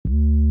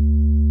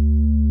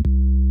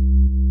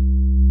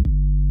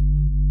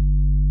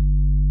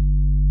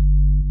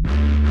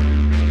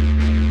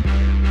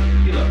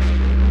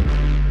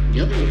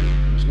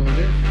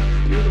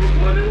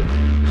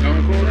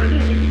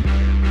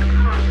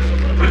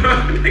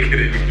My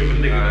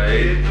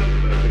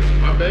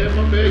bad.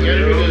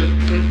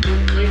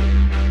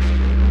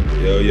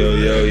 Yo.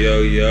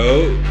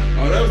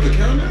 Oh, that was the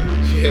countdown?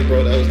 Yeah,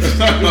 bro, that was the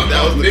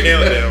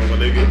countdown, my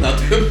nigga. I thought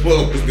that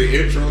was the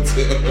intro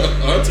to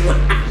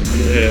Entourage.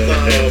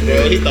 Oh, bro,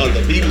 he thought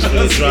the beat was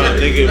gonna drop,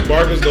 nigga.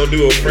 Marcus gonna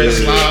do a French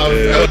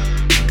live.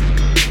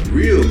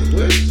 Real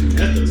question.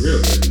 That's the real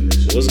question.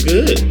 What's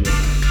good?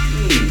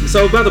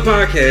 So about the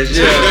podcast,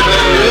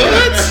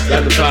 What?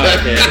 About the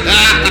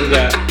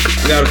podcast.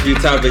 We got a few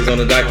topics on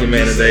the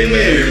document today,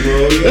 man.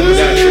 Bro, We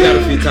got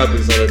a few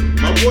topics on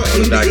my boy,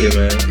 the document,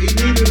 man. He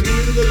needed a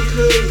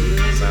cousin,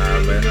 man. Nah,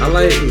 man. I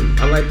like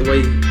the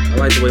way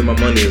my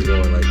money is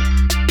going. Like,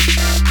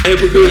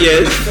 hypocrite,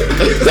 yes. Am I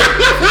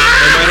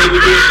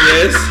hypocrite?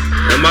 Yes.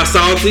 Am I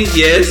salty?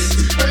 Yes.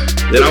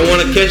 Did I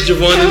want to catch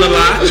Javon in the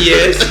lot?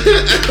 Yes.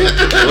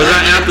 Was I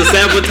out to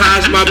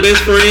sabotage my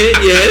best friend?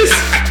 Yes.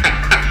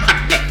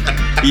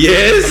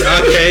 Yes.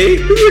 Okay.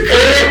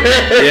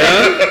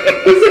 Yeah.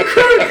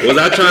 Was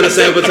I trying to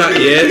sabotage?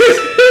 Yes.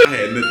 I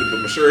had nothing but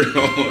my shirt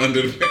on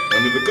under the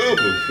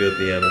cover.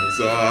 Filthy animal.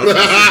 So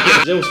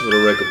Gems for the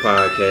Record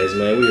Podcast,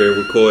 man. We here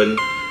recording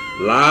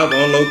live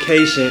on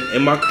location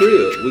in my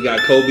crib. We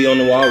got Kobe on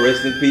the wall,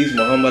 rest in peace.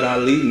 Muhammad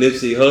Ali,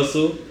 Nipsey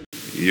Hussle.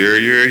 You're.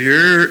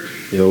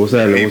 Yo, what's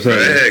happening? What's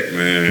happening? Back,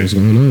 man. What's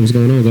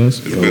going on, guys?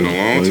 It's been a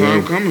long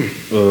time coming.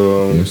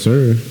 Yes,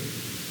 sir.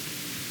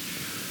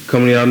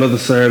 Coming out another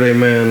Saturday,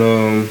 man.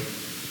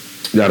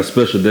 Got a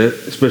special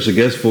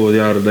guest for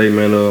y'all today,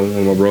 man. One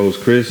of my bros,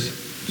 Chris.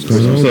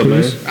 What's up,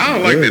 man? I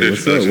don't like that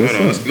what's introduction. up?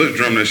 Hold on, let's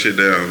drum that shit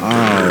down. Oh, man.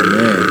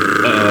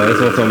 That's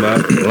what I'm talking about.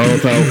 Long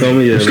time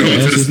coming, yeah. Come Man.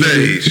 to the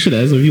stage. You should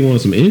ask if you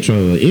wanted some intro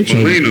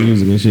Melina.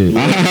 music and shit.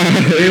 Don't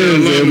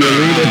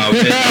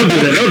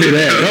do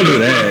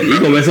that. You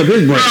gonna mess up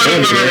his brain.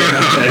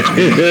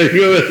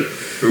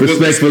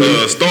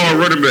 Respectfully. Star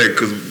running back,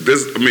 because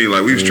we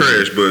was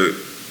trash, but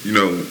you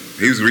know,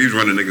 he was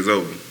running niggas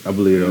over. I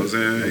believe You know that.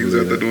 what I'm saying? He was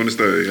out there doing his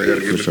thing. I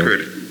gotta give him sure.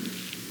 credit.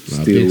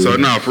 Still, So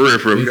now, for real,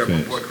 we got my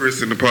Big boy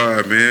Chris in the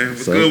pod, man.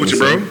 What's So, good with you,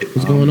 bro?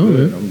 what's going on,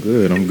 man?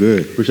 I'm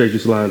good. Appreciate you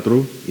sliding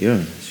through.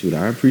 Yeah, shoot,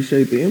 I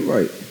appreciate the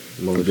invite.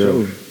 For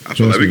sure. I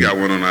feel like we me. got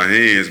one on our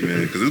hands,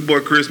 man. Because this boy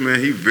Chris, man,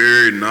 he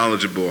very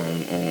knowledgeable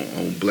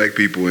on black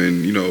people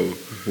and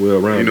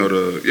Well around.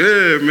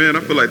 man. I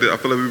feel like we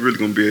really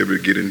gonna be able to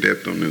get in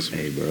depth on this one.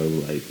 Hey, bro,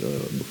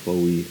 before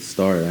we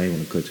start, I ain't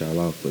want to cut y'all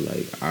off, but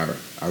I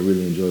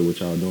really enjoy what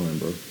y'all doing,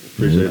 bro.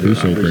 Appreciate it.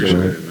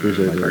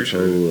 Appreciate Like it. I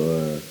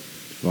told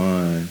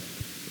Vaughn,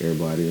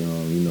 everybody,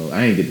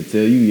 I ain't get to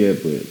tell you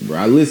yet, but bro,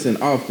 I listen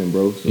often,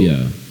 bro. So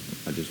Yeah.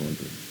 I just wanted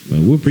to.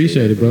 Man, we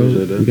appreciate it, bro.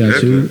 Appreciate that. We got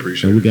Definitely you,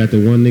 appreciate and we got the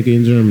one nigga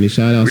in Germany.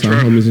 Shout out to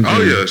our homies in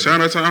Germany. Oh yeah,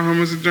 shout out to our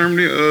homies in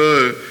Germany.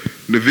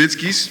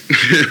 Nowitzki's.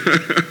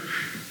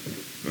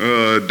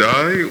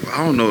 Die. I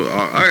don't know.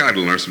 I got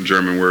to learn some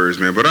German words,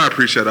 man. But I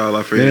appreciate all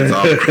our fans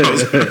all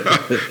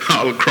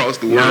across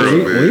the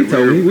world,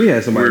 man. We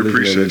had somebody we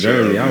listening in appreciate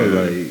Germany. y'all, I was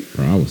man. like,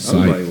 Bro, I was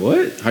psyched.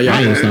 what? How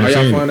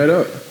y'all find that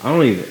out? I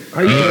don't even.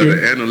 How you The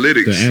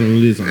analytics. The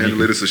analytics on Anchor.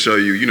 Analytics will show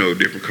you,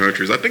 different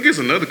countries. I think it's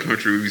another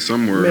country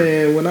somewhere.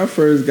 Man, when I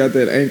first got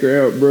that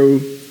Anchor out, bro,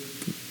 I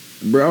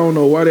don't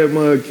know why that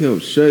mug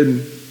kept shutting.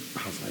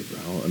 I was like, bro,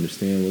 I don't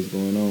understand what's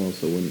going on.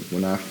 So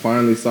when I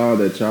finally saw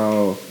that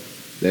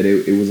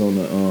it was on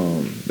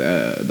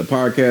the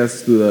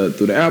podcast through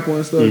the Apple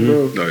and stuff,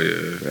 bro. Oh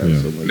yeah. That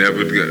was so much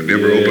Never better.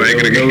 go back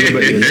again.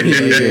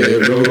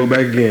 Go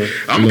back again.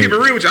 I'm gonna keep it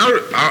real with you.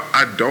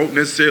 I don't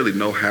necessarily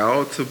know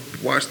how to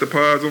watch the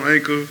pods on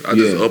Anchor. I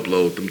just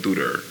upload them through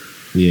there.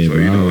 Yeah,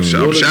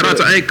 So bro. shout out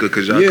to Anchor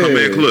because y'all come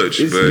in clutch,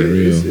 it's but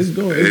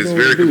it's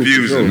very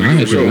confusing. I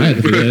had to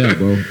figure that out,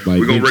 bro. Like,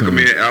 we're gonna big time.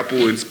 recommend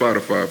Apple and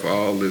Spotify for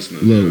all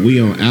listeners. Look, we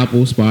on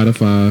Apple,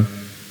 Spotify,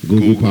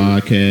 Google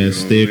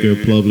Podcasts, Stitcher,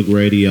 Public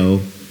Radio.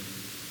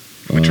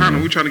 We're trying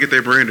to get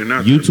that branding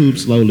out. YouTube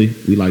slowly.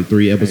 We like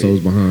 3 episodes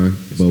behind,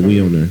 but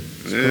we on there.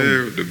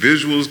 Yeah, the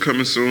visuals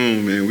coming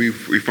soon, man. We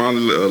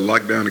finally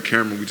locked down the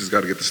camera. We just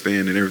got to get the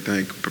stand and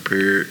everything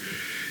prepared.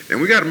 And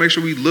we got to make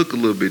sure we look a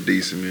little bit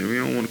decent, man. We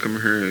don't want to come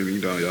in here and,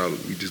 y'all,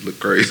 we just look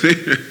crazy.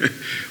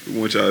 We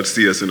want y'all to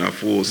see us in our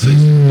full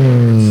sense.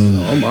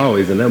 I'm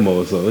always in that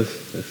mode, so it's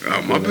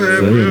Oh, my bad, So,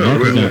 man.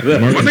 Marcus My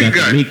nigga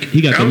got the mink. He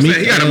got I the was mink.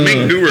 saying, he got a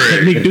mink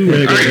do-rag. Mink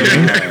do-rag. My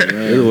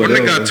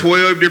nigga got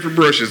 12 different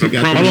brushes. I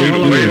got- promise you the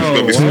hold on, blade is hold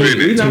going to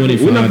be on. spinning.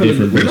 25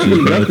 different brushes, bro.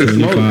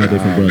 25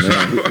 different brushes.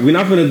 We're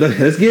not finna.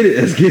 Let's get it.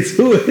 Let's get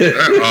to it.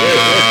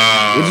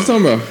 What you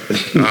talking about?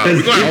 We're going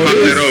to pop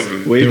that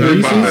open. Wait, We're gonna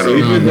pop that Nah, open.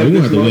 bro, we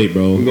gonna have to wait,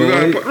 bro.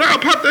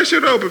 Pop that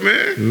shit open,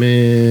 man.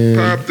 Man.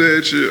 Pop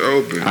that shit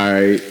open. All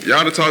right.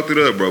 Y'all done talked it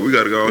up, bro. We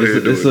got to go ahead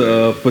and do It's it.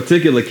 a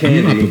particular I'm not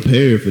candy.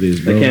 prepared for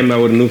this, They bro. came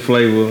out with a new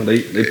flavor. They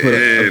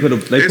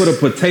put a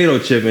potato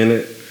chip in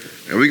it.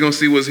 And we gonna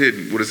see what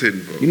it's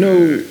hitting for. You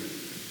know,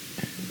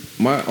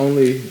 my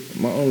only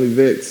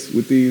vex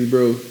with these,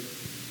 bro,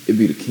 It'd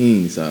be the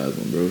king size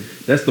one, bro.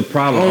 That's the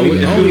problem. I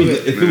don't even-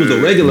 If it was a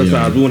regular Yeah.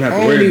 size, we wouldn't have I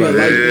to don't worry even about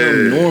like that.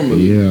 them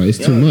normally. Yeah, it's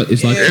too much.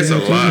 It's like It's too a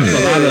much. lot. A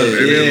lot of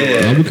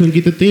Why we couldn't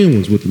get the thin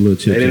ones with the little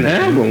chips? They didn't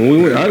have them. We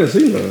went, I didn't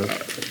see none.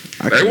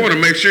 They want to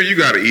make sure you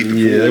got to eat the food.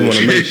 Yeah, they want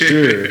to make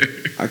sure.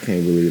 I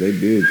can't believe they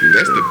did this.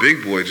 That's the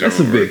big boy job. That's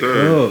a big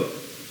cup.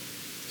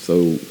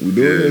 So we doing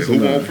Yeah, this or who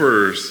not? want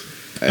first?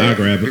 I'll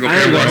grab We it. gonna I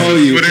ain't pay gonna Russell hold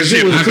you. for that 'cause shit.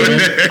 it was two.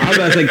 I was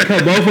about to say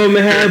cut both of them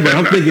in half, but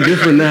I'm thinking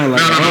different now.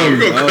 Like, No, we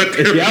gonna cut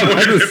that yeah, I was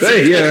about to one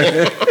say,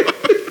 yeah.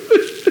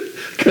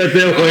 Cut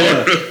that one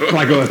up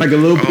like a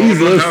little I don't piece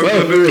know of how we gonna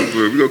something. do it,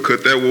 but we gonna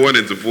cut that one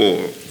into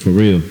 4. For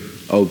real.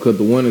 Oh, cut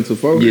the 1 into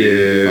 4?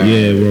 Yeah.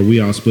 Yeah, well, we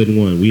all splitting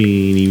one. We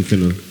ain't even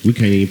finna. We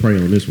can't even pray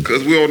on this one.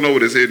 Cause we don't know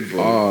what it's hitting for.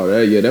 Oh,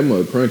 that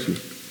mud crunchy.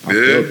 I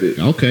Yeah. felt it.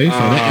 Okay, so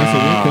that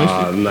answers one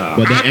question. Nah.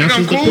 But that I think I'm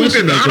answers the cool with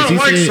question it. though, I 'cause don't he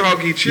like said,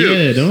 soggy chips. Yeah, don't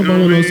You know want what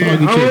no I mean?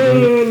 soggy I chips.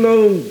 bro. don't know.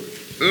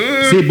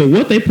 See, but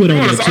what they put You on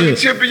want a the soggy chip,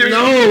 chip in your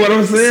No, what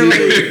I'm saying.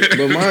 See,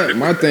 but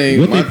my thing,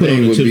 what my they put on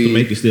thing the would chips be to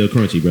make it still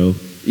crunchy, bro?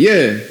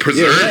 yeah,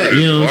 preservative,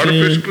 You know what I'm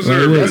artificial saying?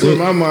 preservative. That's where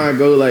my mind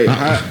go. Like,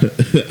 How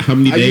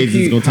many how you days is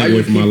keep, it gonna how take you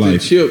away from my keep the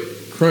life? chip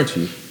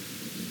crunchy?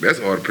 That's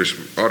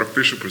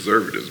artificial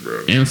preservatives, bro.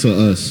 Answer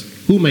us.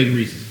 Who make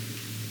Reese's?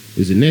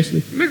 Is it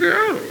Nestle? Nigga,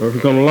 I don't.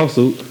 Perfect on the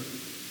lawsuit.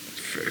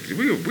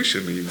 We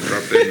shouldn't even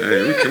drop that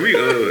name. Can we?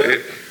 Okay,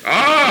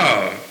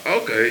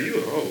 you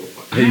a hoe.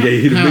 He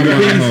gave you the How bigger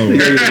am I piece. home? He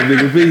gave you the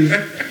bigger piece.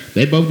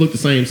 They both look the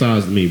same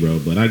size to me, bro.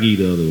 But I give you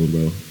the other one,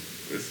 bro.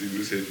 Let's see what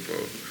it's hitting for.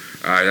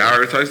 All right, y'all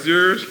already tasted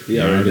yours?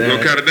 Yeah, already You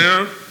gonna count it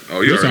down?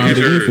 Oh, you It's already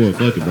already hit good yours.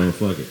 for it. Fuck it, bro.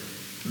 Fuck it.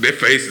 Their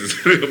faces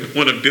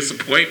one of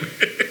disappointment.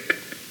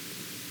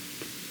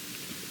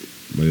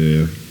 But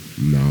yeah,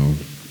 no.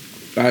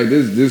 All right,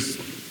 this.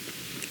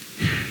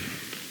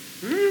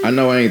 I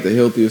know I ain't the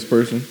healthiest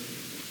person,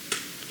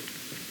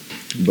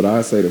 but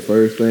I say the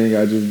first thing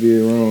I just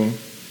did wrong.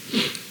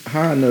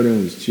 How I know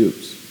them was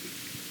chips?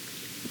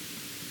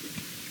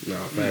 Nah,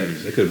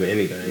 facts. It could have been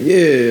anything.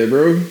 Yeah,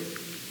 bro.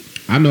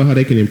 I know how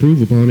they can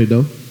improve upon it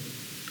though.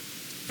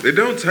 They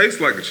don't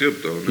taste like a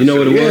chip though. You know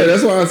what it Yeah, was?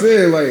 that's why I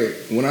said like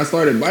when I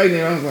started biting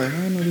it, I was like,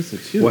 how I know this a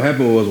chip? What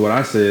happened was what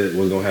I said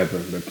was gonna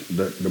happen.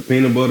 The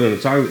peanut butter and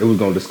the chocolate, it was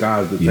gonna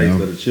disguise the Yeah.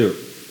 taste of the chip.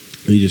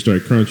 You just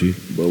start crunchy.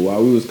 But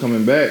while we was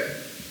coming back,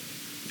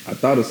 I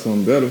thought of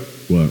something better.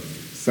 What?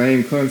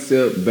 Same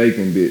concept,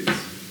 bacon bits.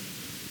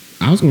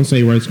 I was gonna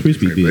say Rice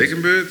Krispie Like bits.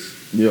 bacon bits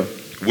Yeah,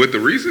 with the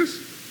Reese's.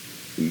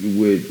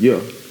 yeah.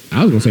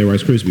 I was gonna say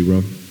Rice Krispie,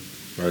 bro.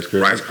 Rice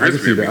Krispies. Rice I can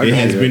see Krispie. that. I It can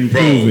has see been that.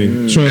 Bro,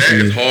 proven. Trust That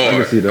me. is hard. I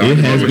can see that. It I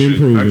has promise been you. I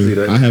can see proven.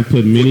 that. I have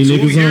put many For 2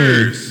 niggas on.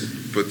 years.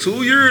 For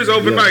 2 years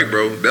overnight,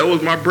 bro. That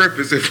was my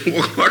breakfast at 4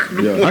 o'clock in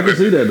the Yeah. morning. I can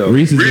see that though.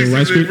 Reese's Reese's and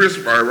Rice and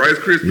Krispie. Rice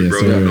Krispie, Yes, bro.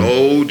 sir.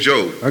 No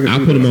joke. I can I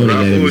see put them that. on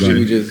Not that, bullshit.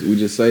 everybody. We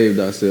just saved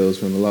ourselves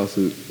from the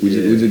lawsuit. We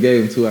Yeah. just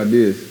gave them 2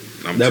 ideas.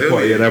 I'm That telling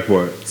part, you. yeah, that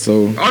part.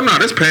 So Oh no,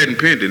 that's patent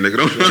pending, nigga.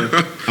 Don't.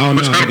 Oh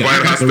no, trying to bite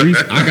I got our the Reese's.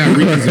 stuff. I got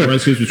Reese's and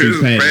Rice Krispie This treats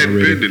is patent patent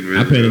already. pending, man.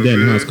 I painted that in You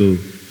know high what school.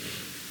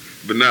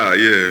 But nah,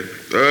 yeah.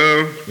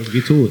 Let's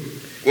get to it.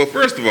 Well,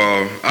 first of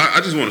all,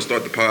 I just want to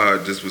start the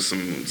pod just with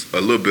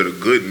a little bit of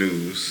good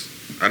news.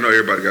 I know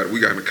everybody we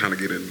got to kind of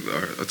get in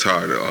a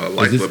tired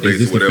life Is updates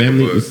this or the whatever.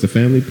 family? but It's the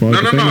family part. no,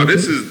 of the no, no. family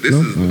This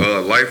update? is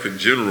No? life in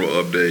general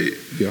update.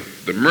 Yeah.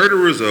 The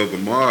murderers of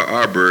Ahmaud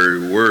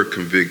Arbery were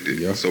convicted.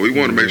 Yeah. So we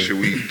want to make sure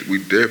we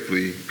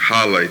definitely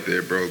highlight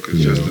that, bro,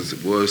 because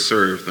justice was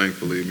served,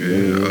 thankfully,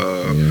 man.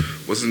 Yeah.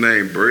 What's his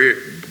name?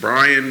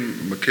 Brian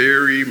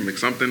McCary,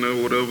 McSomething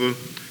or whatever.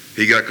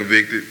 He got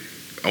convicted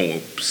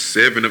on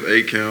 7 of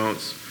 8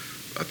 counts.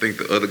 I think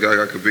the other guy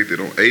got convicted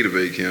on 8 of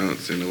 8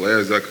 counts, and the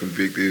last got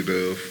convicted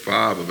of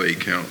 5 of 8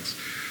 counts.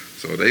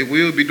 So they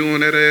will be doing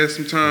that ass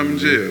some time in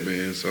jail,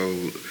 man. So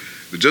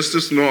the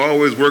justice don't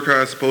always work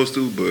how it's supposed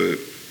to, but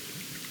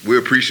we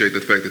appreciate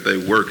the fact that they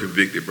were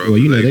convicted, bro. Well,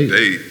 you know,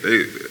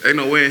 they ain't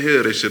no way in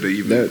hell they should have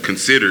even That-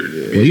 considered.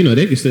 Yeah. Well, you know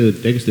they can still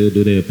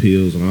do their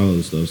appeals and all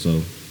that stuff.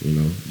 So you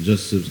know,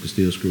 justice can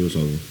still screw us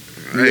over.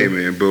 Hey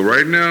man, but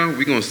right now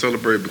we gonna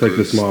celebrate because Take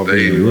the small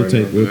they, victory We'll right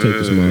take now. we'll take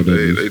the small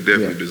they W's.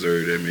 definitely Yeah.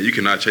 deserve that, man. You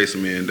cannot chase a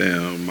man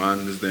down,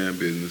 minding his damn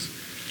business.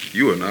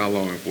 You are not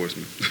law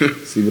enforcement.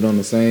 see, but on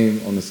the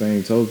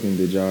same token,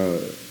 did y'all?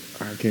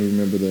 I can't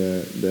remember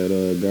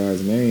that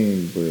guy's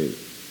name, but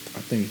I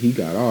think he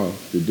got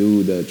off. The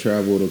dude that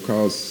traveled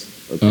across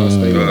state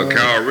lines.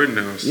 Kyle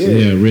Rittenhouse. Yeah.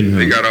 Yeah,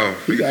 Rittenhouse. He got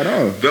off. He got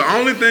off. The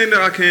only thing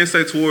that I can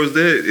say towards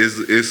that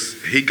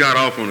is he got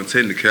off on a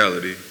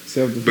technicality.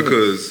 Self-defense.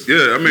 Because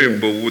I mean, Yeah.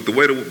 but with the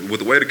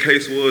way the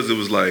case was, it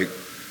was like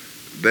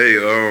they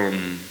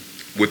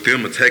with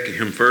them attacking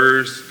him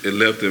first, it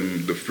left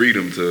them the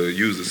freedom to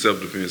use the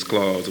self-defense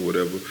clause or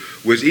whatever.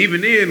 Which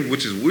even then,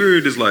 which is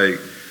weird, is like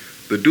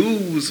the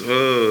dude was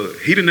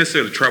he didn't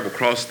necessarily travel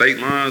across state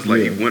lines.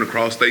 Like Yeah. he went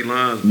across state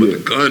lines, but Yeah.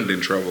 the gun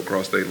didn't travel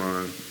across state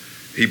lines.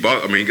 He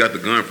got the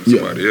gun from Yeah.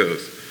 somebody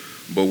else.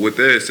 But with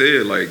that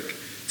said, like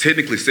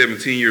technically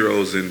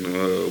 17-year-olds in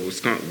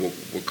Wisconsin,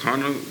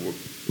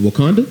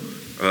 Wakanda.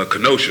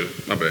 Kenosha,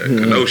 my bad, Mhm.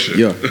 Kenosha.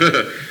 Yeah.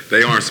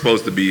 They aren't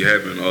supposed to be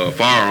having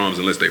firearms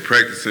unless they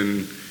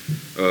practicing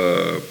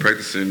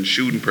practicing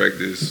shooting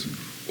practice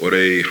or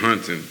they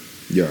hunting.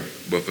 Yeah.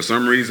 But for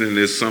some reason,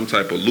 there's some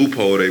type of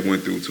loophole they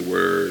went through to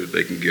where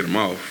they can get them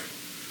off.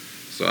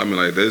 So I mean,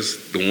 like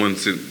that's the one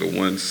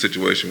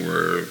situation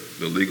where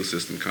the legal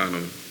system kind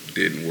of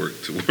didn't work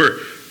to where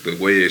the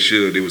way it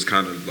should. It was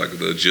kind of like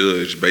the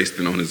judge based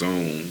it on his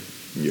own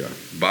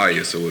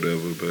bias or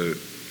whatever. But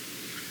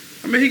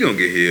I mean, he gonna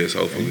get his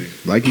hopefully.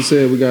 Like you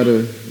said, we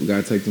gotta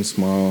take them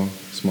small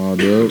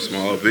dubs,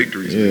 small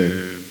victories. Yeah.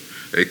 Man.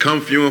 They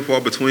come few and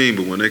far between,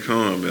 but when they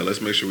come, man,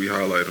 let's make sure we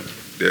highlight them.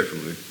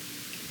 Definitely.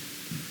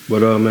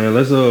 But man,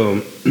 let's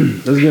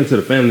get into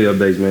the family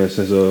updates, man.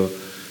 Since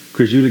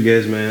Chris, you the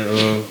guest, man.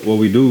 What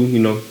we do, you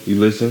know, you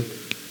listen.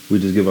 We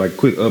just give like a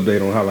quick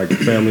update on how like the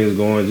family is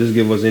going. Just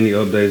give us any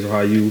updates on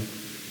how you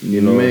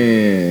know,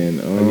 man.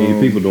 how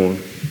your people doing.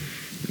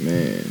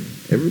 Man,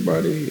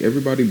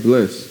 everybody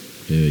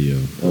blessed. Yeah.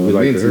 We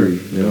like to hear. Mentally,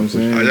 you know what I'm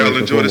saying? How y'all First and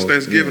enjoy this foremost,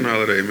 Thanksgiving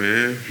holiday,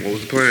 man? What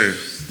was the plan?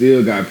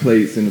 Still got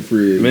plates in the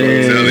fridge, Man.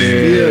 bro.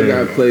 Still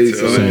got plates.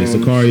 Tell So me.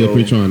 Sakari up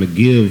here trying to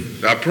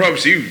give. I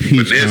promise you,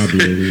 Peach Vanessa,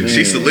 cobbler.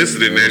 she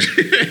solicited that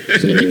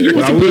shit. You But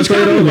want I some will peach say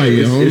cobbler? though, like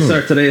I don't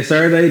know. today is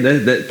Saturday.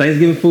 That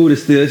Thanksgiving food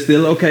is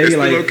still okay. It's still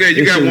like, okay.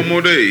 You it's got still- one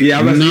more day. Yeah,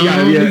 I'm about to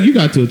say, No, you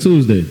got till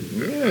Tuesday.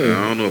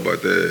 I don't know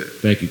about that.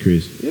 Thank you,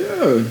 Chris. Yeah.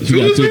 You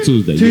got till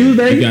Tuesday.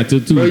 Tuesday? You got till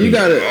Tuesday. Bro, you I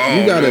gotta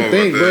don't know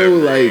think, about bro.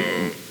 that,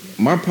 Like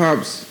my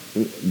pops,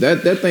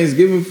 that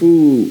Thanksgiving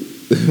food,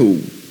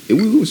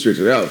 we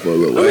restricted out for a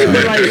little while. I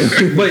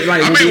mean, but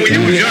like, I mean, when you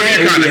was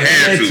young, you kind of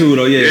had to.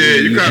 though. Yeah, Yeah,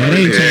 you kind That of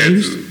ain't had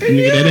changed. to.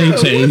 Nigga, that ain't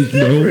changed,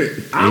 bro.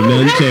 Ain't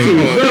nothing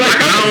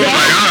changed.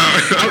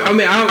 I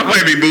mean, I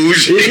might be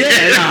bougie.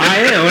 yeah, no, I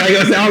am. Like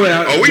I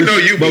said, Oh, we know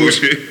you but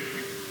bougie.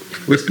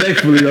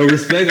 Respectfully though,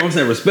 I'm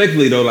saying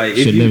respectfully though, like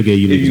Should never get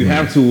you if niggas you money.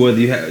 have to, whether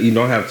you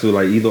don't have to,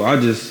 like either I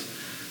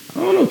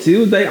don't know,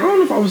 Tuesday. I don't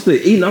know if I was still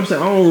eating. I'm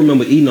saying I don't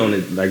remember eating on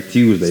it like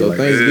Tuesday. So like,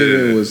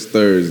 Thanksgiving was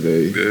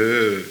Thursday.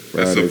 Yeah.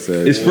 Friday,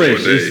 Saturday. it's fresh.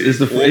 It's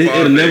the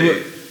it'll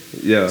never.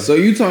 Yeah. So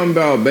you talking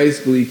about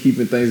basically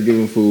keeping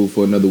Thanksgiving food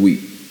for another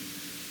week?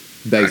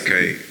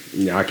 Basically. Okay.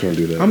 Yeah, I can't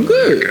do that. I'm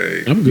good.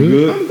 Okay. I'm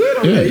good. I'm good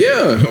on Yeah. that.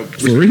 Yeah.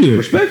 For real.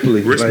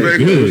 Respectfully.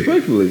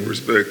 Respectfully.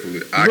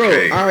 Respectfully. I Bro,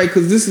 can't. all right,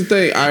 because this is the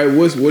thing. All right,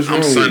 what's wrong I'm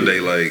with Sunday.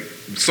 it? Like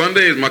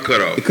Sunday is my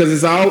cutoff. Because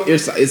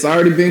it's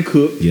already been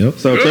cooked. Yep.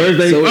 So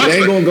Thursday. So it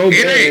ain't gonna go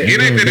It bad. ain't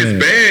that Bad. it's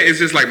bad. It's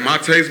just like my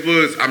taste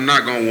buds. I'm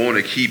not gonna want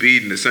to keep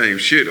eating the same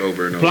shit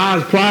over and over.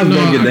 Plies No,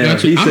 broke it I down.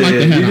 got you. He I said, like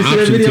to have you an see that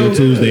option video? till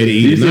Tuesday to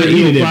eat You it. Not said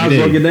eat it Plies every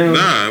broke it day. down.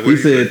 Nah, what he you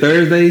said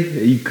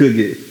Thursday you cook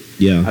it.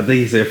 Yeah. I think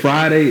he said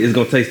Friday is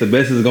gonna taste the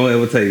best it's gonna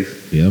ever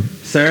taste. Yeah.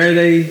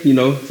 Saturday, you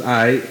know, it's all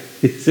right.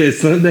 He said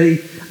Sunday,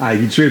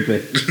 you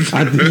tripping.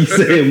 I think he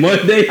said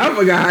Monday. I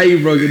forgot how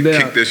you broke it down.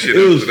 Kick that shit It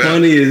out was the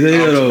funny as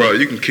hell. Bro,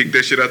 you can kick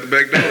that shit out the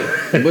back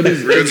door. But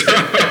it's Real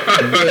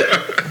time.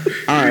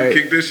 all right.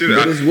 Kick this shit But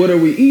out. it's what are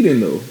we eating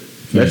though?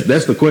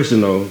 That's the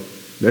question though.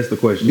 That's the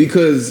question.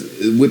 Because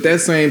with that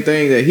same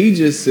thing that he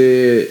just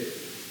said,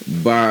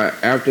 by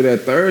after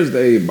that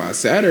Thursday, by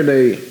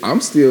Saturday,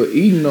 I'm still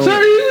eating on.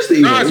 Sorry, you used to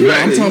eat Nah, on it's it. Yeah,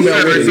 I'm talking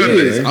about what it Saturday,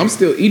 is. Sunday. I'm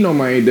still eating on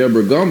my Aunt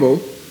Deborah gumbo,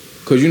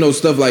 cause you know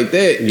stuff like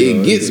that.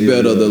 It gets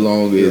better the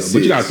longer it sits.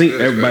 But you gotta think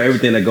That's about facts.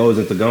 everything that goes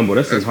into gumbo.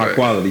 That's some That's high facts.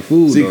 quality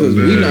food. See, though. because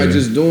we're not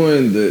just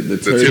doing the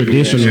turkey.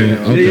 Traditional.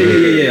 and-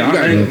 Okay. Yeah. You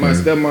got, I ain't- my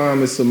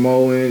stepmom is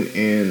Samoan,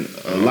 and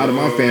a lot of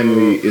my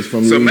family is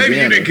from So Louisiana.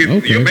 maybe you didn't get.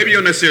 Okay. Maybe you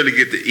don't necessarily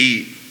get to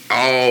eat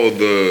all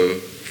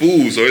the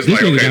food. So it's This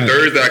like, nigga okay, got-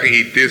 Thursday I can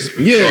eat this.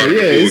 Yeah, side of the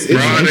yeah, food. it's-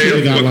 Friday this I'm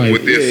nigga got fucking like-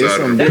 with this yeah, side.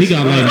 some Of the He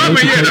got like I mean,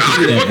 yeah, I can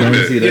fuck I with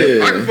can see that. that.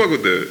 Yeah. I can fuck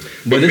with that.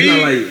 But it's me, not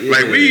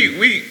like-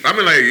 we. I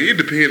mean, like it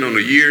depends on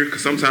the year.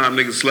 Cause sometimes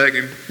niggas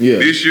slacking. Yeah.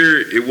 This year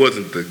it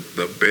wasn't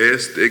the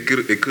best. It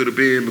could have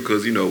been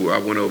because I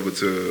went over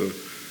to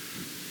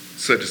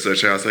such and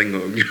such house. I ain't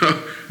gonna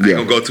I ain't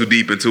gonna go too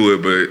deep into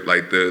it, but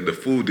like the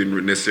food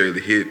didn't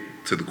necessarily hit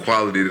to the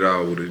quality that I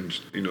would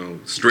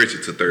stretch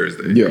it to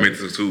Thursday. Yeah. I mean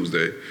to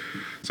Tuesday.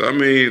 So I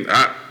mean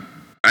I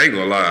ain't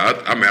gonna lie.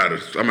 I'm out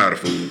of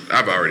food.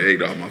 I've already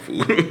ate all my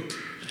food.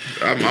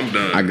 I'm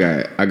done.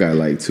 I got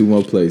like 2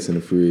 more plates in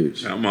the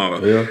fridge. I'm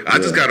all. Yeah. I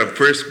just got a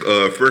fresh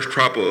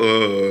crop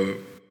of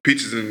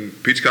peaches and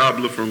peach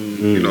cobbler from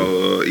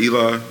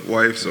Eli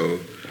wife. So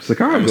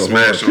Sakara I'ma go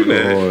smash hard. She on go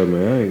that. hard,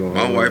 man. I ain't gonna my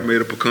hold wife on.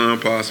 made a pecan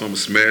pie, so I'ma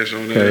smash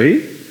on that.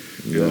 Okay.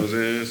 You know what I'm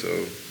saying? So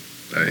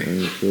hey,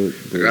 Ain't shit,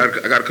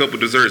 I got a couple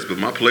desserts, but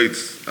my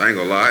plates, I ain't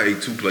gonna lie, I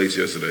ate 2 plates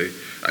yesterday.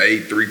 I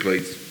ate 3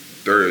 plates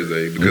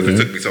Thursday because it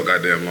took me so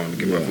goddamn long to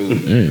get my food.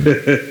 Damn.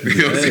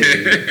 You know what I'm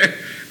saying?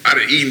 I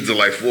done eaten till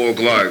like 4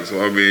 o'clock, so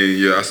I mean,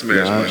 yeah, I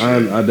smashed my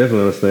shit. I definitely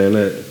understand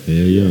that.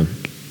 Yeah.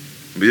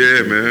 But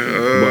yeah,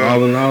 man. But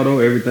all in all, though,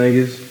 everything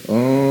is.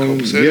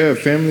 Yeah,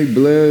 family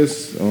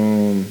blessed.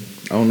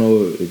 I don't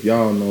know if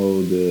y'all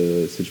know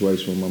the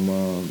situation with my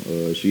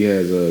mom. She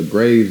has a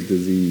Graves'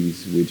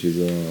 disease, which is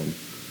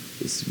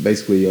it's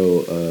basically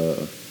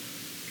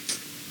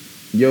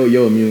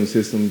your immune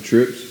system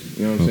trips.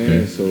 You know what I'm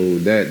Okay. saying? So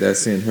that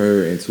sent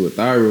her into a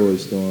thyroid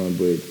storm.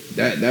 But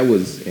that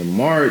was in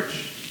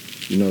March.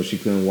 you know, she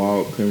couldn't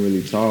walk, couldn't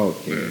really talk,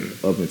 and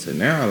up until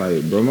now,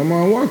 like, bro, my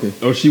mom walking.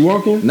 Oh, she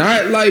walking?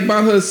 Not like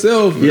by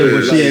herself. Yeah,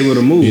 but she able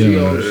to move. She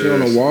Yeah.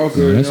 on a walker.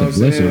 Nah, You that's know a what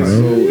I'm saying?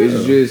 blessing,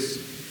 bro. So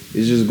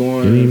it's just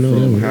going Didn't even know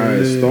from that. how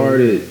it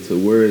started to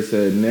where it's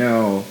at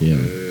now. Yeah.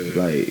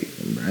 Like,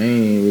 I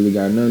ain't really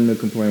got nothing to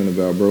complain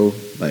about, bro.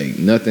 Like,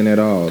 nothing at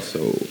all. So,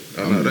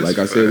 I know that's like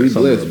I a said, fact. we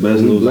Some of blessed, the bro.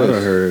 best We news I blessed.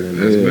 done heard. And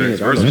That's Yeah. facts.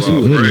 First That's of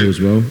all, some good praise, news,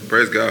 bro.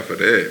 praise God for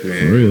that, For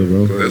man. real,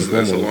 bro.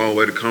 That's a long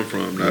way to come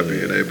from, not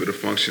being able to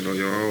function on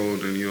your own,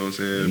 and you know what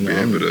I'm saying, You know, be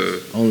I'm able to.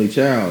 only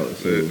child.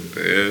 So,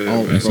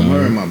 Yeah, That's from all her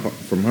right.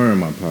 and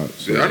my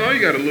pops. So. I know you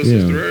got a little Yeah.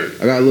 sister, right?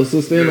 I got a little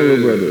sister and a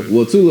little brother.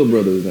 Well, 2 little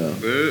brothers now.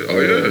 Yeah.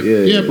 Oh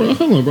yeah. Yeah, bro.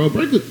 Hold on, bro.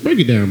 Break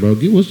it down, bro.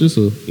 Give us just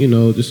a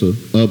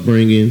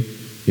upbringing.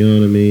 You know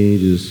what I mean?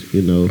 Just A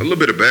little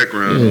bit of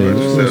background, Yeah, right?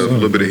 Just a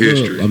little bit of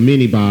history. A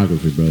mini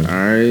biography, bro. All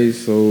right,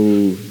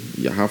 so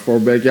how far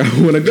back y'all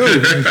want to go?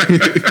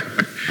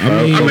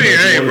 I mean,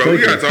 hey, bro, we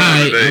got time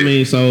alright, today. I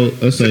mean, so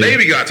let's say, Today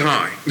we got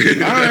time.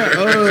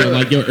 so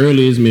like your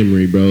earliest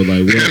memory, bro.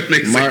 Like what?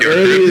 Nigga my say,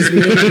 earliest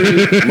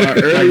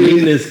memory, Like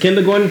meeting his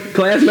kindergarten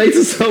classmates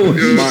or so.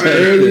 my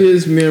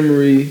earliest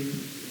memory,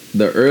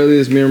 the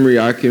earliest memory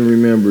I can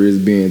remember is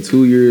being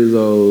 2 years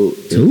old.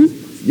 2?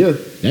 Yeah.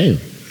 Damn.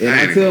 And I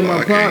I ain't tell gonna my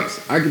lie, pops,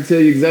 I can tell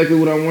you exactly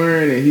what I'm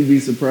wearing, and he'd be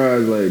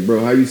surprised, like, bro,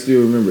 how you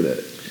still remember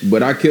that?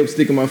 But I kept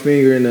sticking my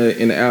finger in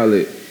the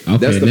outlet. Okay,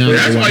 That's the now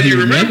first. That's why you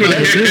remember that.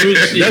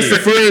 That's the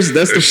first.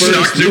 That's the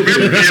Shocked your first.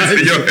 memory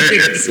into your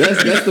ass.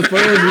 That's the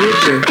first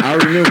whipping I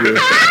remember.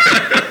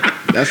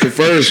 That's the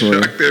first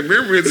one. Shocked that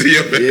memory into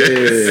your ass.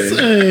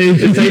 Yeah.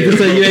 It's safe to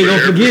say you ain't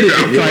gonna forget it.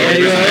 It's like,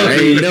 hey, I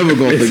ain't never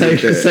gonna It's forget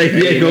safe to that. say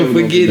you ain't gonna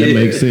forget That it.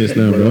 makes sense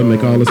now, bro. That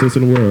make all the sense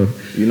in the world.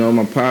 You know,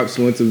 my pops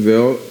went to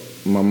Velt.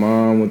 My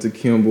mom went to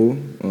Kimball.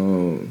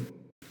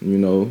 You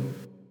know,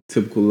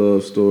 typical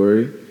love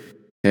story.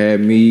 Had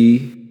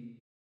me.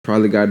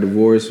 Probably got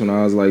divorced when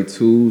I was like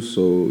 2.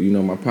 So, you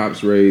know, my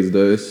pops raised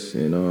us.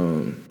 And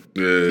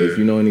if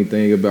you know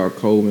anything about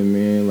Coleman,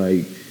 man,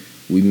 like,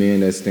 we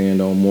men that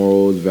stand on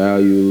morals,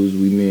 values.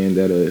 We men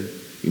that,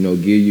 you know,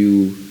 give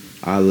you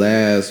our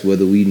last,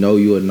 whether we know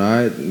you or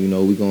not. You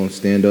know, we going to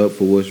stand up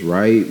for what's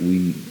right.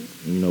 We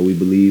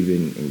believe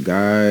in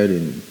God,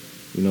 and,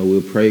 you know,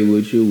 we'll pray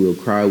with you. We'll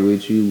cry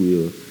with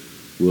you.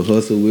 We'll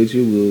hustle with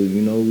you.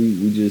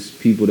 We just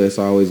people that's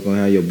always going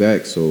to have your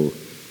back. So,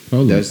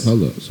 Hold up.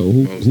 So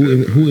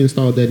who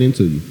installed that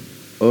into you?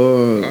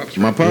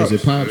 my pops. Was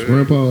it pops,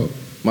 grandpa?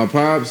 My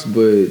pops,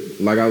 but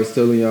like I was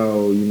telling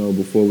y'all, you know,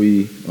 before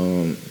we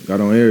got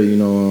on air, you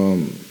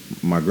know,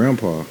 my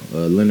grandpa,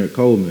 Leonard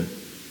Coleman,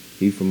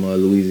 he from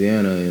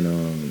Louisiana,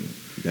 and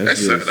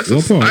that's I ain't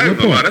What gonna lie,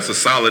 part? that's a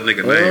solid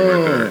nigga name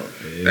right there.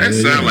 That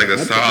sound like a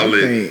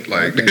solid,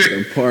 I think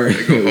the part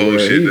nigga hold where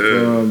shit he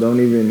down.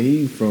 from,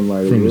 he from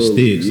like From a the little,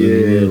 sticks,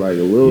 yeah, like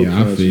a little Yeah,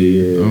 I country, feel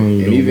you. yeah. I don't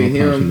And know even my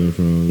pops and them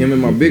from. him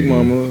and my big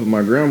mama,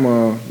 my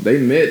grandma, they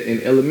met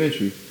in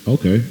elementary,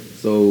 Okay.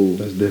 so.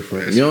 That's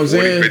different. You know what I'm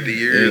 40, saying? 50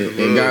 years of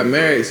and love, got bro.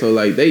 married, so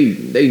like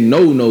they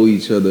know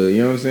each other. You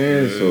know what I'm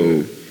saying?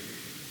 So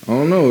I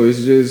don't know.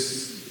 It's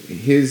just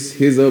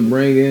his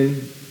upbringing.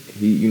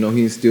 He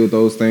instilled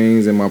those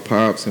things in my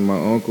pops and my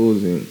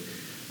uncles, and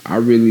I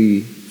really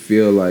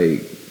feel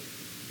like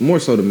more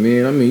so the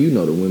men. I mean, you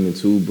know the women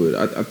too, but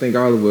I think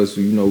all of us,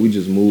 you know, we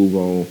just move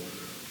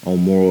on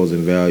morals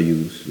and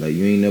values. Like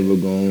you ain't never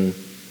gonna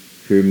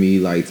hear me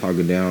like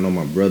talking down on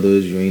my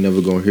brothers. You ain't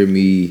never gonna hear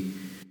me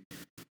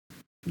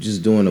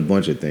just doing a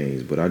bunch of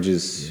things, but I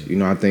just, you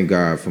know, I thank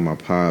God for my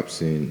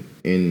pops and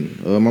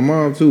my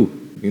mom too,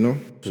 you know.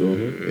 So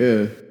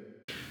yeah,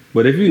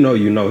 But if you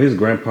know, his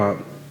grandpa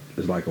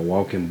is like a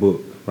walking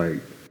book. Like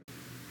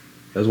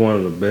that's one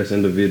of the best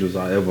individuals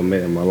I ever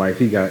met in my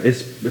life.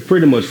 It's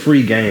pretty much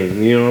free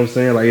game. You know what I'm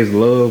saying? Like it's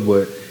love,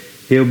 but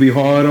he'll be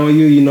hard on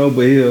you, you know.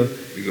 But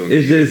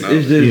it's just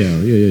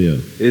Yeah.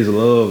 it's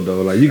love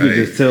though. Like you could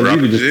Hey, just tell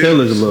dropping it's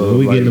gems. love. When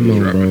we Like, getting them on,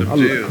 dropping bro.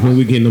 them gems. When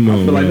we getting them I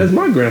on, feel like bro. that's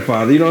my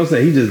grandfather. You know what I'm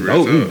saying? He just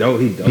Real dope.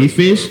 talk. He dope. He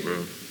fish. Bro.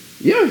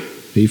 yeah.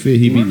 He fish.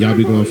 Y'all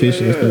be going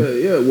fishing and stuff.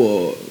 Yeah.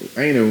 Well,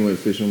 I ain't never went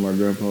fishing with my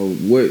grandpa.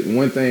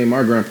 One thing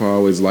my grandpa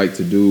always liked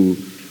to do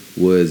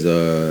was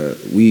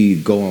we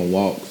go on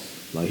walks.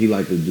 Like he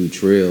liked to do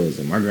trails,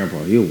 and my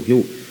grandpa, I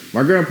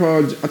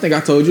think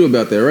I told you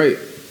about that, right?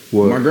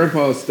 What? My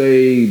grandpa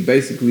stayed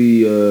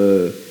basically.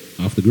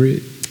 Off the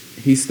grid.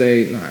 He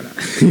stayed he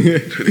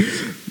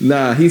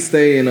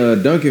stayed in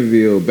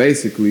Duncanville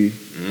basically.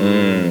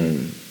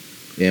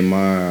 And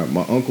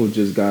my uncle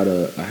just got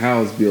a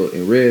house built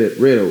in Red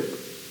Oak.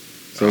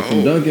 So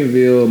from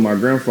Duncanville, my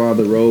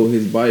grandfather rode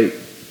his bike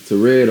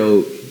to Red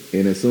Oak,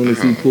 and as soon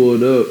as he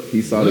pulled up,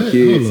 he saw the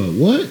kids. Hold up.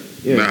 What?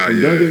 Yeah, from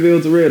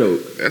Duncanville to Red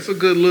Oak. That's a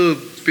good little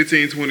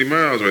 15, 20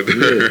 miles right Yeah,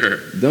 there.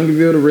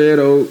 Duncanville to Red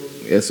Oak.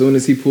 As soon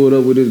as he pulled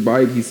up with his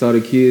bike, he saw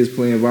the kids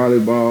playing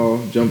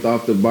volleyball, jumped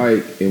off the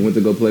bike, and went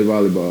to go play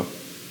volleyball.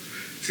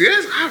 See,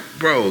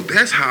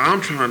 that's how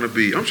I'm trying to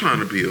be. I'm trying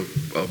to be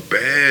a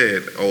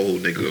bad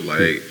old nigga.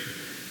 Like,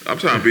 I'm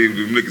trying to be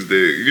them niggas that,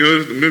 you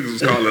know, them niggas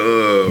was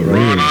calling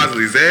Ron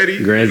Osley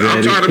Zaddy. Granddaddy.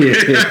 I'm trying to be,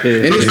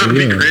 And I'm trying to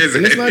be and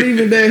it's not Granddaddy.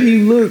 even that he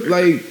looked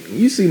like,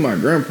 you see my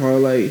grandpa,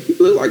 like, he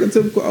looked like a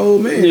typical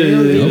old man. Yeah, you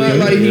know? It's yeah, not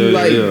yeah, like he yeah,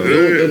 like,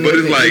 yeah. But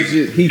it's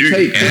like, he you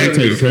take care of active.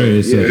 Take care of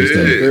himself. Yeah, It's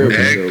take care of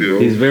active. himself, bro.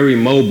 He's very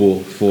mobile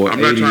for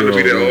I'm not trying to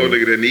be that 80-year-old old man.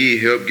 nigga that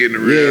need help getting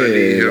around, Yeah,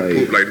 need help like,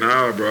 poop. Like,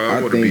 nah, bro, I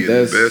I want to be think in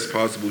the that's best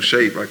possible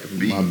shape I can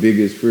be. My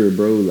biggest fear,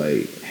 bro,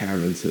 like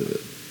having to,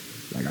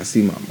 like I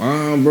see my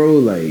mom, bro,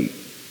 like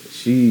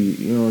she,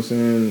 you know what I'm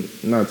saying,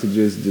 not to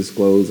just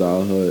disclose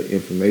all her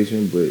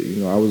information, but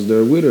you know, I was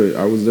there with her.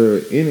 I was there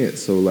in it.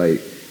 So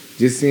like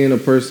just seeing a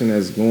person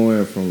that's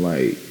going from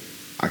like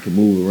I can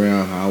move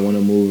around how I want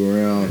to move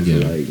around to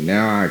Yeah. like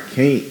now I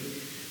can't,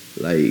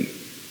 like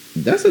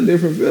that's a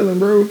different feeling,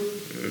 bro.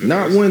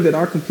 Not one that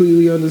I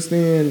completely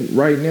understand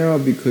right now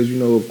because, you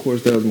know, of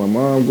course that was my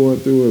mom going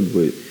through it,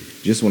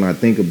 but just when I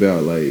think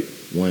about like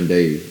one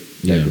day that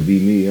Yeah. could be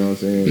me, you know what I'm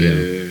saying?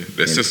 Yeah,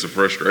 that sense of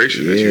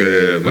frustration that you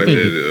Yeah. have, I like think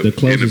that the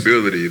closest-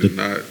 inability to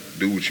not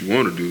do what you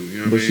want to do. You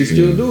know what But I she mean?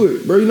 still do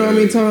it, bro. You know how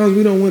many times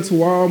we done went to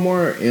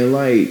Walmart and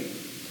like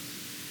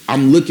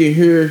I'm looking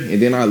here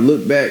and then I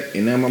look back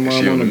and now my mom She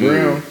on the on the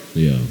ground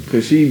Yeah.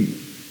 because she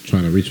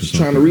Trying to reach for something.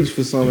 trying to reach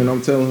for something.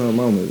 I'm telling her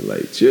mama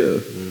like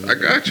chill, I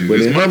got you. but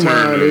It's in my her turn,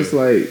 mind though. it's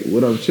like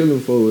what I'm chilling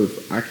for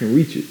if I can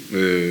reach it.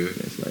 Yeah.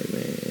 It's like,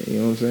 man, you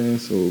know what I'm saying?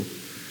 So,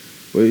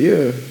 but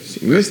yeah,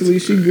 mentally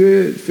she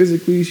good,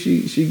 physically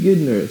she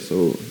getting there.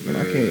 So man,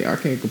 I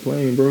can't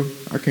complain, bro.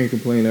 I can't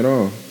complain at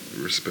all.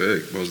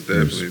 Respect, most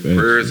definitely. Respect,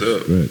 Prayers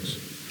up.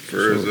 respect.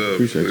 Prayers Sure. up.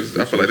 Appreciate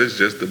you, I feel like this is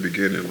just the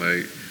beginning.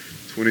 Like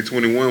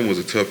 2021 was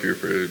a tough year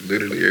for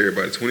literally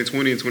everybody.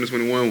 2020 and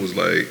 2021 was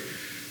like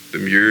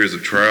them years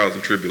of trials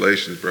and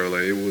tribulations, bro.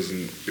 Like it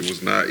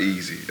was not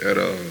easy at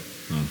all.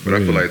 But I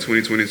feel like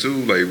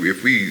 2022, like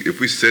if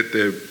we set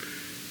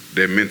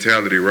that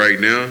mentality right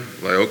now,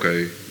 like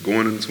okay,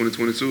 going into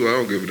 2022, I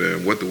don't give a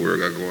damn what the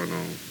world got going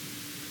on.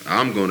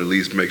 I'm going to at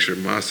least make sure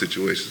my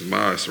situation,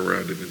 my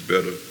surrounding is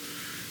better.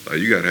 Like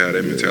you got to have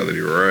that mentality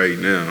right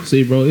now.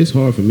 See, bro, it's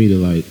hard for me to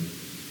like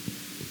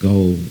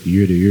go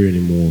year to year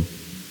anymore.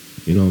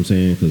 You know what I'm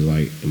saying? Because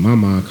like in my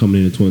mind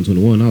coming into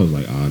 2021, I was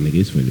like, ah, nigga,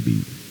 it's finna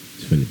be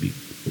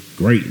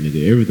great,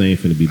 nigga. Everything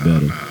finna be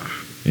better.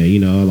 And you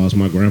know, I lost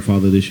my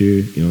grandfather this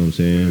year. You know what I'm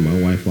saying?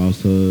 My wife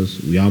lost hers.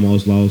 We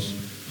almost lost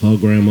her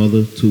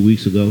grandmother 2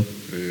 weeks ago.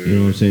 You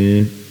know what I'm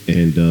saying?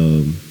 And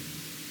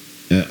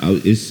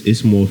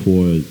it's more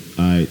for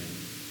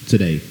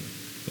today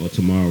or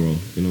tomorrow.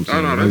 You know what I'm saying?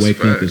 Oh, no, When I that's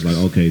wake up, it's facts.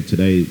 like, okay,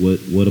 today,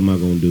 what am I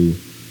gonna do?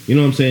 You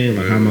know what I'm saying?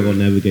 Like, how am I gonna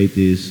navigate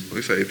this?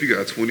 They say if you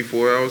got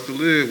 24 hours to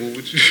live, what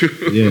would you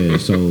do? Yeah,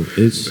 so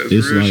it's That's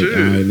it's real like, shit.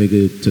 all right,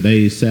 nigga,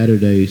 today's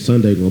Saturday,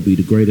 Sunday gonna be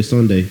the greatest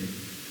Sunday.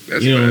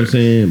 That's You know what I'm facts.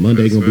 saying?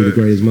 Monday That's gonna be the facts.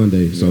 greatest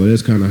Monday. So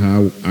that's kind of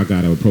how I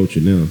gotta approach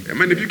it now. I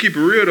mean, if you keep it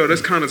real though,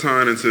 that's kind of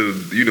tying into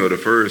the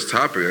first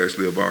topic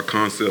actually of our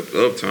concept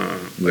of time.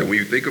 Like when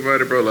you think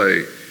about it, bro,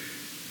 like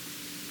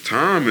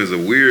time is a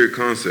weird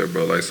concept,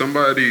 bro. Like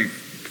somebody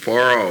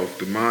far off,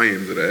 the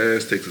Mayans or the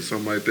Aztecs or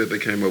something like that, they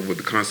came up with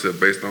the concept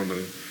based on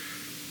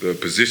the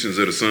positions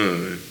of the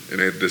sun, and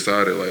they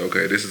decided like,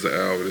 okay, this is an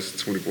hour, this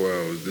is 24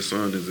 hours, the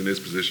sun is in this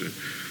position.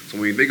 So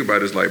when you think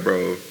about it, it's like,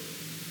 bro,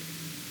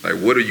 like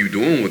what are you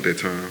doing with that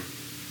time?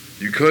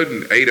 You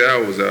cutting 8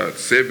 hours out,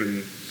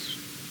 7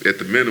 at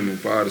the minimum,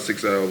 5 to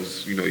 6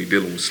 hours, you know, you're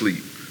dealing with sleep.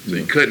 So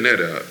you're cutting that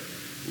out.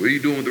 What are you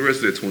doing with the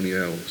rest of that 20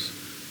 hours?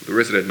 The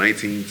rest of that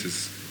 19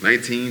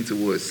 to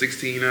what,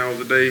 16 hours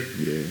a day?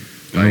 Yeah.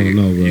 I don't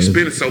know, bro. You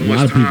spend so A much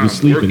lot of people time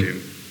sleeping.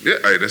 working. Yeah,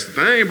 hey, that's the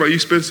thing, bro. You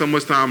spend so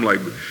much time, like,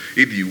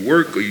 either you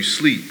work or you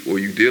sleep, or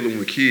you dealing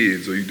with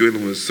kids, or you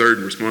dealing with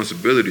certain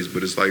responsibilities.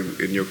 But it's like,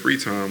 in your free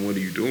time, what are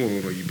you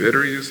doing? Are you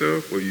bettering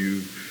yourself? Or are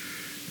you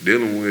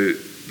dealing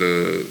with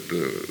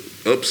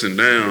the ups and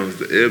downs,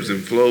 the ebbs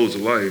and flows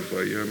of life?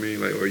 Like, you know what I mean?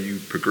 Like, are you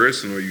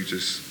progressing, or are you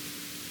just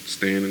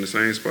staying in the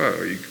same spot?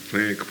 Are you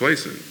playing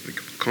complacent, like,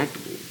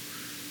 comfortable?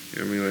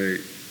 You know what I mean?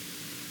 Like,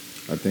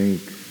 I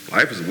think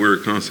life is a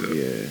weird concept.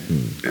 yeah.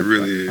 It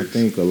really is. I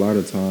think a lot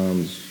of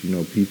times, you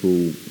know, people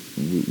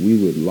we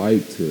would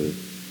like to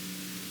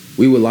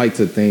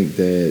think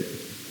that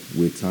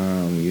with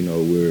time, you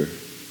know,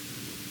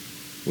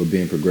 we're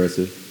being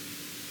progressive.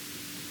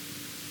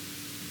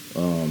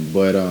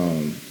 But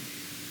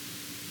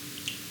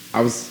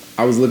I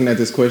was looking at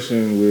this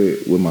question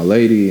with my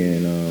lady,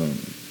 and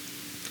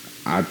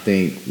I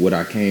think what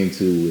I came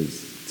to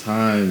is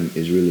time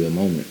is really a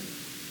moment.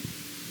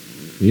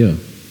 Yeah.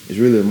 It's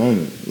really a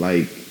moment.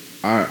 Like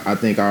I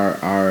think our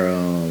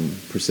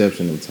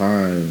perception of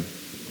time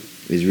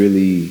is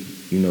really,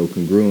 you know,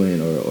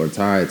 congruent or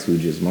tied to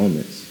just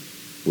moments.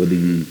 Whether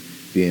you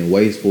being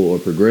wasteful or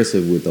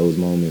progressive with those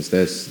moments,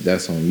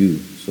 that's on you.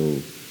 So,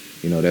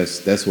 you know,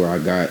 that's where I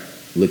got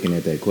looking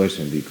at that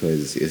question,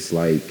 because it's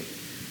like,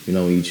 you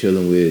know, when you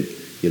chilling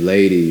with your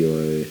lady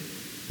or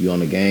you on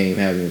the game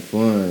having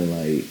fun,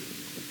 like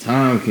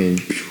time can,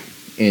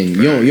 and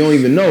you don't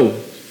even know.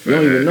 You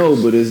don't even know,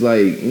 but it's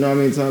like, you know how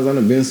many times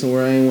I've been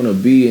somewhere I ain't want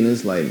to be, and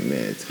it's like,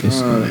 man,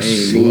 time ain't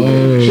slow.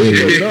 moving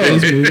quick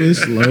enough. It's moving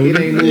slow. It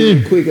ain't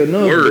moving quick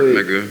enough. Word,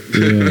 but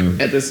nigga.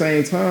 Yeah, at the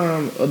same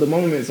time, other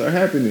moments are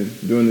happening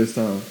during this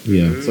time.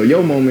 yeah. So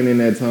your moment in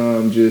that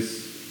time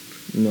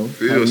just, you know, kinda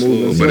Feels slow,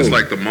 moving but it's slow.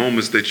 like the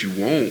moments that you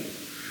want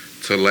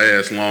to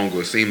last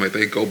longer. It seem like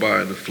they go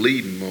by in a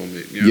fleeting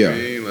moment. You know what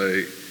I mean?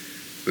 Like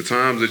the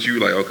times that you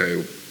like,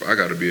 okay, I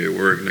gotta be at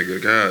work,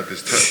 nigga. God,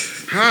 this time.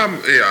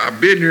 I've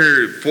been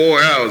here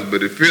 4 hours,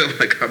 but it feels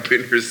like I've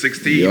been here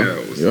 16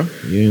 hours. Yeah.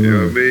 You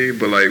know what I mean?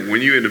 But like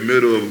when you're in the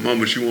middle of a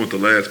moment you want to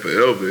last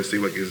forever, it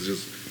seems like it's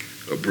just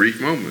a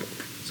brief moment.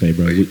 Say,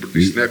 bro, Like you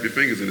we snap your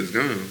fingers and it's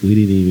gone. didn't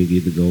even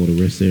get to go over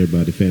the rest of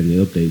everybody family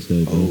updates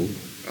though, bro.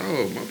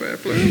 Oh, my bad,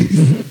 please.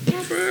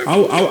 My bad.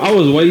 I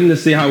was waiting to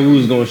see how we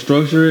was gonna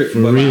structure it,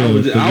 For but real, I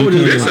was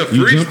It's a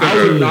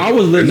freestyle. I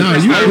was letting. Nah, I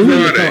was you cool.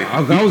 letting the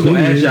I was gonna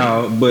ask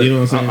y'all, but You know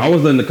what I'm saying? I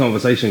was letting the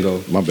conversation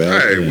go. My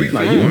bad. Hey, we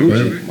Nah, flowing, you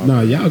baby.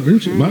 Nah, y'all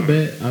Gucci. My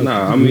bad.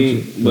 Nah, I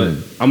mean, but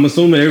I'm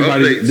assuming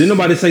everybody Updates. didn't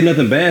nobody say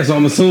nothing bad, so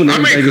I'm assuming I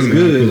mean, everything is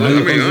good. I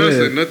Like mean, I'm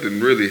honestly, saying. nothing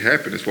really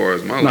happened as far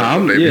as my Nah,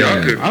 life. Maybe yeah,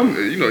 y'all could, I'm-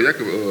 y'all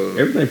could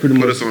everything pretty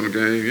put much. us on the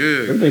game.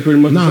 Yeah. Everything pretty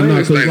much. Nah, the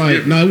nah, same. cause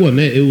like, nah, it wasn't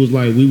that. It was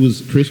like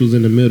Chris was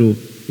in the middle.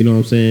 You know what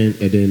I'm saying?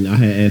 And then I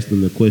had asked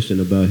him the question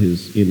about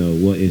his, you know,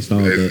 what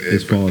installed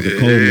as far as the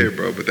code. Yeah,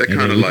 bro, but that And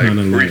kind then of we like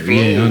kinda free flow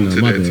yeah, I know,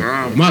 to my that bad.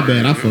 time. My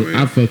bad. I You know what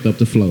I fucked up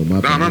the flow. My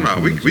bad.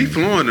 No. We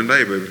flowing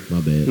today, baby. My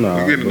bad. Nah,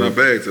 We getting in bro. our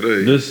bag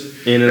today.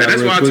 Just in and And out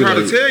that's real why I quick, try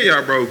to like- tell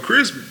y'all, bro.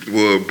 Chris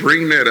will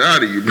bring that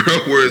out of you, bro.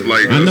 Where it's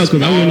like I know,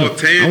 cause I want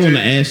to tangent,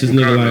 ask this will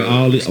nigga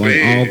like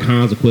kinda all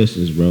kinds of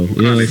questions, bro.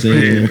 You know what I'm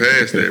saying? expand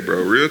past that,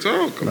 bro. Real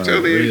talk. I'm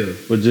telling you.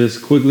 But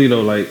just quickly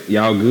though, like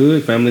y'all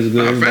good, family's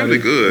good. Our family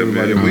good,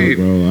 everybody man. Nah, We-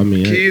 bro. I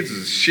mean, Kids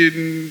is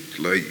shitting,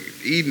 like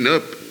eating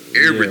up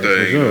everything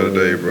for sure. the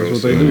other day, bro. That's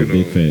what So, they you do. know,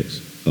 big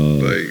facts.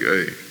 like,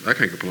 hey, I can't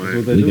That's complain.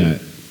 what they do.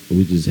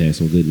 We just had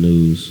some good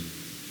news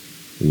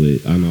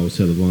with I know I was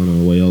telling Vaughn on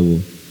the way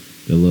over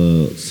the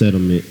little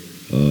settlement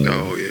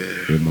Oh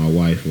yeah. with my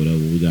wife, whatever.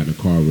 We got in a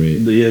car wreck.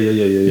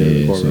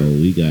 Yeah. So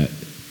we got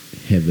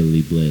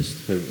heavily blessed.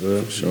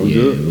 Sure. Yeah,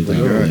 Good. we got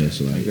Thank God.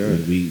 blessed. Like Thank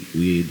God.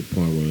 we at the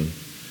point where,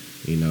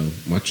 you know,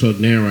 my truck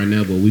down right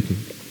now, but we can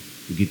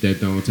get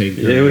that down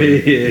taken care of.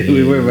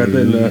 We worry about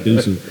that we now.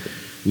 do some.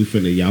 We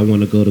finna. Y'all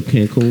want to go to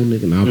Cancun,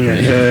 nigga? Nah, I'm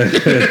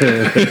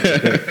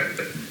playing.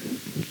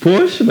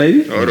 Porsche,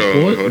 baby. Hold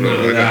on.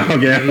 I got,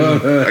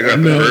 Okay. I got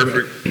No. the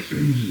perfect.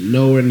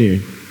 Nowhere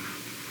near.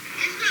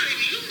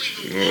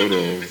 Hold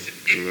on.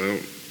 Well,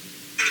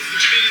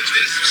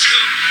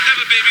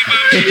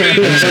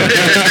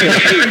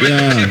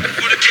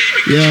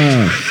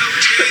 Yeah.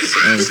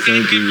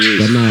 Thank you,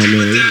 But nah,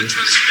 man.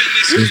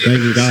 Just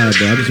thanking God,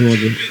 bro. I just wanted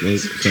to like,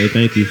 say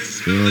thank you.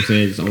 You know what I'm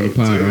saying? Just on the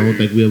pod. I don't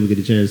think we ever get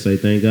a chance to say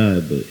thank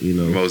God, but you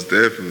know. most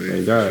definitely.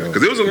 Thank God.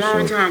 Because it was a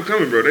long time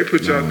coming, bro. They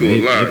put y'all through they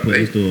a lot. put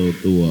They us through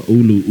a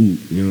ulu oot.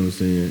 You know what I'm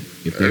saying?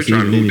 If was that's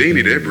trying to even Houdini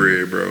anything. that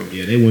bread, bro.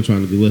 Yeah, they weren't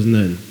trying to give us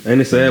nothing,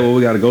 Ain't it sad what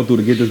we got to go through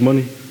to get this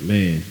money?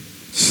 man.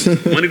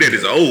 Money that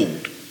is old.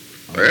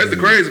 Like, that's the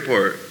crazy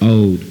part.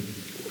 Old,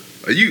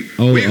 Like, you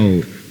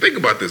old. think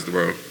about this,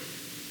 bro.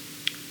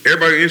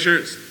 Everybody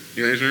insurance?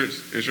 You got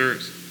insurance?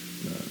 Insurance?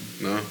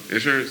 No.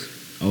 Insurance?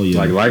 Oh yeah,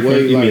 Like life?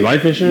 What, You mean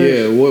life insurance?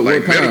 Yeah, what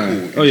Like kind?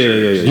 medical? Oh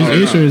yeah.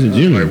 Just insurance in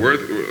general. Like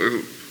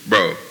worth,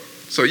 bro.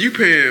 So you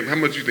paying how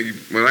much you think?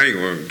 Well, I ain't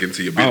gonna get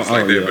into your business Oh,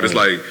 like that, yeah, but it's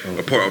like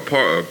a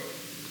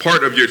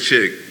part of your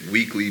check,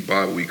 weekly,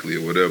 bi-weekly,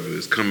 or whatever,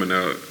 is coming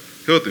out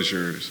health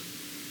insurance,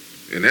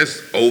 and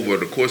that's over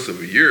the course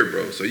of a year,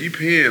 bro. So you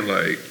paying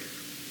like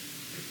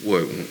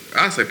what?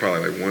 I say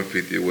probably like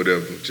 $150 or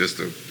whatever, just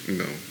to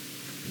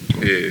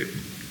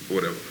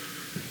whatever.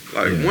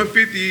 Like Yeah.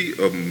 $150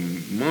 a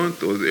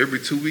month or every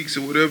 2 weeks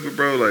or whatever,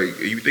 bro. Like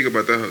you think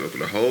about that for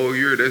the whole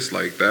year, that's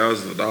like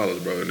thousands of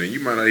dollars, bro. And then you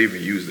might not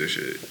even use that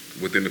shit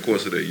within the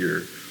course of that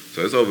year.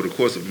 So it's over the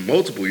course of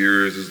multiple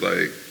years. It's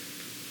like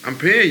I'm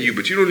paying you,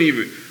 but you don't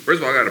even.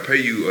 First of all, I got to pay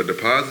you a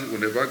deposit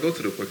whenever I go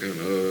to the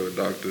fucking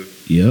doctor.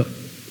 Yep.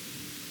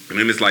 And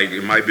then it's like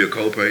it might be a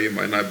copay, it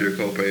might not be a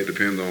copay. It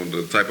depends on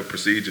the type of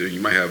procedure. You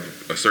might have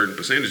a certain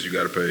percentage you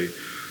got to pay.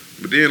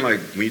 But then, like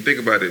when you think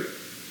about it,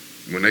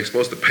 when they're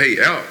supposed to pay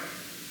out,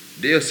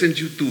 they'll send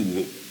you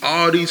through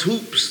all these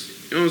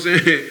hoops. You know what I'm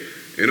saying?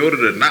 In order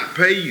to not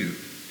pay you.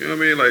 You know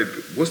what I mean? Like,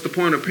 what's the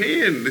point of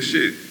paying this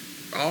shit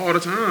all the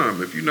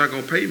time if you're not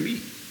gonna pay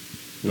me?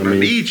 When I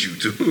need you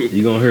to.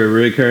 You gonna hear a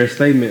real current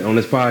statement on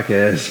this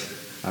podcast.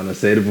 I done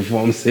said it before.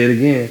 I'm gonna say it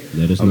again.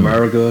 Let us know.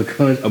 America,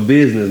 a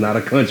business, not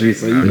a country.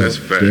 So you That's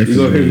fact. you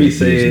gonna hear me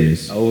say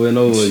Business. it over and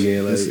over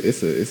again. Like,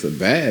 It's a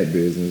bad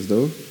business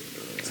though.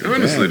 It's a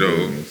Honestly, bad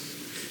though.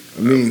 business.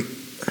 I mean,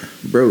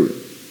 bro,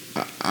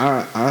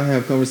 I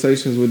have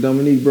conversations with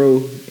Dominique,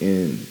 bro,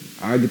 and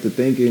I get to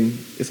thinking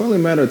it's only a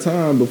matter of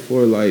time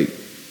before like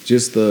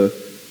just the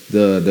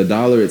the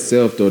dollar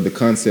itself or the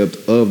concept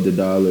of the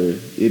dollar,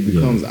 it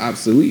becomes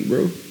obsolete,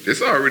 bro.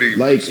 It's already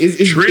Like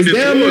it's trending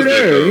damn near towards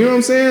that, there. though. You know what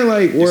I'm saying?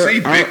 Like where see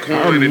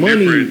Bitcoin our and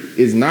money different-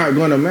 is not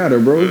gonna matter,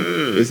 bro.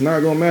 It's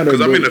not gonna matter.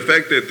 Because I bro. mean, the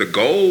fact that the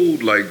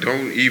gold, like,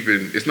 don't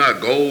even, it's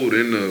not gold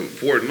in the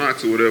Fort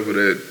Knox or whatever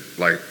that,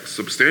 like,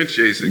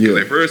 substantiates it. Because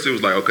Yeah. at first it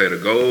was like, okay, the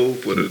gold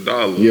for the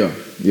dollar. yeah.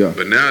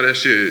 But now that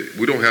shit,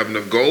 we don't have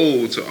enough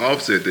gold to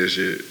offset that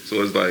shit.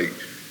 So it's like,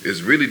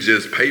 it's really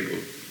just paper.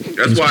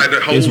 That's why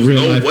it holds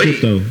real no life weight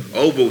crypto.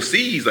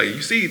 overseas. Like,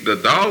 you see the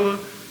dollar,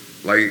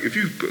 like, if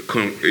you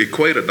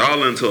equate a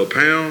dollar into a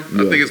pound,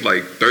 I Yeah. think it's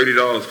like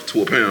 $30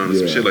 to a pound or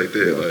some Yeah, shit like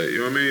that. yeah. Like, you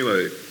know what I mean?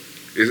 Like,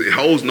 it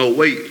holds no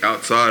weight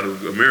outside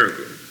of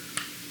America.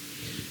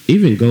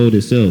 Even gold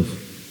itself,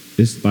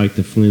 it's like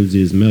the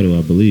flimsiest metal,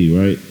 I believe,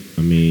 right?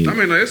 I mean, I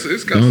mean, like, it's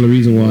the got only some,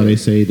 reason why they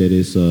say that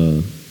it's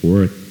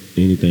worth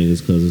anything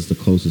is because it's the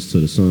closest to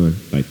the sun,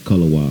 like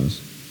color wise.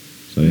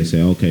 So they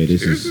say, okay,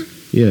 this Seriously?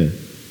 is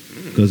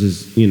because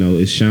it's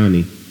it's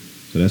shiny,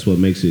 so that's what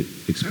makes it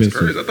that's crazy.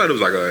 expensive. I thought it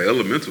was like an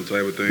elemental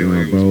type of thing. Nah,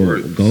 like, it bro, was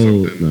worth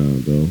gold,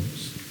 something.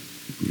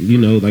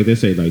 bro. Like they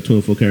say, like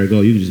 24 karat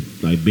gold, you can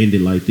just like bend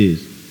it like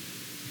this.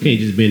 You can't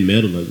just bend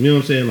metal, like, you know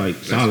what I'm saying? Like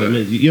solid,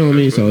 right. you know what I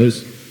mean? So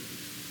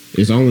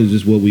it's only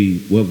just what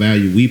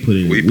value we put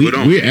in. We put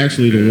on. We're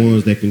actually the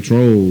ones that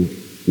control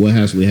what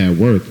actually have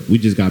worth. We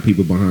just got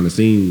people behind the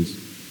scenes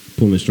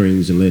pulling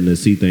strings and letting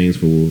us see things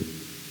for a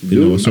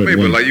I certain mean,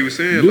 way. but like you were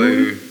saying, Do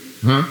like,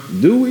 Huh?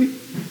 Do we?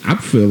 I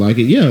feel like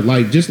it. Yeah,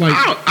 like just like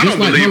I don't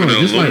believe in the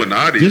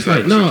Illuminati just type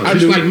like of no, shit. I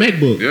just do. like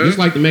MacBook, Yeah. just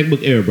like the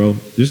MacBook Air, bro.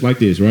 Just like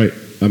this, right?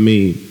 I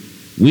mean,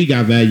 we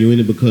got value in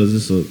it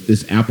because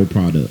it's Apple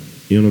product.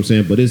 You know what I'm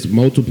saying? But it's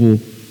multiple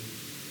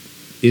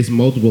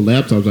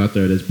laptops out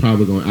there that's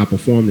probably gonna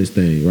outperform this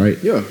thing, right?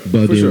 Yeah,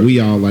 But for then sure. we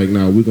all like,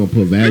 no, we're gonna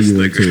put value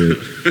This into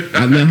nigga. it.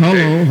 I mean, hold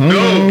on.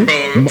 No, bro,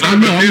 I'm I talking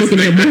know. about I'm this looking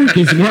at nigga.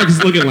 Marcus.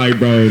 Marcus looking like,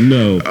 bro,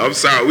 no. I'm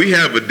sorry, we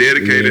have a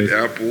dedicated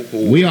Yes. Apple.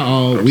 Who, We are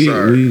all I'm we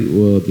sorry.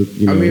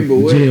 the, I mean, but the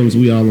what- gems.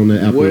 We all on the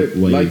Apple What, wave.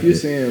 like you're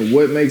saying,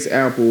 what makes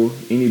Apple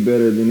any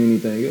better than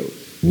anything else?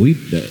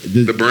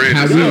 The brand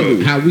how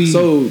itself. we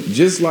So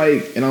just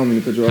like, and I don't mean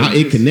to cut you off. how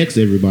it just- connects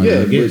everybody. Yeah,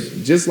 I guess.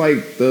 but just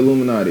like the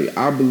Illuminati,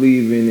 I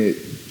believe in it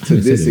I to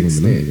didn't say this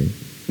the Illuminati,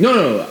 extent.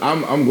 No,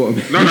 I'm going.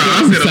 No,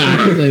 I said I'm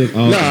Illuminati.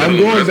 sorry. Oh, No, I'm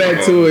going That's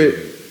back to it.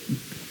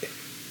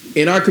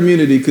 In our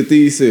community,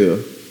 cathedral.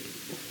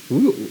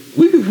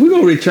 We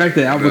gonna retract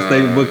the Apple Nah.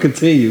 statement, but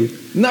continue.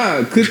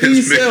 Nah,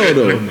 cathedral oh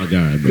though. my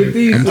god, bro.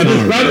 Cathedral. I'm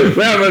I'm sorry. just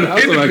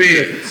playing.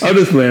 depends. I'm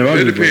just playing.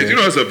 It depends. You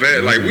know, it's a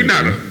bad. Like, we're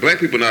not black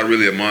people. Not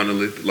really a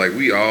monolith. Like,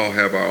 we all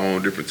have our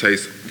own different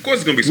tastes. Of course,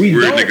 it's gonna be some We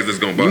weird don't. niggas that's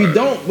gonna buy. We it.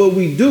 don't, but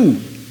we do.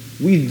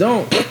 We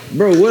don't,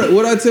 bro.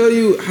 What I tell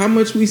you? How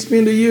much we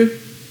spend a year?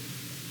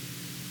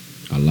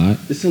 A lot.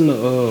 It's in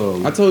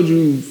the. I told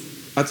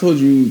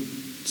you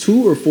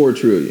 2 or 4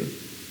 trillion.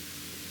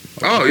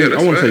 Oh yeah,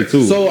 that's I want to say facts.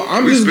 2. So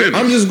I'm We just spend it.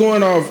 I'm just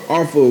going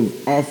off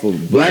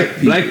of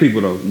black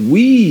people though.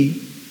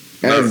 We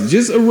as No.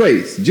 just a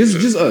race,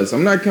 just us.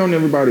 I'm not counting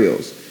everybody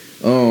else.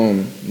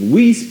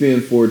 We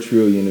spend 4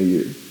 trillion a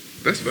year.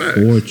 That's facts.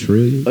 4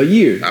 trillion. A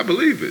year. I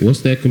believe it.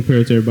 What's that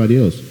compared to everybody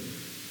else?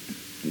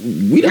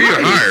 We the We are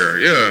highest. higher.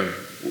 Yeah,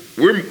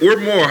 we're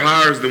more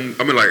hires than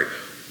like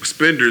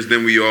spenders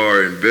than we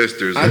are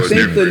investors. I or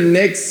think the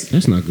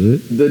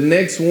different.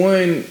 next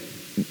one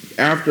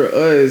after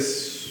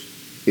us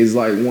is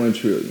like 1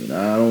 trillion.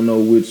 I don't know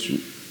which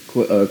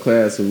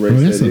class of race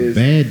Bro, that's that a is.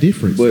 bad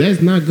difference. But-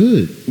 That's not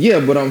good.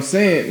 Yeah, but I'm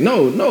saying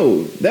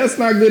no, that's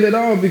not good at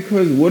all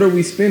because what are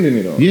we spending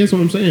it on? Yeah, that's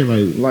what I'm saying.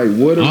 Like Like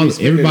what are we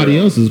spending everybody it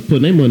on? else is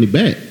putting their money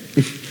back,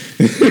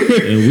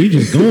 and we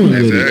just going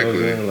with it.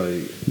 Exactly.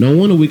 Like, No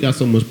wonder we got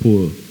so much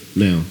poor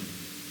now,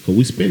 cause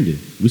we spend it.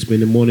 We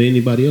spend it more than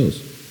anybody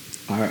else.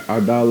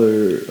 Our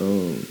dollar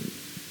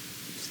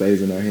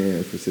stays in our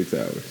hand for 6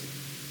 hours.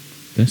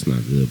 That's not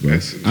good, bro.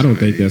 That's I don't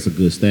think insane. that's a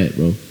good stat,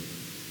 bro.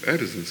 That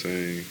is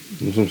insane.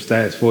 some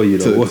stats for you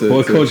though. To- What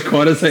to- Coach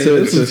Carter say?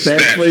 to- Some to-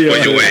 stats for your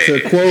ass. To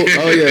quote,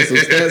 some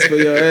stats for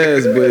your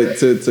ass.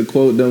 But to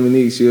quote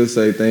Dominique, she'll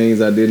say things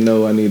I didn't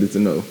know I needed to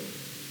know.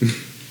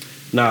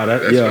 Nah,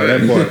 that That's that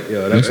facts. part. Yeah,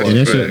 that That's part.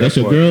 And that's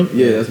your part. girl.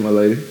 Yeah, that's my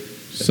lady.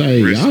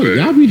 Say Respect.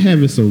 y'all be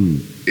having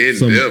some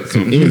In-depth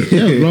some in depth,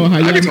 bro. How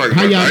I can y'all talk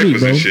how about y'all meet,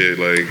 diapers bro? and shit.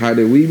 Like, How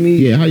did we meet?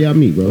 Yeah, how y'all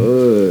meet,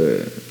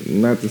 bro?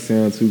 Not to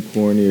sound too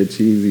corny or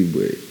cheesy,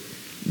 but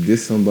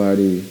this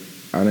somebody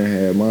I done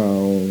had my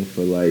own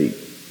for like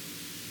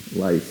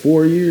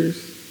 4 years,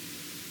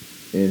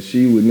 and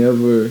she would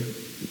never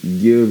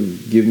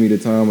give me the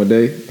time of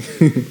day.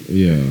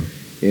 Yeah.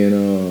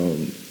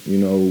 And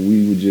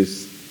we would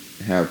just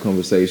have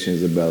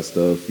conversations about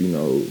stuff,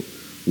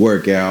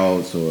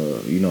 workouts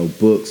or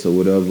books or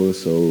whatever.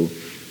 So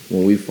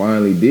when we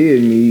finally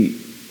did meet,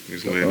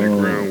 he's laying that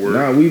groundwork.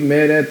 nah, we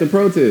met at the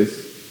protest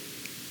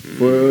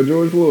for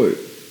George Floyd.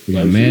 You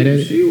got Like, mad at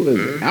it? She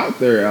was out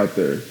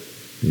there.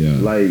 Yeah.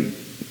 Like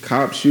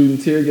cops shooting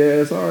tear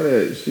gas, all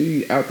that.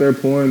 She out there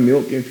pouring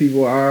milk in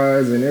people's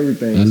eyes and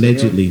everything. So,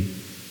 Allegedly.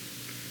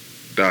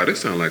 Dog,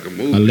 this sound like a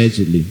movie.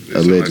 Allegedly.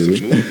 This sound like some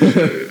movie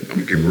shit. I'm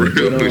gonna get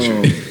real But,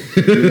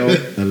 with you. you know,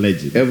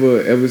 Allegedly.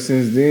 ever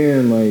since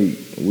then, like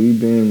we've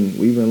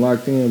been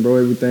locked in, bro.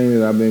 Everything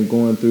that I've been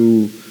going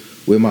through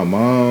with my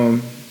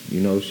mom,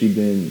 you know, she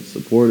been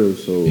supportive.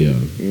 So Yeah.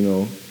 you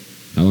know,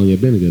 How long you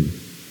been together?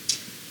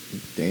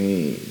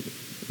 dang,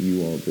 you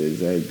want the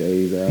exact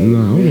days out?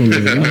 No, no.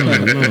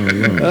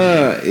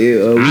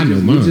 I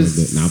know mine, we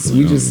just, but nah, but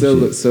we I just don't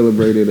know shit.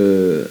 celebrated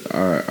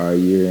our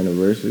year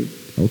anniversary.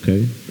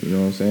 Okay. You know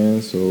what I'm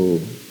saying? So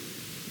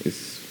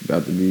it's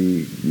about to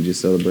be. We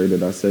just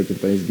celebrated our second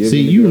Thanksgiving.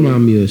 See, you together.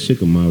 remind me of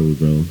Shikamaru,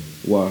 bro.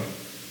 Why?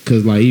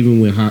 Cause like even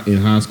when in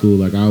high school,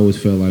 like I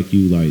always felt like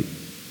you like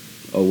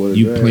Oh, what is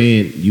you that?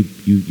 planned,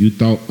 you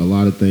thought a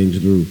lot of things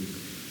through,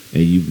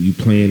 and you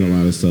planned a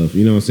lot of stuff.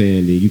 You know what I'm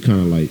saying? Then you kind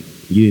of like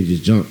you didn't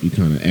just jump. You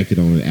kind of acted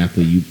on it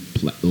after you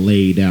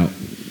laid out.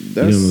 You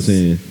know what I'm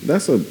saying?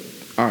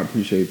 I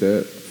appreciate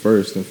that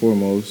first and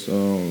foremost.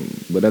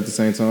 But at the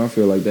same time, I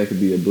feel like that could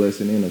be a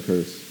blessing and a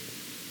curse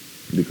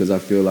because I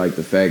feel like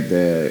the fact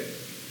that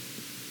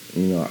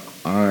you know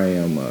I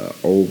am a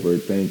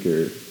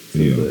overthinker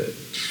to Yeah. the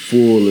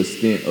full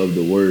extent of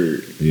the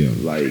word, Yeah.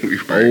 like We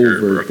right here,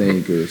 bro.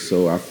 overthinker.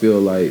 So I feel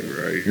like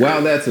Right here.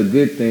 while that's a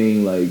good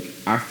thing, like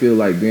I feel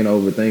like being an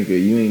overthinker,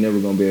 you ain't never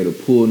gonna be able to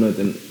pull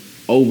nothing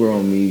over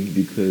on me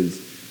because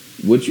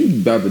what you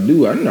about to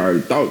do, I done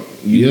already thought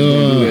you was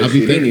gonna do Yeah, that I be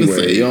shit thinking the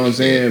anyway. same You know what I'm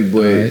saying?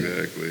 But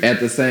Exactly. at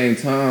the same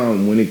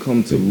time, when it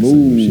comes to Thinking the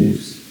same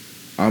moves,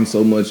 I'm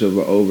so much of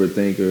an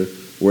overthinker.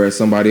 Whereas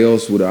somebody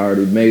else would have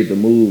already made the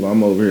move,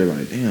 I'm over here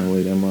like, damn,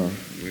 wait, am I?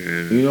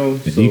 Yeah. You know,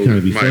 And so, you kind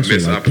of be might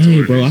frustrated, miss like, dang, bro,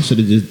 I opportunities. should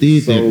have just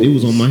did that. So- It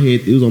was on my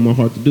head. It was on my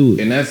heart to do it.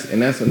 and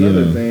that's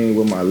another Yeah. thing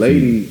with my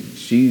lady.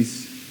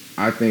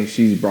 I think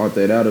she's brought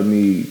that out of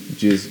me,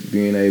 just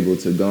being able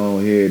to go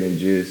ahead and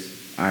just,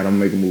 all right, I'm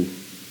make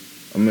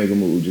a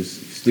move.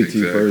 Just stick to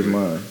your first Exactly.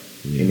 mind.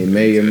 Yeah. And it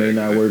may or may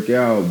not work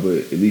out, but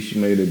at least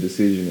you made a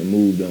decision and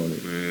moved on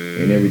it.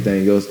 Man. And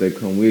everything else that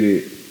come with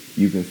it,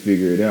 you can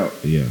figure it out.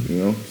 Yeah. You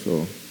know,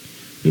 so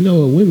You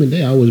know what? Women,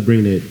 they always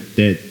bring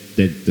that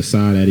the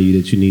side out of you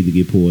that you need to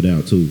get pulled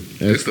out too.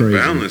 That's It's the crazy.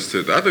 balance to.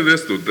 I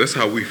think that's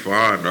how we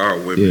find our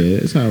women. Yeah,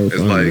 that's how It's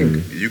it's like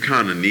you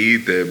kind of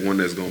need that one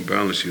that's gonna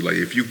balance you. Like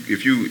if you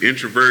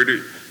introverted,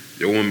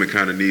 your woman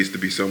kind of needs to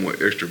be somewhat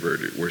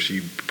extroverted, where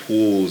she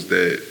pulls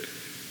that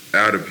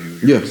out of you.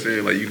 You know what I'm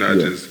saying? Like you're not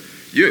Yeah. just.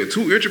 Yeah,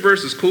 two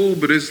introverts is cool,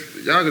 but it's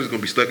y'all just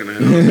gonna be stuck in the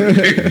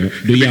house.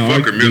 Do y'all Be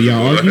argue? fucking Do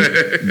y'all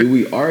miserable. argue? do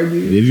we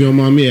argue? If you don't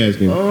mind me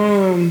asking,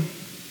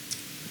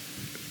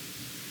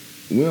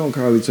 We don't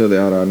call each other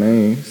out our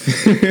names.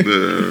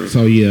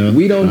 so yeah,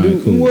 We don't All do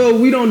right, cool. well.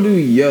 We don't do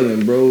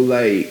yelling, bro.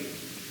 Like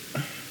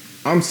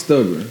I'm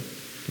stubborn.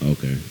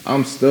 Okay,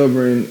 I'm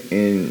stubborn,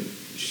 and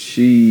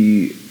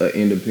she an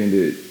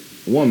independent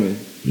woman.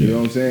 You Yeah. know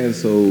what I'm saying?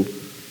 So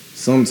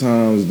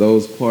sometimes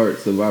those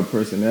parts of our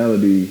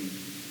personality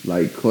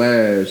like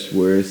clash,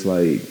 where it's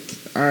like,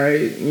 all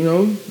right, you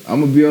know, I'm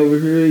gonna be over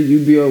here, you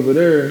be over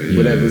there,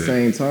 but at the Yeah.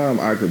 same time,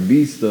 I could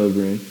be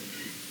stubborn,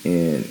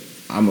 and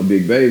I'm a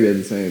big baby at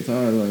the same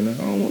time. Like, no,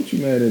 I don't want you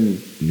mad at me.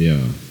 yeah,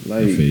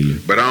 Like, I feel you.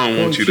 But I don't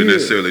want you to chill.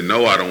 necessarily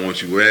know I don't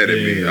want you mad at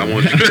me. Yeah. I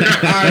want you.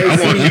 Alright, I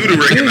want see, you to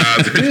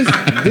recognize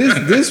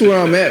it. this where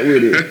I'm at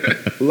with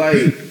it.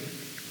 Like,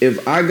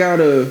 if I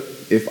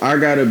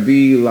gotta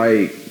be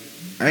like,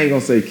 I ain't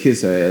gonna say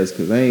kiss her ass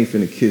because I ain't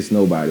finna kiss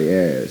nobody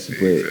ass.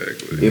 But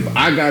Exactly. if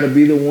I gotta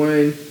be the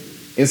one,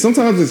 and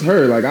sometimes it's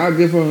her. Like I'll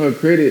give her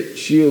credit.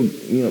 She'll,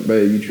 you know,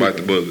 babe, you tripping. Bite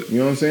the bullet. You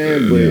know what I'm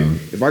saying? Yeah. But Yeah.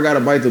 if I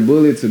gotta bite the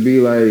bullet to be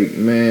like,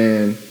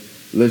 man,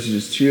 let's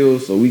just chill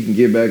so we can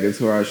get back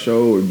into our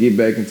show or get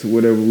back into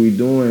whatever we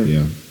doing.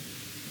 Yeah,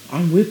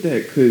 I'm with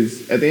that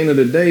because at the end of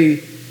the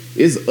day,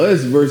 it's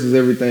us versus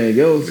everything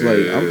else.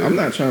 Like Yeah. I'm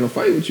not trying to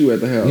fight with you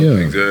at the house. Yeah.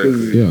 'Cause,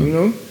 Exactly. Yeah. You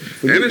know. And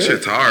forget this that.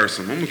 shit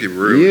tiresome. I'm gonna keep it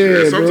real. Yeah,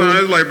 with you. Sometimes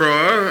bro. it's like, bro,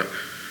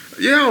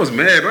 I was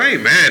mad, but I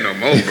ain't mad no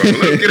more, bro.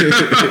 Let's get it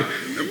out.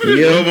 Put this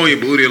Yeah. love on your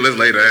booty and let's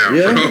lay down,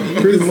 Yeah,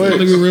 bro. pretty much. let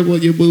me rub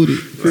on your booty.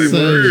 Like, So-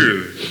 for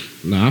real.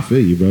 Nah, I feel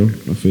you, bro.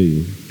 I feel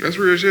you. That's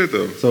real shit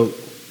though. So,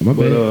 My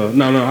but bad.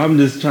 no, I'm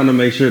just trying to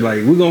make sure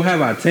like we're gonna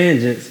have our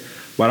tangents,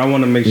 but I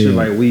want to make sure Yeah.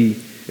 like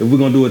if we're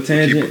gonna do a Keep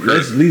tangent, it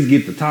let's at least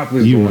get the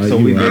topics You going right, so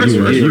you we right, can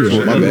you right, get you it.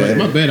 right. My bad.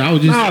 My bad. I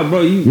was just. Nah,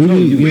 bro, We you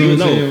need- you know what I'm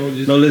no,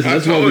 saying? no, listen, I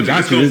that's what told we you, got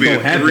it's you. gonna It's be a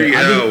gonna happen. 3 I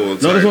just, hour no,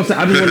 that's what I'm type. saying.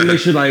 I just want to make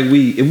sure like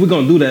if we're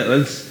gonna do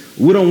that,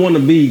 we don't want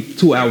to be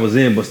 2 hours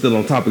in but still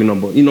on topic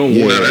number. You know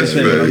Yeah, what? that's I'm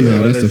saying? fair.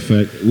 Yeah, that's a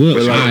fact. We'll,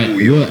 But like-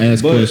 we'll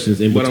ask But-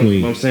 questions in but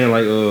between. I'm saying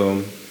like,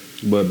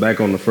 but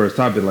back on the first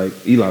topic, like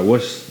Eli,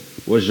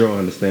 what's your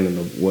understanding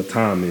of what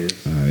time is?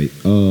 All right.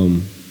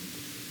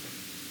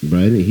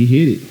 Brad, he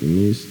hit it. I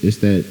mean, it's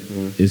that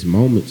it's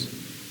moments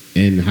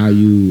and how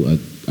you,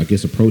 I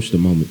guess, approach the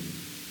moment.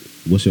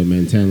 What's your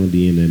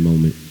mentality in that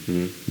moment?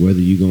 Whether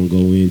you gonna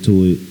go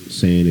into it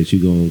saying that you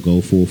gonna go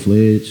full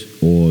fledged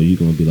or you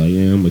gonna be like,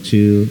 yeah, I'm gonna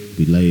chill,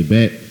 be laid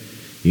back.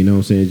 You know what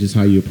I'm saying? Just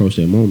how you approach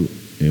that moment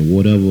and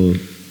whatever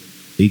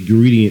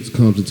ingredients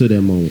comes into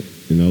that moment.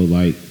 You know,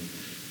 like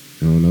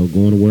I don't know,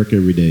 going to work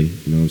every day.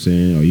 You know what I'm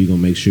saying? Are you gonna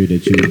make sure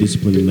that you're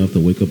disciplined enough to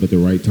wake up at the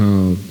right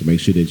time, to make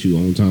sure that you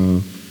on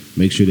time,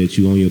 make sure that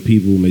you on your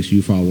people, make sure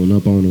you following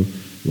up on them?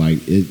 Like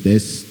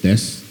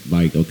that's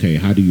like, okay,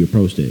 how do you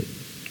approach that?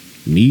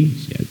 Me,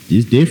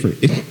 it's different.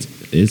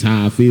 It's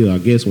how I feel, I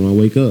guess, when I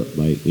wake up.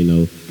 Like, you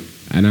know,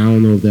 and I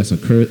don't know if that's a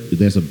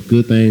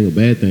good thing or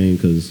bad thing,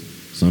 because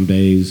some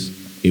days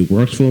it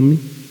works for me.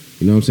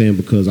 You know what I'm saying?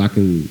 Because I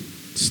can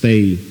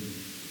stay.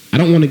 I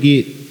don't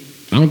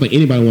think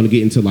anybody want to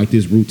get into like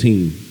this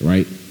routine,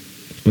 right?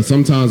 But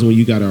sometimes when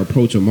you got to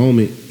approach a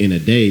moment in a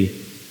day,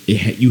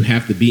 you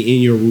have to be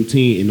in your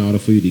routine in order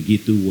for you to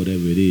get through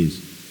whatever it is.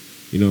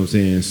 You know what I'm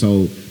saying?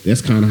 So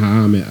that's kind of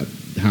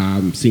how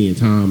I'm seeing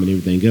time and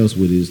everything else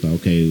with it. Is like,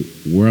 okay,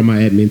 where am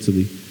I at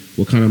mentally?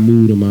 What kind of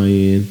mood am I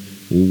in?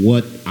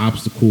 What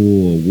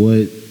obstacle or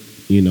what,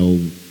 you know,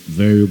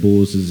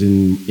 variables is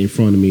in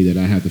front of me that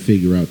I have to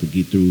figure out to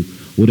get through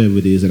whatever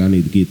it is that I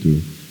need to get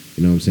through.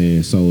 You know what I'm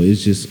saying? So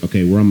it's just,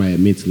 okay, where am I at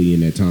mentally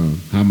in that time?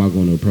 How am I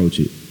going to approach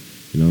it?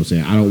 You know what I'm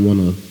saying? I don't want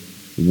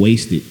to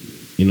waste it.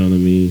 You know what I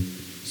mean?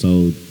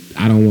 So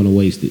I don't want to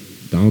waste it.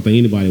 I don't think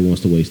anybody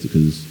wants to waste it,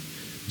 because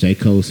J.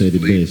 Cole said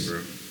it best.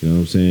 Bro. You know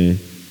what I'm saying?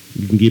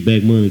 You can get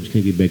back money, but you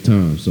can't get back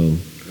time. So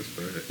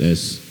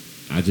That's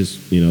right. that's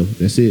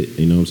it.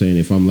 You know what I'm saying?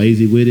 If I'm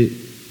lazy with it,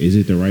 is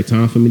it the right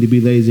time for me to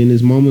be lazy in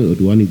this moment, or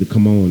do I need to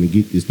come on and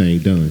get this thing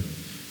done?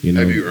 You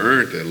know? Have you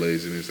earned that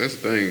laziness? That's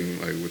the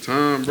thing. Like with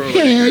time, bro.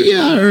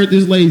 Yeah, I earned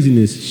this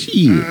laziness. Shit.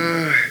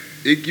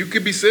 You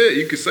could be said.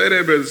 You could say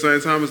that, but at the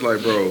same time, it's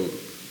like, bro,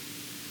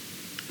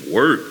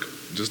 work.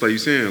 Just like you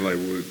saying, like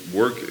with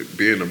work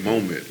being a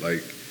moment.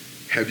 Like,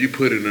 have you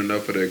put in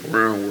enough of that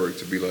groundwork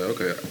to be like,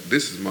 okay,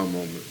 this is my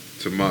moment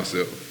to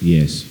myself?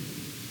 Yes.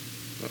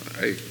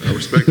 Hey, I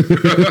respect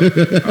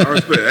it. I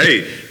respect it.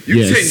 Hey,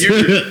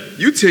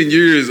 you 10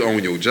 years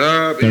on your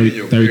job and in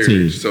your 13.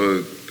 marriage.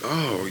 So,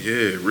 oh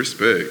yeah,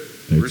 respect.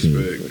 13.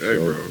 Respect. Hey,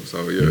 bro.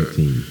 So yeah.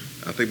 13.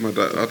 I think my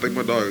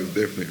dog has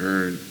definitely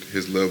earned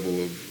his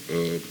level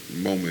of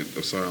moment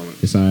of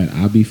silence. It's all right.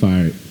 I'll be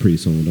fired pretty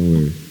soon. Don't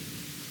worry.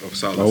 Of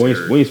silence. Oh,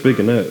 we ain't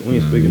speaking that. We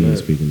ain't speaking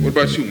that. What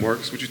about you,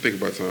 Marcus? What you think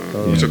about time?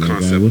 Yeah, What's your my guy,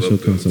 concept? what's your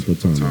concept of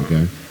time, my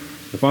guy?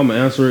 If I'm gonna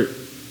answer it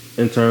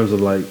in terms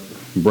of like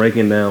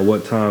breaking down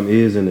what time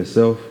is in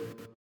itself,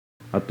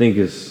 I think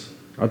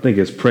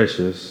it's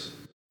precious.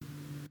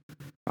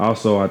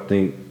 Also, I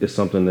think it's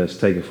something that's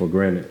taken for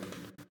granted,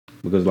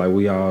 because like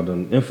we all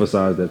done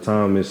emphasize that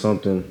time is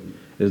something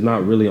is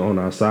not really on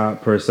our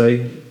side per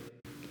se,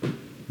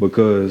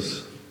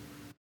 because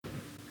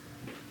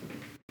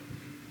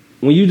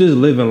when you just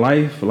live in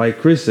life, like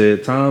Chris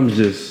said, time's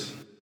just,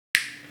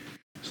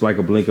 it's like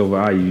a blink of an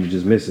eye, you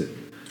just miss it.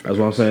 That's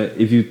what I'm saying.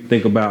 If you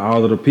think about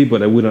all of the people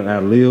that we done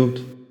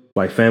outlived,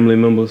 like family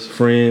members,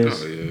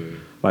 friends,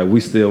 like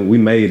we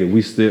made it.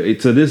 We still,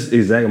 to this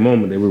exact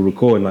moment that we're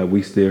recording, like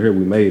we still here,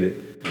 we made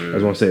it.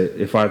 That's what I'm saying.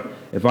 If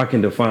I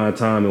can define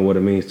time and what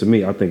it means to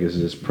me, I think it's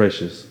just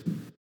precious.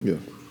 Yeah.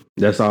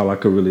 That's all I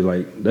could really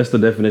like. That's the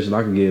definition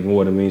I can give, and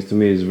what it means to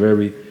me is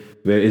very,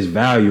 very, it's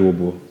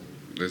valuable.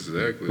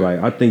 Exactly. Like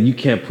I think you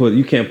can't put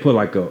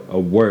like a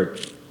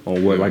worth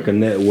on what, like a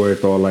net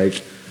worth or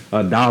like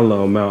a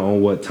dollar amount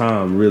on what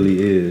time really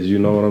is. You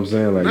know what I'm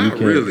saying? Like not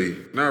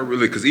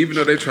really, because even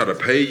though they try to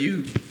pay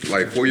you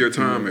like for your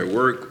time at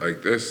work,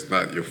 like that's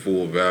not your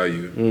full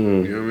value. You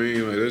know what I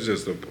mean? Like that's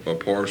just a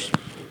partial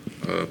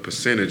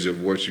percentage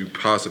of what you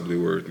possibly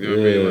worth. You know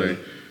what I mean?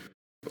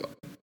 Like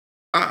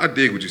I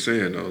dig what you're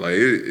saying though. Like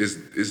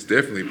it's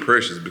definitely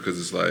precious, because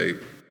it's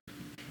like,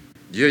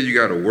 yeah, you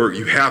got to work.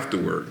 You have to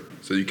work.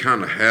 So you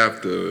kind of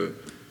have to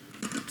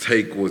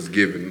take what's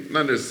given.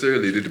 Not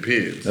necessarily, it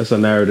depends. That's a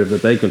narrative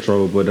that they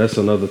control, but that's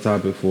another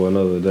topic for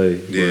another day.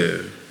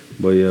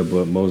 But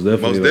most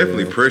definitely. Most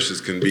definitely,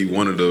 precious can be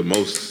one of the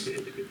most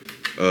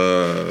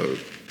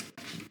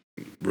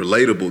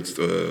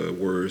relatable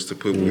words to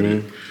put with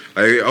it.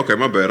 Like, okay,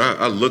 my bad.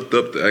 I looked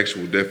up the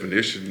actual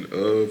definition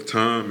of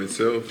time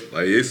itself.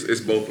 Like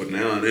it's both a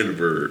noun and a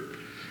verb.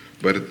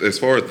 But as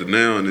far as the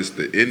noun, it's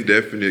the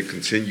indefinite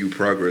continued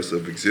progress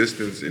of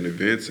existence in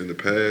events in the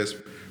past,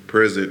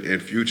 present,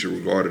 and future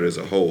regarded as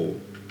a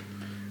whole.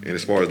 And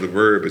as far as the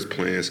verb, it's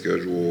plan,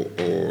 schedule,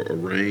 or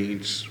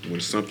arrange when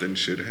something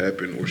should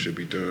happen or should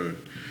be done.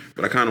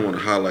 But I kind of want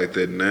to highlight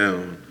that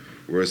noun,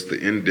 where it's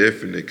the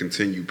indefinite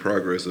continued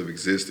progress of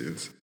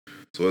existence.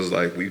 So it's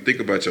like, when you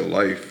think about your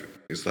life,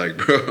 it's like,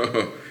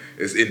 bro,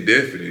 it's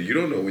indefinite. You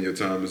don't know when your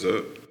time is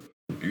up.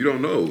 You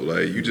don't know.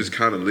 Like, you just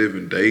kind of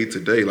living day to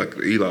day. Like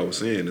Eli was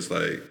saying, it's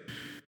like,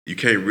 you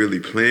can't really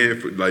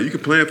plan for, like, you can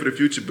plan for the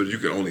future, but you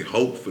can only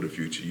hope for the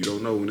future. You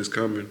don't know when it's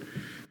coming,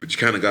 but you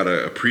kind of got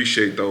to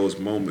appreciate those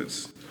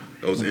moments,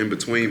 those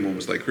in-between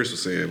moments. Like Chris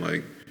was saying,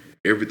 like,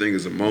 everything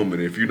is a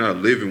moment. If you're not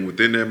living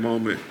within that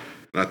moment,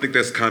 and I think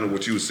that's kind of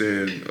what you were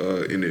saying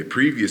in the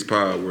previous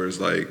pod, where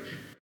it's like,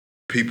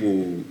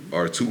 people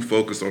are too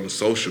focused on the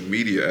social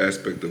media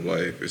aspect of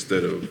life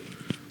instead of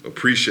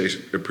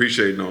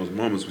appreciating those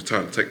moments. We're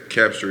trying to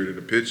capture it in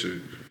the picture.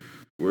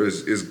 where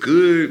it's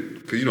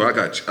good because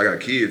I got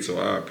kids, so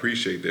I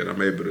appreciate that.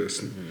 I'm able to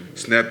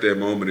snap that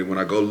moment, and when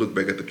I go look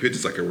back at the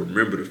pictures, I can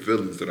remember the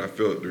feelings that I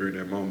felt during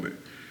that moment.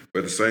 But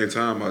at the same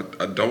time,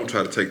 I don't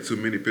try to take too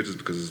many pictures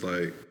because it's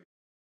like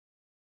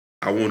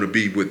I want to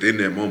be within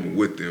that moment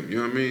with them. You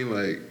know what I mean?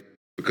 Like,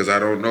 because I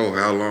don't know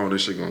how long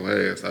this shit gonna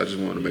last. I just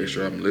want to make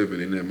sure I'm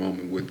living in that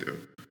moment with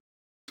them.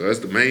 So that's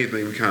the main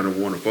thing we kind of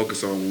want to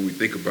focus on when we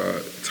think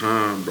about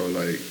time, bro.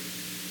 Like,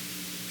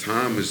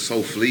 time is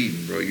so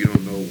fleeting, bro. You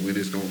don't know when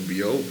it's gonna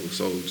be over.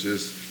 So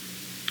just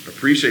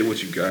appreciate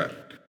what you got.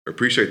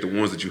 Appreciate the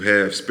ones that you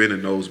have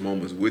spending those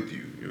moments with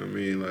you. You know what I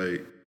mean?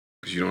 Like,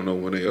 because you don't know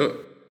when they up.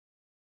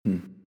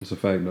 That's a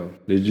fact, though.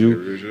 Did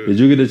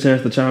you get a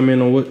chance to chime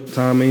in on what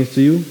time means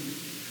to you?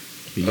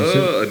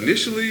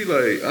 Initially,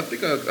 like, I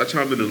think I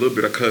chimed in a little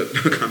bit. I kind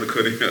of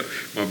cut in.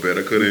 My bad.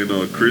 I cut in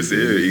on Chris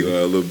and Eli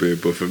a little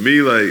bit. But for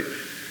me, like,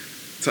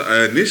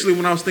 initially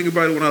when I was thinking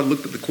about it, when I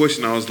looked at the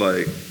question, I was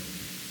like,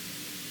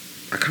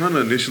 I kind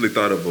of initially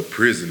thought of a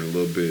prison a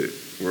little bit,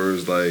 where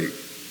it's like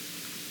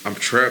I'm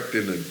trapped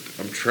in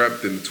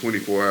the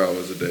 24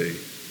 hours a day,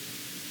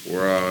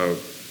 where I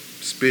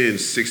spend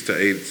 6 to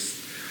 8.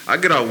 I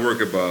get out of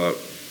work about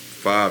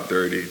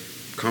 5:30,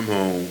 come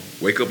home,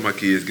 wake up my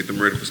kids, get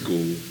them ready for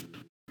school,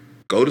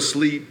 go to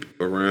sleep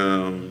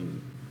around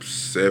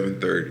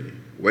 7:30,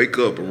 wake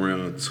up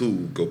around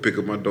 2, go pick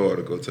up my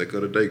daughter, go take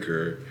her to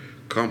daycare,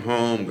 come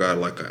home, got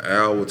like an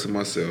hour to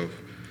myself.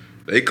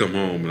 They come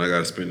home and I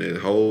gotta spend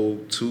that whole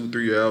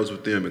 2-3 hours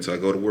with them until I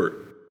go to work.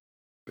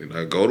 And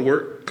I go to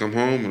work, come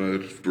home,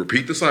 and I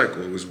repeat the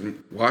cycle. It was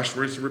wash,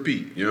 rinse, and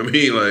repeat. You know what I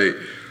mean? Like,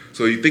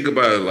 so you think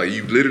about it, like,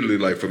 you literally,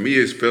 like, for me,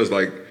 it feels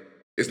like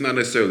it's not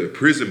necessarily a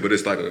prison, but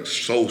it's like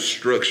so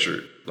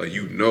structured. Like,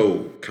 you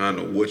know kind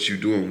of what you're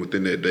doing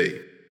within that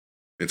day.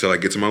 Until I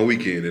get to my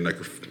weekend and I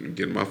can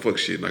get my fuck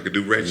shit and I can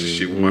do ratchet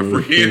shit with my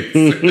friends.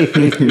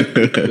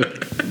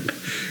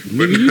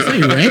 Nigga, you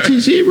say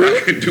ratchet shit, bro? I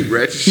can do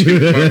ratchet shit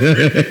with my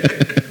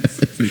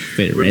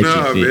friends. But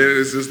nah, man,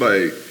 it's just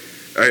like,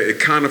 it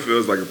kind of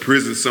feels like a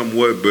prison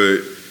somewhat,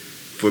 but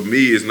for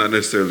me, it's not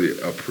necessarily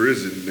a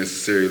prison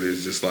necessarily.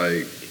 It's just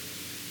like,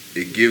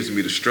 it gives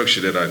me the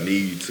structure that I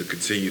need to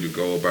continue to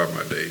go about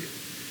my day.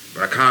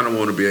 But I kind of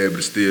want to be able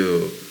to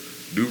still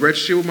do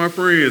ratchet shit with my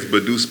friends,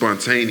 but do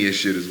spontaneous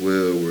shit as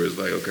well, where it's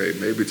like, okay,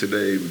 maybe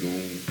today we're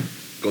going to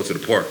go to the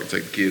park and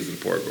take the kids to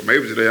the park. Or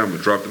maybe today I'm going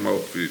to drop them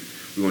off. We're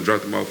going to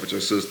drop them off with your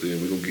sister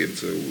and we're going to get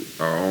into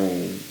our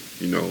own,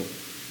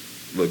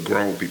 little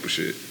grown people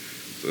shit.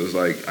 So it's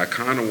like, I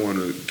kind of want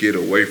to get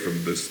away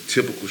from this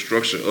typical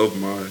structure of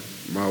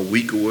my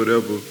week or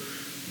whatever,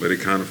 but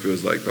it kind of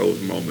feels like those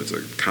moments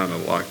are kind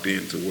of locked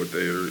into what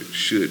they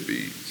should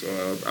be. So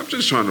I'm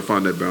just trying to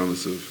find that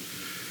balance of,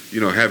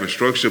 having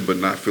structure but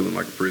not feeling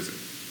like a prison.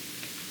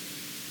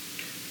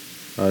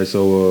 All right,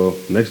 so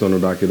next on the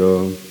docket,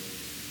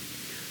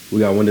 we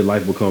got when did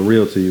life become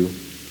real to you?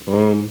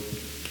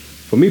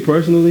 For me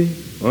personally,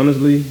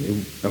 honestly,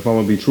 if I'm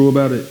gonna be true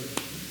about it,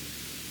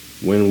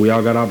 when we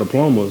all got our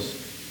diplomas,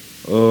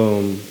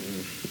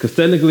 because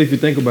technically, if you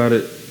think about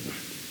it,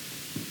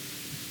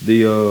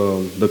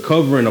 the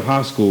covering of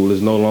high school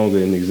is no longer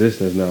in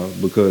existence now,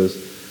 because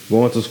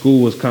going to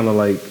school was kind of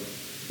like,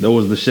 that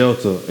was the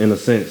shelter in a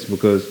sense,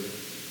 because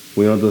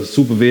we under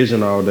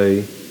supervision all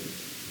day.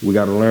 We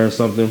got to learn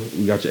something.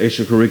 We got your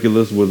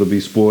extracurriculars, whether it be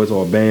sports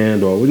or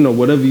band or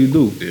whatever you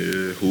do.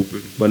 Yeah,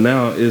 hooping. But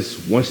now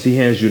it's, once he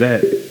hands you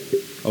that,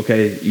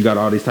 okay, you got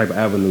all these type of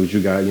avenues.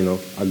 You got,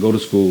 I go to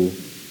school.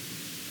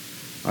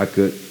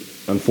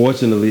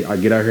 Unfortunately, I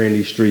get out here in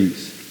these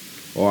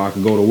streets, or I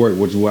could go to work,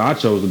 which is what I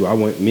chose to do.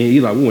 Me and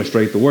Eli, we went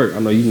straight to work. I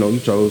know you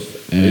chose.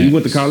 You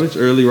went to college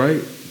early,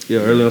 right? Yeah,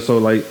 early. So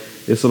like,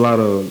 it's a lot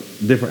of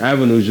different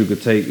avenues you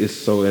could take. And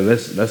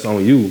that's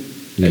on you.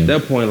 Yeah. At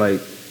that point, like,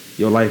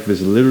 your life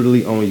is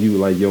literally on you.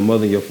 Like, your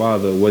mother and your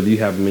father, whether you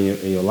have them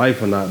in your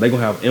life or not, they're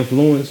gonna have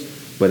influence.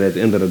 But at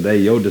the end of the day,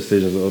 your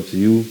decisions are up to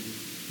you.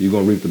 You're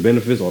gonna reap the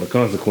benefits or the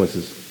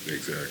consequences.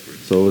 Exactly.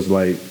 So it's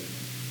like,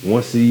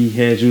 once he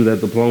hands you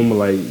that diploma,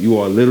 like, you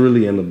are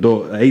literally an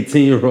adult,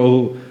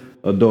 18-year-old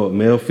adult,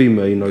 male,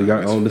 female. You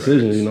got your own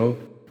decisions.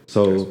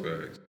 So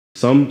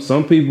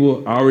some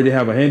people already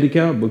have a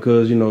handicap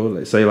because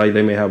say like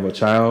they may have a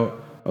child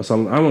or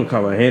something. I don't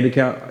call it a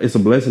handicap. It's a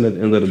blessing at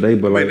the end of the day,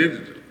 but like,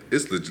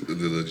 it's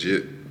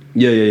legit.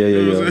 Yeah.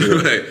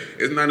 Like,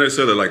 it's not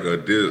necessarily like a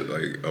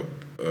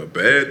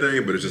bad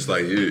thing, but it's just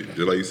like just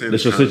like you saying.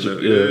 It's your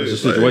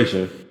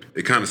situation. Like,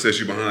 it kind of sets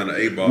you behind the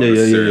 8 ball.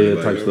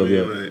 Type stuff.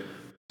 Yeah. Like,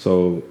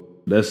 so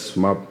that's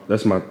my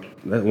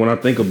when I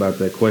think about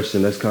that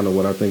question, that's kind of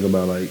what I think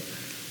about, like,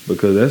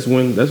 because that's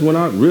when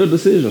our real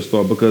decisions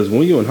start. Because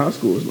when you're in high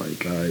school, it's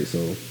like, all right,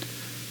 so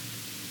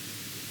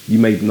you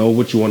may know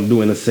what you want to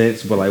do in a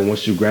sense, but like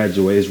once you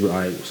graduate, it's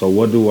like, so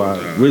what do I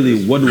want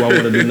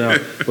to do now?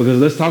 Because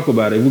let's talk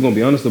about it. If we're gonna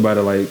be honest about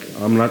it. Like,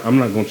 I'm not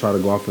gonna try to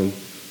go off in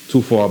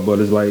too far, but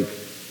it's like,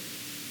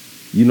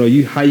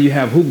 how you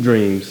have hoop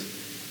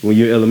dreams when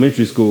you're in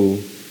elementary school,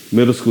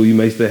 middle school, you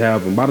may still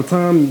have them. By the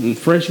time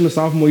freshman,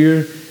 sophomore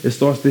year, it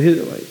starts to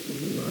hit, like,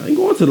 I ain't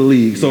going to to the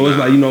league. So it's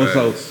Nah, like, you know,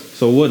 facts.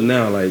 so what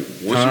now? Like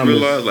Once time you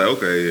is- realize, like,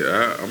 okay,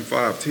 I'm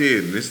 5'10",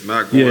 and it's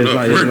not yeah, going it's up.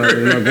 like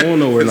it's not going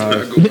nowhere now.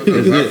 It's not going up.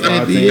 It's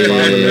like 5'10",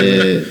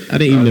 5'11". I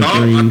didn't eat enough I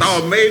greens.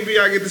 thought maybe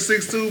I get to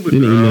 6'2", but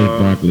Didn't eat enough no,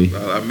 broccoli.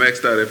 I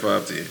maxed out at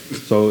 5'10".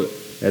 So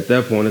at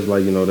that point, it's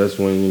like, you know, that's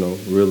when, you know,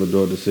 real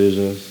adult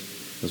decisions.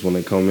 That's when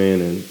they come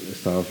in, and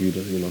it's time for you to,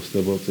 you know,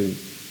 step up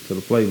to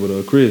the plate.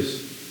 But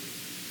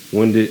Chris,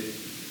 when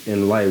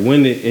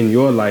in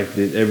your life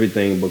did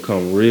everything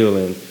become real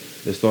and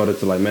it started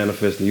to like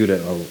manifest in you that,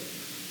 oh,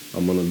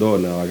 I'm an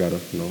adult now. I gotta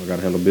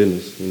handle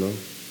business. You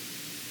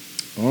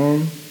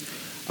know.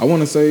 I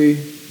want to say,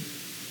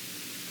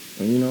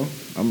 you know,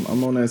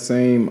 I'm on that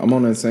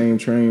same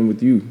train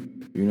with you.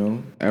 You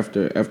know,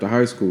 after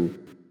high school,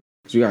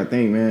 'cause you gotta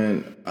think,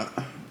 man.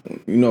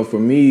 You know, for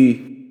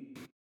me,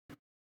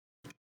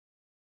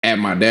 at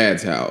my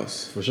dad's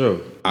house, For sure.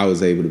 I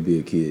was able to be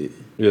a kid.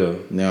 Yeah.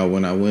 Now,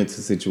 when I went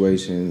to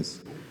situations,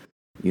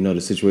 you know,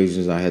 the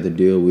situations I had to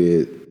deal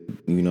with,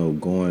 you know,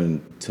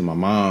 going to my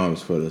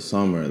mom's for the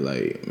summer,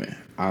 like, man,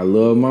 I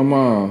love my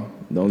mom.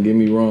 Don't get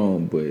me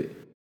wrong, but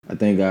I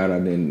thank God I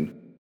didn't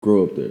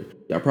grow up there.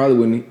 Y'all probably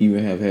wouldn't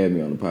even have had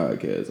me on the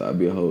podcast. I'd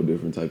be a whole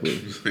different type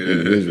of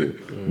individual.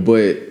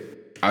 But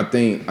I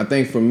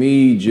think for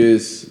me,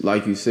 just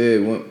like you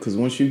said, because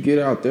once you get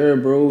out there,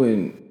 bro,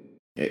 and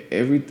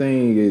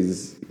everything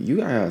is, you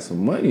gotta have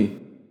some money.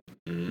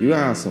 You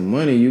gotta have some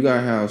money. You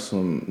gotta have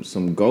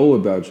some goal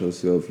about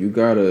yourself. You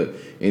gotta,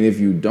 and if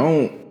you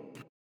don't,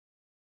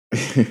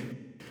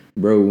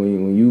 bro,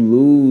 when you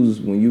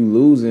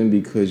losing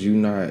because you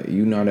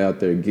not out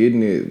there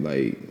getting it,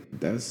 like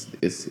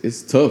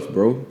it's tough,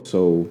 bro.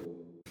 So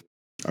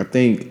I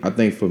think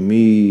for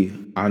me,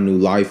 I knew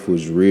life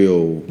was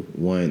real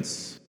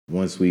once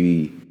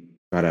we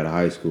got out of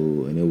high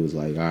school, and it was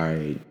like, all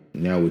right,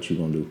 now what you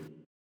gonna do?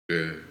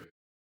 Yeah,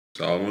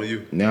 it's all on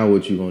you. Now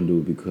what you gonna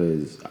do?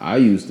 Because I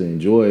used to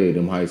enjoy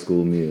them high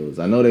school meals.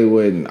 I know they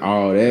wasn't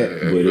all that,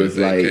 but it's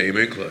they like came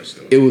in clutch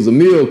though. it was a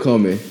meal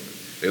coming.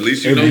 At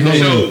least you know for Hold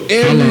sure. on,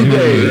 Every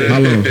day.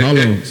 hold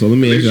on. So let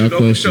me At ask least you you a know for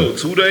question.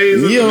 sure. 2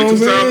 days, You know what I'm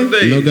 2 times a saying?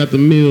 day. You know, got the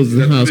meals in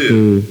Got the high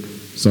meal. school.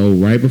 So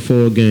right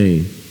before a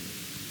game,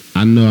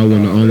 I know I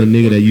wasn't the only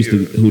nigga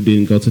that who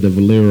didn't go to the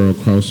Valero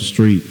across the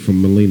street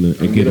from Molina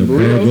and get a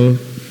burger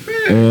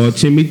or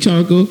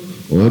chimichanga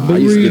or a I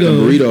used to get the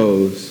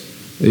burrito. burritos.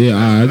 Yeah,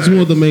 I just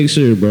wanted to make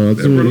sure, bro. I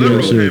just That wanted to Bolero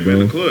make sure, came in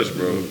the bro. clutch,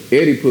 bro.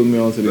 Eddie put me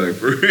onto Like them.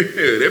 for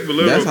real, that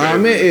Bolero. That's how I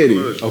came met in the Eddie.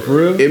 clutch, Oh, bro. for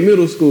real? In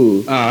middle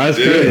school. Ah, that's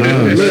Yeah. crazy.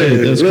 Ah, Look,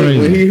 shit, that's look, crazy.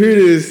 when he hear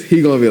this,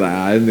 he gonna be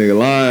like, this nigga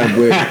lying.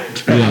 But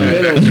I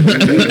met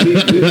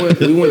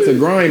him. We went to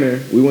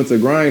Griner. We went to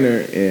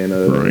Griner, and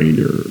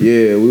Grinder.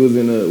 yeah, we was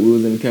in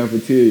the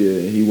cafeteria,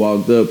 and he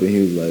walked up and he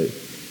was like,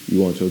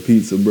 "You want your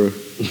pizza, bro?"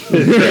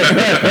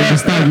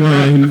 Stop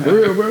lying. For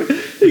real, bro.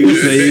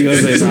 You gonna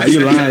say, nah, you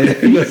lying.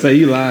 You gonna say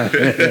you lying.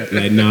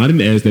 Like, nah, I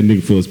didn't ask that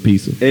nigga for his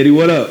pizza. Eddie,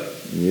 what up?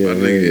 Yeah, My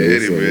nigga Eddie,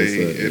 what's up, man, what's up?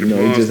 Eddie You know,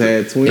 he just Monster.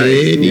 had twins.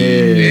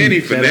 Eddie. And he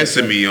Shout out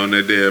finessing to- me on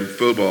that damn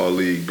football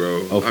league,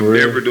 bro. Oh, for I'm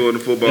real? never doing the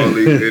football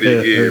league with Eddie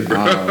again, bro.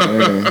 Oh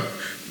man,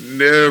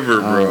 Never,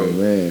 bro. oh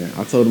man.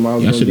 I told him I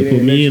was Y'all gonna should have get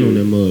put me in next on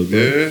year. that mug, bro.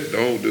 Yeah,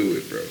 don't do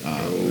it, bro.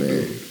 Don't do Man.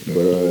 it.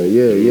 But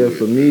yeah,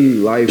 for me,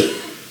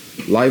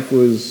 life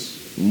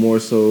was more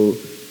so,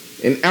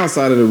 and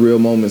outside of the real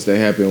moments that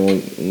happen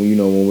when you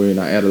know, when we're in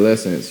our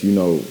adolescence, you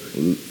know,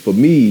 for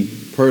me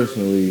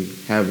personally,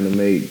 having to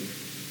make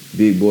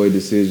big boy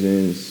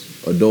decisions,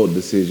 adult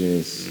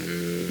decisions,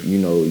 you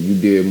know, you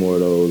did more of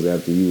those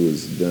after you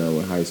was done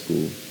with high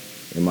school,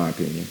 in my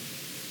opinion.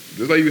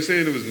 Just like you were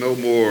saying, there was no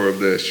more of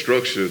that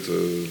structure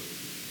to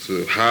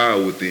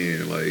hide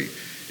within. Like,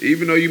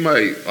 even though you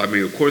might, I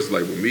mean, of course,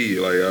 like with me,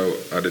 like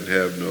I didn't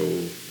have no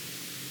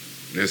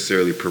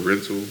necessarily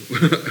parental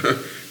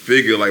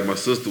figure. Like my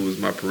sister was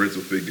my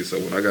parental figure, so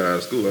when I got out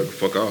of school, I could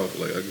fuck off.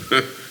 Like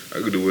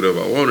I could do whatever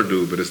I want to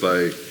do. But it's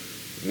like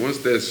once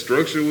that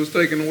structure was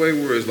taken away,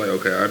 where it's like,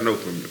 okay, I know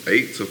from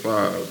 8 to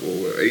 5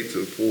 or 8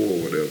 to 4 or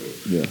whatever,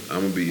 Yeah.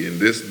 I'm gonna be in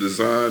this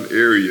designed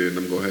area, and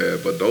I'm gonna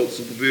have adult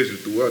supervision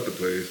throughout the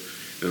place.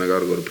 Then I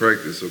gotta go to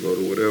practice or go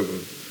to whatever.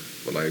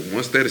 But like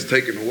once that is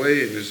taken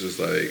away, and it's just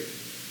like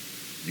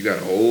you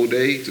got a whole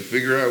day to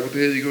figure out what the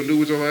hell you're gonna do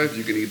with your life.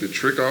 You can either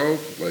trick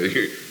off, like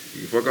you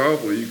can fuck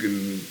off, or you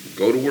can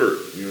go to work.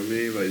 You know what I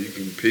mean? Like you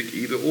can pick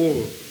either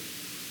or.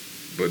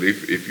 But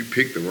if you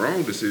pick the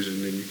wrong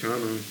decision, then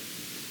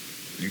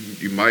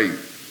you might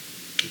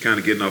kind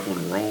of getting off on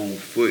the wrong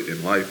foot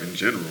in life in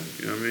general.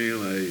 You know what I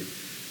mean? Like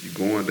you're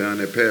going down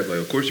that path. Like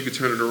of course you can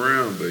turn it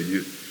around, but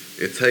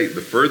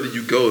the further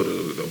you go,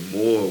 the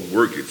more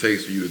work it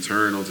takes for you to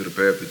turn onto the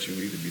path that you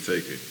need to be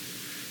taking.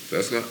 So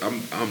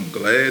I'm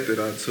glad that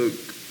I took,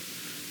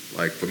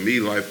 like for me,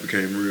 life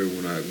became real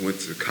when I went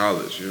to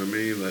college. You know what I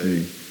mean?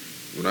 Like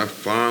when I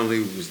finally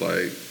was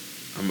like,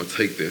 I'm gonna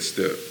take that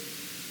step.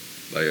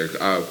 Like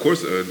of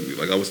course,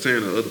 like I was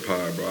saying the other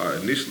pod, bro.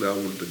 Initially, I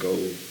wanted to go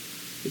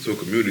to a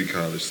community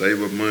college,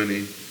 save up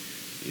money,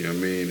 you know what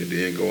I mean, and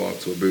then go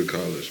off to a big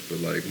college.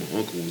 But like my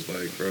uncle was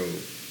like, bro,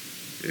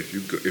 if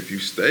you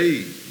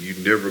stay, you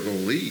never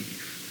gonna leave.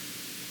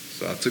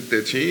 So I took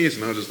that chance,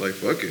 and I was just like,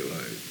 fuck it,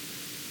 like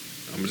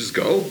I'm gonna just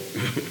go.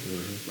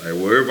 Like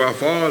wherever I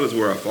fall is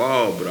where I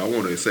fall, but I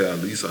want to say at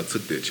least I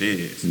took that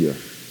chance. Yeah.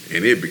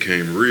 And it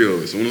became real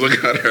as soon as I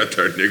got out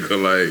there,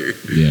 nigga. Like,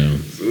 Yeah.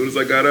 as soon as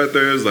I got out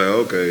there, it's like,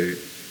 okay,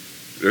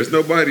 there's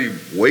nobody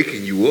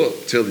waking you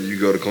up telling you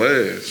go to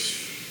class.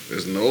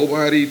 There's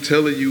nobody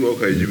telling you,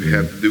 okay, you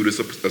have to do this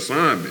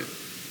assignment.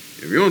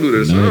 If you don't do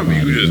the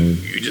assignment,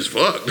 you just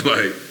fucked.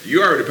 Like,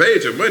 you already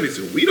paid your money,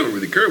 so we don't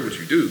really care what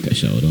you do. That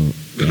showed up.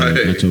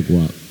 Like- I took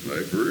walk.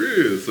 Like, for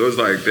real. So it's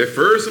like that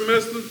first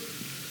semester,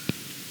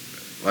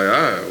 like,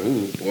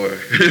 oh boy.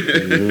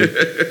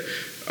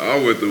 I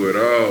went through it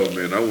all,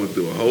 man. I went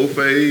through a whole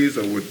phase.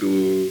 I went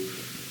through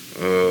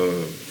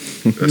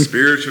a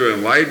spiritual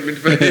enlightenment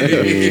phase.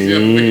 You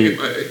know what I mean?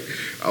 Like,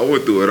 I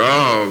went through it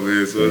all,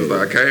 man. So it's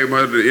like I came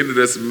out at the end of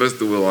that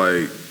semester with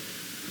like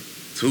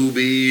 2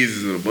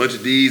 B's and a bunch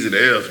of D's and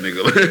F,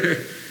 nigga.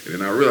 And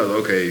then I realized,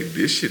 okay,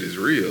 this shit is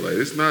real. Like,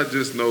 it's not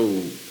just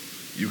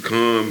you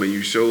come and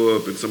you show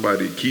up and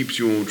somebody keeps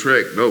you on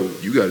track. No,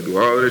 you got to do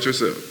all of that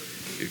yourself.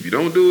 If you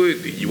don't do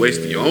it, then you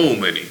wasting your own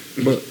money.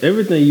 But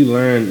everything you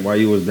learned while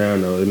you was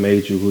down though, it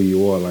made you who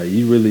you are. Like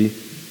you really,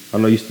 I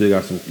know you still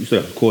got some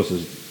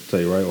courses to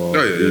take, right? Or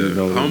Oh,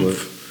 yeah.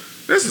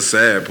 That's the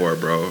sad part,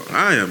 bro.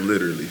 I am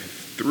literally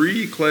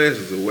 3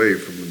 classes away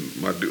from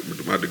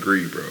my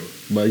degree, bro.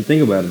 But you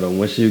think about it though,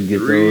 once you get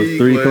 3 those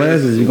 3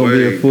 classes, you're gonna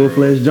be a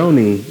full-fledged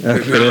Joni. Nah,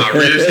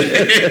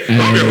 really.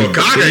 I'm a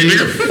cockade,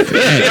 nigga.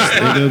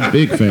 Nigga,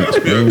 big facts,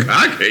 bro.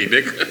 Cockade,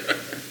 nigga.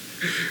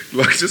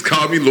 Like, just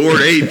call me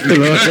Lord 8.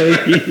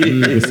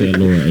 Nigga said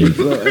Lord 8.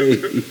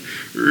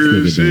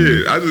 Real Nigga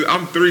shit.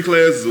 I'm 3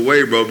 classes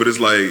away, bro. But it's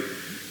like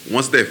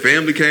once that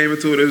family came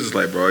into it, it was just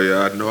like, bro,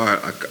 yeah, I know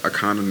I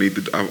kind of need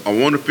to. I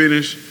want to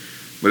finish,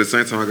 but at the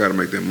same time, I got to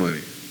make that money.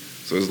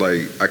 So it's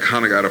like I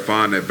kind of got to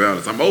find that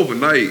balance. I'm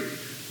overnight,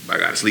 but I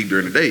got to sleep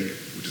during the day,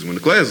 which is when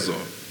the classes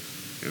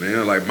are. And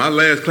then like my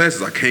last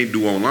classes, I can't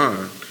do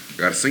online. I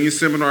got a senior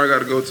seminar I got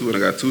to go to, and I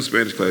got 2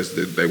 Spanish classes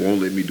that they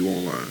won't let me do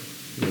online.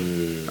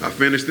 I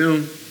finished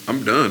them.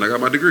 I'm done. I got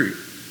my degree.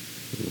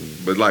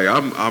 But like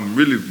I'm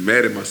really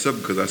mad at myself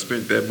because I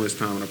spent that much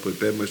time and I put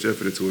that much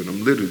effort into it. And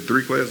I'm literally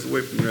 3 classes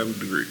away from having a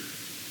degree.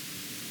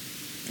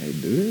 Hey,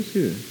 do that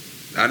shit.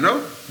 I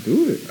know.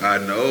 Do it. I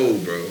know,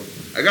 bro.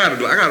 I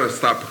gotta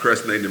stop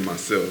procrastinating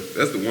myself.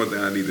 That's the one thing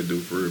I need to do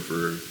for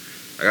real.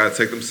 I gotta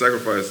take them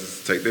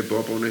sacrifices, take that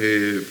bump on the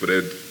head for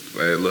that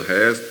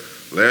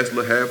last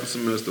little half a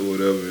semester or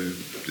whatever, and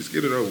just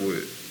get it over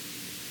with.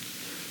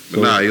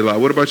 But nah, Eli,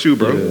 what about you,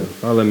 bro? Yeah,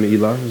 I'll let me,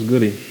 Eli. It's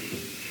goody.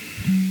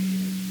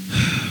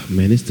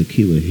 Man, this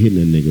tequila hitting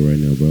a nigga right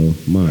now, bro.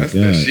 My That's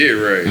God. that shit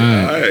right.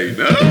 Hey,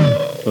 no.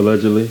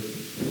 Allegedly.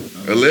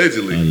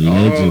 Allegedly.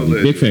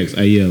 Allegedly. Big facts.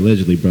 Yeah,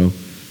 allegedly, bro.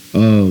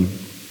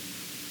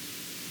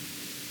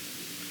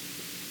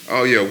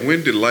 Oh yeah,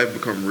 when did life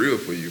become real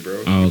for you,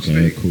 bro? Oh,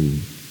 okay, cool.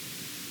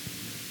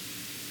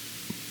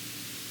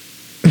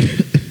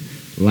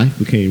 Life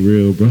became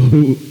real, bro.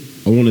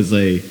 I want to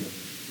say,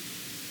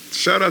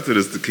 shout out to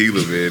this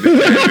tequila, man. It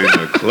came in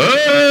the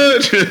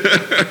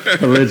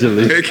clutch.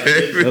 Allegedly. It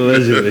came in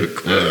Allegedly. the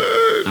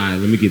clutch. all right,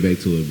 let me get back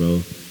to it,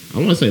 bro. I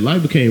want to say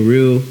life became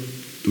real.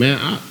 Man,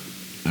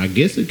 I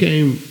guess it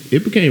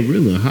became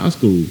real in high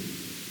school.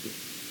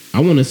 I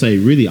want to say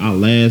really our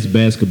last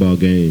basketball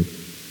game.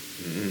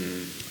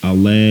 Our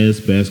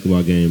last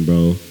basketball game,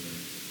 bro.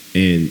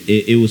 And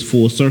it was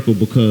full circle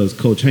because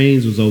Coach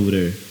Haynes was over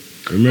there.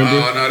 Remember?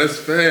 Oh, no, that's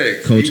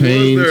facts. Coach He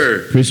Haynes. was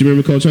there. Chris, you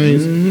remember Coach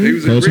Haynes? He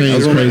was Coach in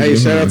Haynes Richmond. crazy. Hey,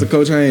 shout behind. out to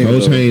Coach Haynes.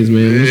 Coach though. Haynes,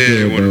 man. What's Yeah,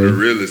 good, one of the bro?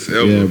 realest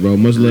ever. Yeah, bro.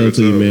 Much Real love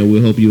to you, tough. man.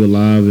 We hope you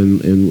alive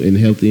and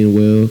healthy and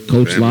well.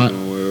 Coach Family Lot,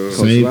 doing well.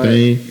 same Lot.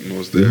 thing.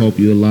 Most We definitely. hope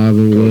you alive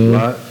and well.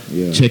 Lot.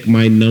 Yeah. Check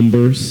my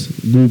numbers.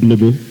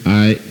 Googleable. All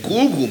right.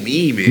 Google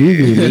me, man.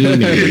 Google me,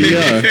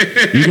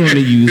 nigga. You're going to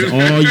use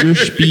all your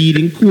speed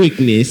and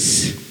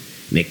quickness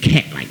in a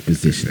cat-like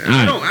position. All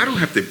right. I don't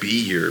have to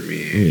be here,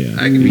 man. Yeah.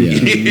 I can be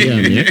yeah,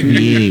 man. I can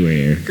be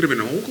anywhere. Could have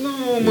been in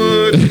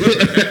Oklahoma.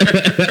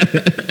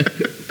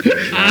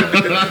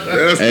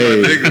 That's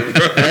Hey. my nigga,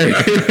 bro.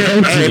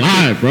 That's a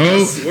lie, bro.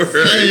 I swear,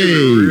 I Hey. ain't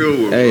even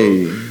real one,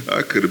 Hey. bro.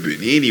 I could have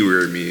been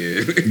anywhere,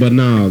 man. But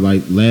no,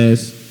 like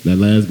that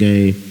last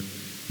game,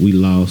 we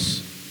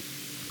lost.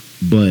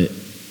 But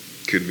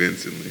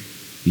Convincingly.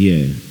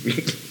 yeah.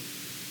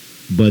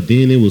 But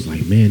then it was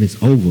like, man,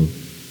 it's over.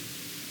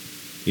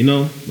 You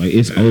know? Like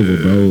it's over,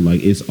 bro.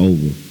 Like it's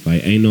over.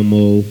 Like ain't no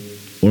more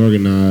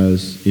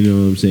organized, you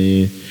know what I'm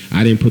saying?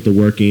 I didn't put the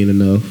work in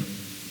enough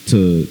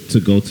to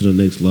go to the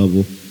next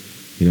level.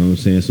 You know what I'm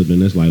saying? So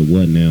then it's like,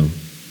 what now?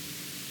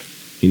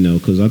 You know,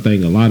 because I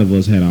think a lot of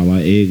us had our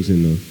eggs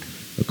in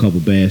a couple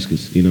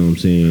baskets, you know what I'm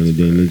saying? And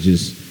then it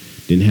just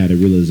didn't have the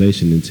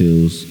realization until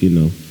it was, you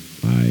know,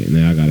 all right,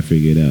 now I got to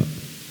figure it out.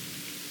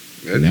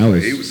 That's That like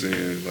was- he was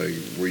saying, like,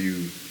 where you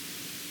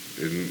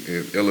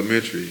in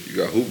elementary, you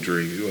got hoop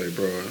dreams. You're like,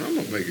 bro, I'm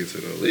gonna make it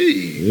to the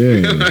league. Yeah.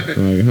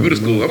 Middle Like,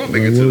 school, I'm gonna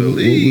make it like, to what the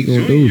league. we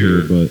gonna do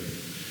Junior. here? But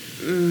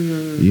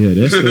yeah,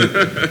 that's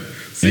the,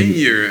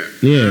 Senior.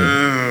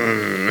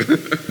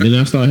 Then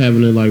I started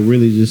having to like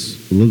really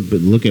just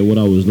look at what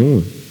I was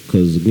doing,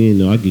 because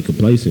again, I get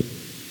complacent.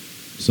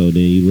 So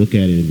then you look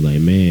at it and be like,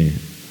 man,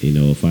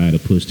 if I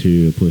had pushed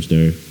here or pushed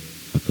there,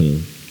 I could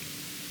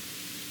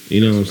have.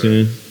 You know what I'm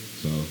saying?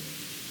 So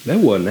That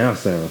what now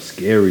sounds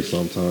scary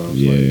sometimes.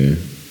 yeah, Like,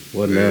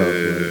 what now?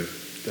 Yeah. Like,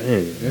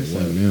 dang, that's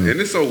what now? And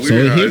it's so weird So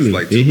it how hit it's me.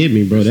 like It hit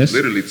me, bro. it's That's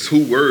literally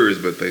 2 words,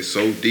 but they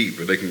so deep,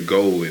 but they can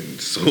go in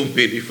so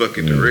many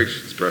fucking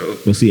directions, bro.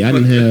 But see, I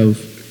didn't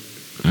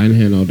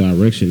have no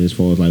direction as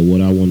far as like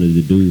what I wanted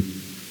to do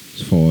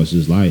as far as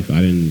this life.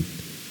 I didn't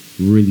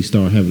really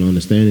start having an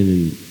understanding,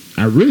 and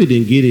I really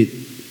didn't get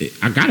it.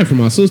 I got it from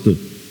my sister.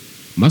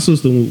 My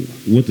sister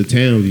went to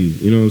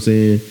Townview. You know what I'm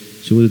saying?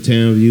 She went to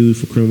Townview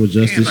for criminal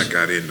justice. And I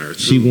got in there too.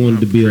 She wanted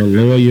to be a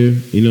lawyer.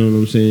 You know what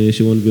I'm saying?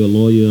 She wanted to be a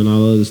lawyer and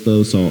all other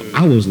stuff. So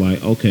I was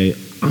like, okay,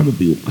 I'm gonna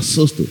be with my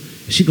sister.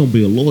 She gonna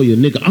be a lawyer,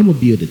 nigga. I'm gonna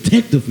be a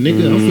detective,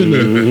 nigga. I'm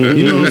finna,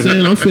 you know what I'm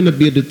saying? I'm finna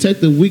be a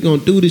detective. We gonna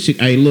do this shit.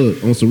 Hey,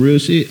 look, on some real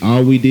shit,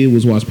 all we did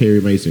was watch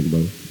Perry Mason,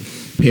 bro.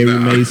 Perry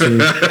Mason.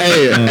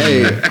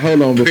 Hey,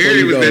 hold on before Perry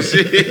you was go. that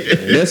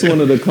shit. That's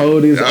one of the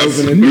coldest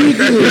opening.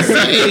 Nigga,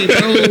 say,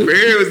 bro.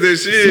 Perry was that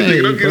shit. Say,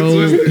 Nigga, don't get it bro.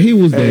 twisted. He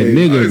was that Hey,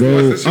 nigga, I bro. used to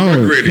watch that shit I on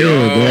don't Gritty care,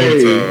 all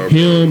the bro. time, bro.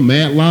 Him,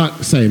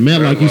 Matlock. Say,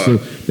 Matlock used to.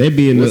 They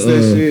be in What's the.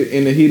 that shit?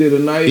 In the heat of the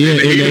night? Yeah, in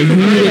the heat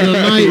of the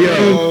night, bro.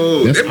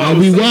 Yo, That's that all motherfucker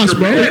we was so watched,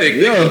 bro. dramatic,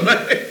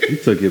 Yeah. You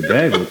took it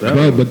back with that.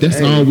 Bro, one. but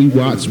that's all we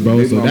watched, bro.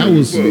 Big So that Mama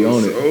was, used to be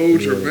on it. So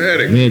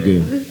dramatic.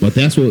 nigga. But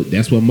that's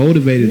what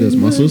motivated us.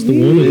 My sister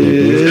wanted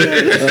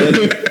it,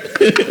 bro.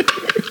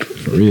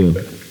 For real.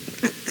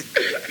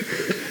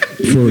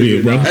 For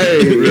real, bro. Hey,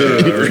 For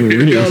you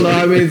real. don't know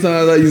how many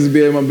times I used to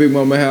be at my big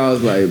mama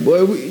house like,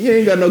 boy, you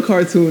ain't got no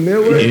Cartoon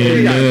Network.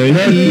 In got the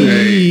nothing.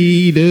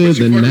 heat But of you the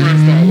fuck around and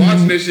start night.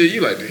 watching this shit,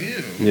 you like, damn.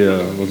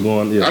 Yeah, what's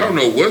going? Yeah, I don't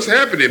know what's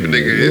happening, but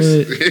nigga,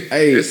 it's,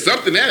 Hey, it's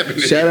something happening.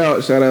 Shout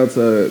out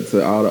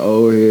to all the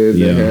old heads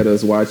Yeah. that had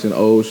us watching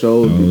old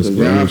shows, Old because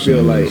now I old feel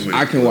shows. like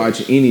I can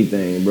watch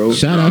anything, bro.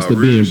 Shout outs to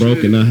Nah, being real broke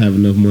shit. and not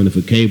having enough money for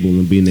cable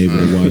and being able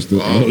to watch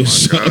the Oh my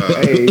show.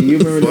 God. Hey, you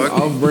remember the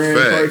Fucking off-brand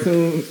fact.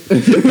 cartoons?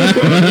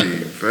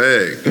 Fucking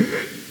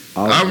fact.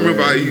 I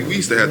remember we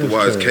used to have to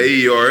watch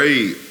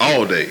KERA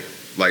all day.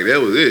 Like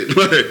that was it.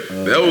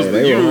 Like, that was the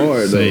they were you.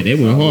 hard, though. Say they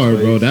went hard,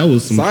 bro. That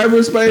was some.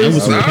 Cyberspace. That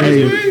was some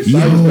Cyberspace? crazy. Yo,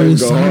 Cyberspace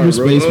go hard, bro.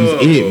 cyberspace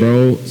was it,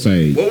 bro.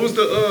 Say What was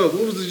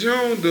the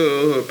Joan?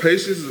 The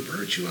patience is a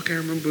virtue. I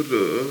can't remember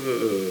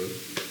the.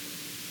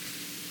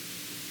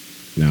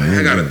 nah, Man,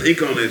 I gotta know.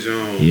 think on that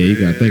Joan. Yeah, you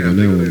gotta man. think I on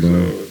gotta that one,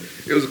 bro. Joan.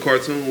 It was a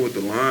cartoon with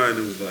the line.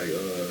 It was like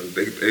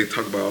they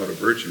talk about all the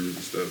virtues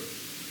and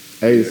stuff.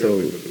 Hey, Yeah, so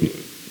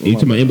You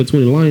talking about In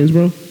Between the Lions,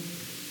 bro?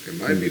 it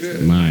might be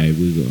that. My,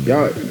 we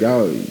go.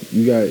 y'all,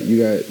 you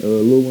got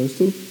little ones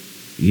too?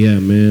 Yeah,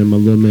 man. My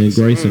little man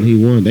Grayson, he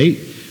won.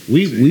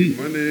 We.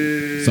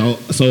 Money.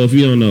 So if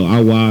you don't know,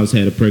 our wives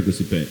had a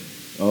pregnancy pact.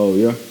 Oh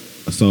yeah.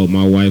 So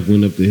my wife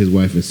went up to his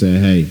wife and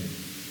said, "Hey,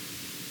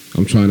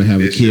 I'm trying to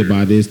have a This kid year.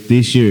 by this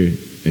year,"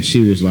 and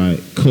she was like,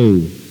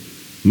 "Cool."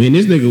 Man,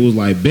 this nigga was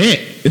like, "Bet,"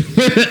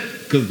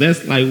 because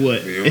that's like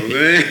what. You know what I'm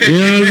saying? You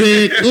know what I'm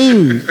saying?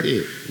 Ooh,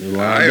 shit.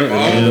 I am You know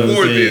all what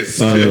for I'm saying? this.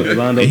 So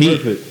Lined up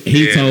perfect.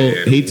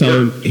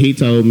 he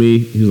told me,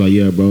 he was like,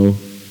 "Yeah, bro,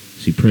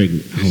 she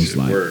pregnant." I This was shit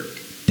like, worked.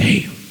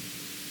 "Damn,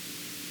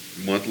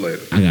 A month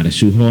later. I gotta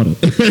shoot harder."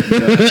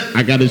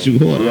 I gotta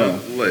shoot harder.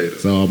 Month later.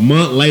 So a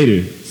month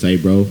later, say,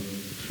 bro.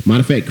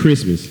 Matter of fact,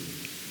 Christmas.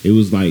 It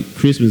was like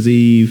Christmas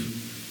Eve,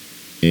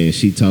 and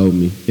she told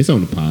me, it's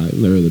on the pod,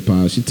 the early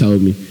pod. She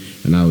told me,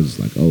 and I was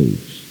like, oh,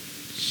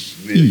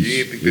 Yeah, you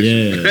didn't think that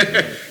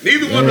yeah. shit.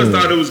 Neither one of us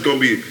thought it was gonna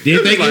be.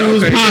 Didn't think was it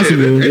was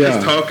possible. They Yeah.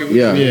 just talking.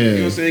 Yeah. You Yeah. know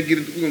what I'm saying?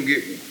 We're gonna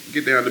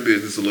get down to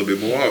business a little bit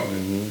more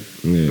often.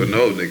 Yeah. But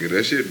no, nigga,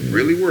 that shit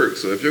really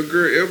works. So if your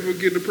girl ever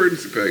get in a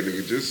pregnancy pack,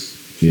 nigga, just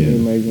Yeah.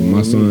 Make one My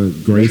of son,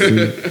 Grayson,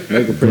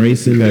 Make a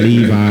Grayson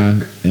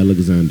Levi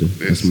Alexander.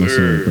 That's my sir.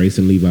 son,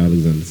 Grayson Levi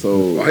Alexander.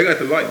 So he got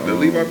the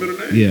Levi middle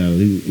name. Yeah,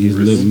 he's a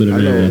little middle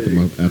I know- name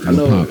after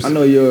my pops. I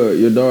know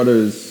your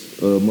daughter's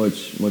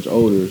much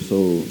older.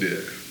 So Yeah.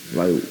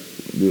 like,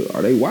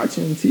 are they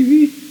watching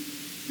TV?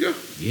 Yeah.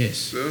 Yes.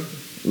 So,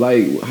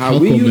 Like how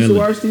we used to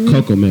watch TV?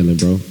 Coco Melon,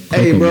 bro.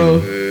 Hey, Coco bro.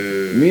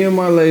 Melon. Me and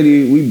my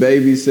lady, we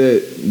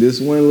babysit this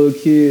one little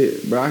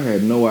kid, bro. I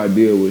had no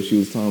idea what she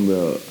was talking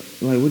about.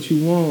 Like, what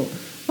you want?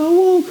 I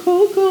want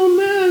Coco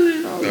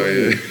Melon. I was oh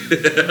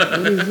like, yeah.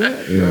 what is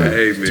that? Yeah.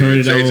 Hey, man, Turn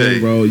it JJ. on,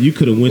 bro. You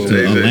could have went to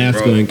JJ,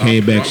 Alaska bro, and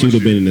came I back. She would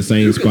have promise been in the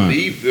same you spot. can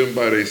leave them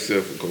by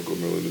themselves when Coco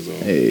Melon is on.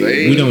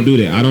 Hey, We don't do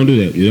that. I don't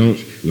do that. We don't.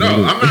 we No, don't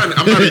do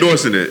I'm not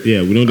endorsing it.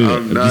 Yeah, we don't do that.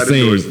 I'm I'm not just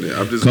saying, endorsing it.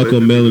 I'm just Coco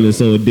letting Melon it is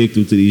so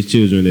addictive to these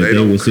children that They they,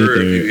 don't will sit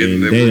care if you there in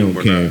and their they room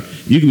don't or care. not.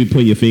 You can be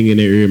putting your finger in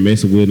their ear,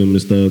 messing with them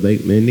and stuff. They,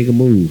 man, nigga,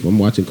 move. I'm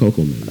watching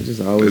Coco I Melon.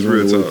 just always That's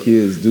real wonder what talk.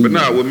 kids do. But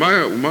nah, with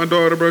my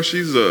daughter, bro,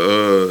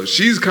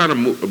 she's kind of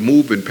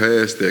moving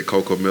past that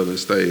Coco Melon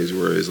stage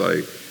where it's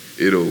like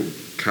it'll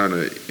kind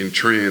of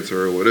entrance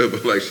her or whatever.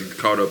 Like she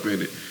caught up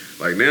in it.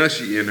 Like now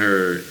she in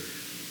her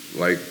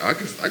Like I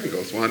can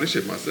go find this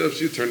shit myself.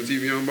 She'll turn the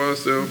TV on by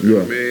herself. You know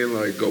what I mean?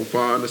 Like go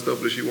find the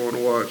stuff that she want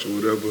to watch or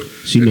whatever.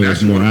 She And now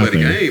knows more wanna out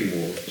play there. the game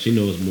more. She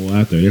knows more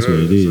out there. That's what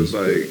it So is. it's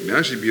like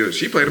now she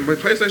play the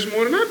PlayStation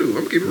more than I do.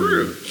 I'm gonna keep it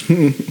real.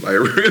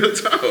 Like real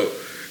talk.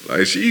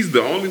 Like she's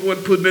the only one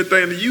putting that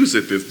thing to use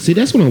at this. See,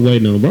 that's what I'm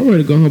waiting on, bro. I'm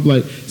ready to go home and be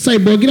like, say,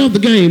 boy, get off the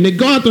game. Then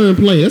go out there and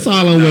play. That's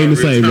all I'm waiting to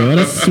say, bro.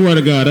 That's swear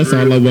to God, that's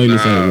all I'm waiting to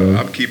say, bro.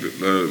 I'm keeping.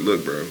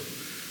 Look, bro.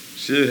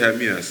 She'll have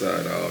me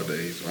outside all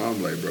day, so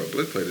I'm like, bro,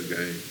 let's play this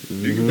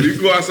game. You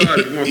can go outside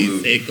if you want He to.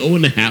 said, go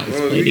in the house,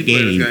 Well, play the we can play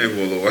game. this game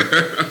for a little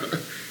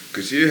while.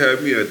 Cause she'll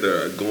have me out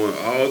there going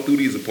all through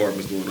these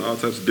apartments doing all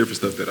types of different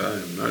stuff that I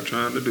am not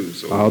trying to do.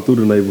 So All through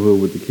the neighborhood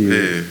with the kids.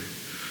 man,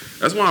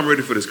 that's why I'm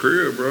ready for this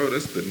career, bro.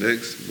 That's the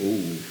next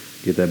move.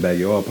 Get that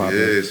backyard popping.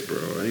 Yes, bro.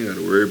 I ain't got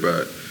to worry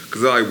about it.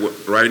 Cause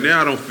right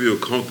now I don't feel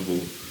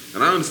comfortable,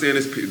 and I understand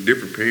there's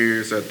different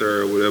parents out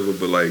there or whatever.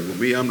 But like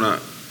with me, I'm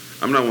not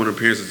one of the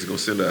parents that's gonna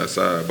send her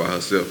outside by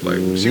herself. Like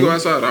when she go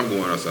outside, I'm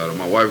going outside. Or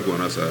my wife going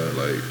outside.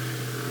 Like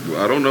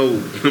I don't know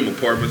them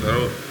apartments. I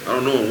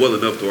don't know them well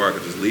enough to where I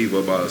could just leave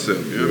her by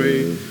herself. You know what I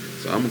mean?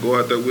 So I'm gonna go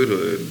out there with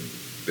her. And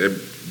that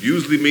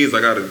usually means I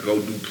gotta go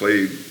do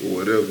play or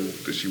whatever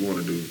that she want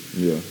to do.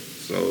 Yeah.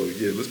 So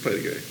yeah, let's play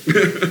the game.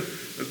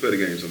 Let's play the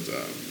game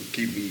sometime.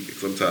 Keep me.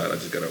 Cause I'm tired. I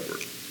just got out work.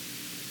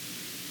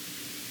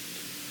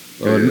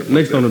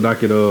 Next on the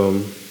docket, a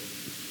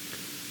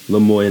little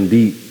more in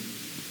deep.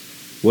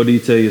 What do you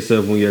tell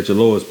yourself when you're at your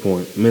lowest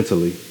point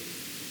mentally,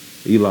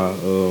 Eli?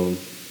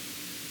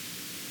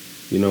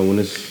 You know when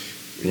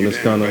it's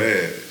kind of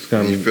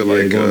you feel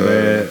like going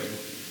bad.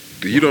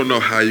 you don't know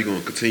how you're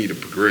gonna continue to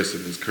progress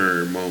in this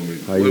current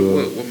moment. How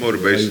you, What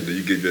motivation do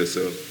you give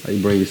yourself? How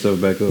you bring yourself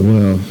back up?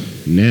 Well,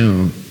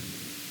 now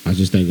I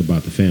just think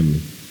about the family.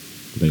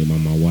 I think about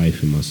my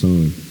wife and my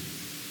son.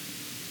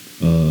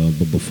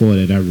 But before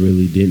that, I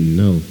really didn't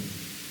know.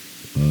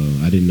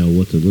 I didn't know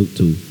what to look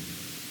to.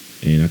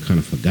 And I kind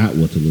of forgot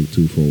what to look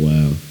to for a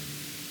while.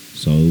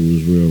 So it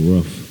was real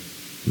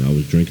rough. And I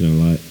was drinking a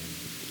lot,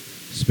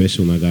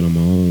 especially when I got on my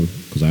own,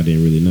 because I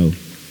didn't really know.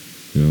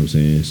 You know what I'm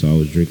saying? So I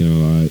was drinking a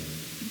lot,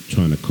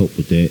 trying to cope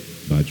with that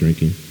by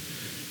drinking.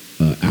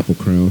 Apple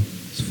Crown,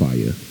 it's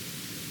fire.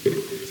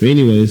 But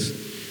anyways,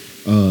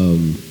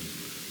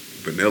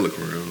 Vanilla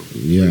Crown.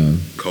 yeah.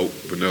 Coke,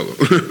 vanilla.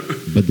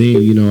 But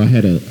then, you know,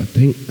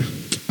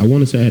 I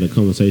want to say I had a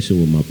conversation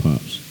with my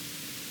pops.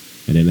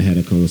 And then I had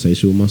a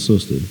conversation with my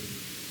sister.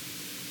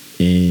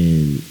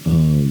 And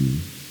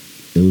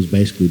it was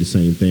basically the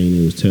same thing.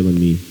 It was telling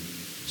me,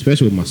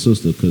 especially with my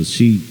sister, because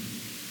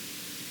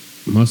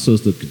my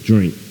sister could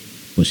drink,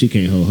 but she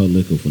can't hold her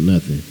liquor for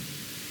nothing.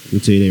 Let me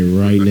tell you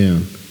that right now.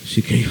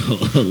 She can't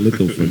hold her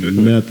liquor for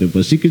nothing,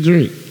 but she could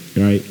drink,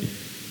 right?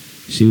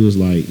 She was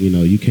like, you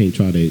know, you can't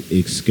try to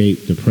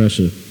escape the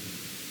pressure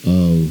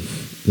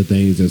of the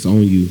things that's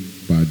on you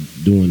by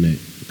doing that,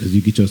 because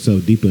you get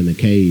yourself deeper in the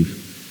cave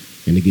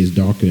and it gets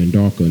darker and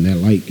darker and that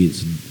light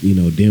gets, you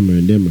know, dimmer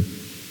and dimmer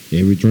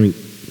every drink.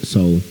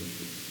 So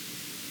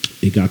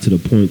it got to the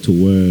point to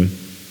where,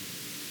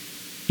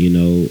 you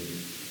know,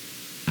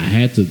 I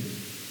had to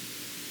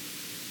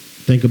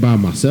think about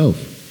myself.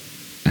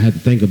 I had to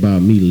think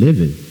about me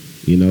living,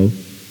 you know,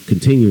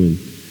 continuing.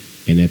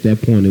 And at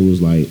that point it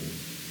was like,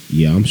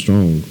 yeah, I'm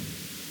strong.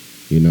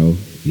 You know,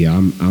 yeah,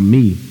 I'm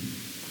me.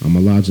 I'm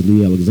Elijah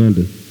Lee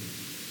Alexander.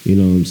 You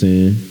know what I'm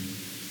saying?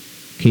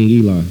 King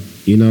Eli,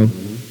 you know?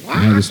 I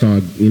had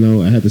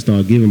to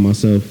start giving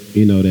myself,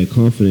 you know, that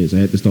confidence. I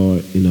had to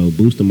start, you know,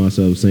 boosting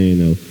myself, saying,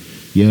 you know,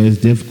 yeah, it's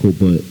difficult,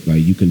 but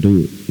like you can do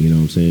it. You know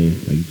what I'm saying?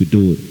 Like you could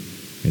do it.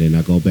 And then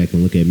I go back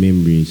and look at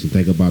memories and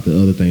think about the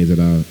other things that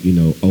I, you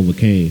know,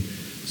 overcame.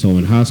 So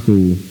in high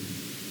school,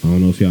 I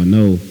don't know if y'all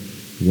know,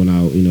 when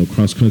I, you know,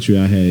 cross country,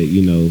 I had,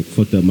 you know,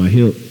 fucked up my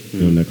hip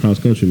on that cross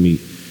country meet.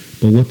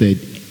 But what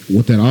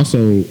that also,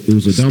 it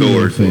was a domino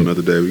Story effect. for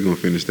another day. We're gonna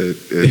finish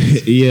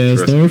that. Yeah,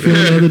 story for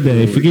another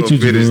day. Forget you,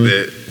 finish Javon.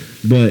 that.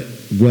 But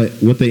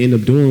what they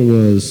ended up doing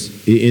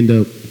was it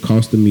ended up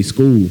costing me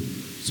school.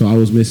 So I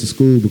was missing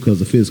school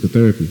because of physical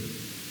therapy.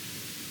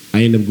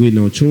 I ended up getting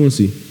on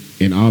truancy,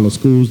 and all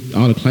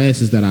the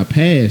classes that I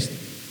passed,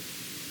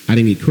 I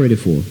didn't get credit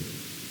for,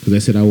 because they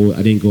said I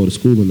didn't go to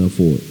school enough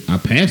for it. I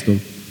passed them,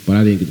 but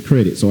I didn't get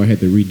credit, so I had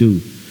to redo.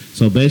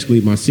 So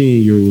basically, my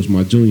senior year was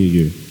my junior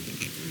year.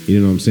 You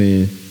know what I'm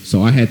saying?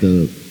 So I had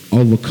to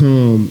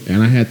overcome,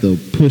 and I had to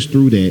push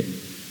through that.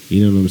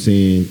 You know what I'm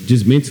saying?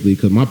 Just mentally,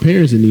 because my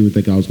parents didn't even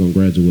think I was going to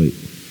graduate.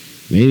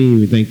 They didn't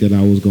even think that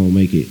I was going to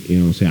make it. You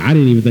know what I'm saying? I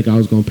didn't even think I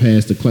was going to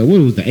pass the class. What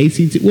was the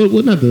ACT?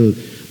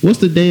 What's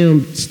the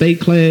damn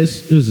state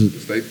class? It was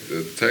State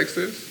tax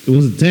test. it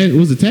was the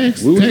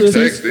tax. We was tax Tax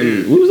test?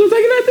 then. We was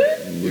taking that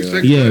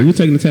then? Yeah, we were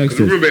taking the tax 'Cause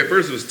test. remember at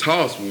first it was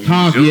toss. When we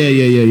Talk, was yeah.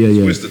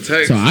 young. Switched to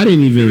tax. So I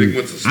didn't Then even. we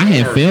went to I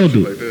had STAR failed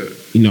and it. shit like that.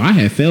 You know, I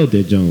had failed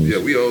that Jones. Yeah,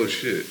 we old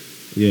shit.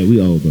 Yeah,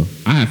 we old, bro.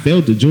 I had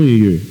failed the junior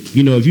year.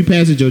 You know, if you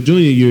passed it your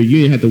junior year,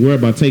 you didn't have to worry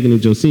about taking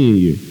it your senior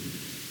year.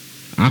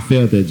 I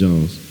failed that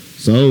Jones.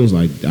 So it was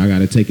like, I got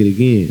to take it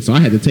again. So I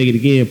had to take it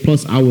again.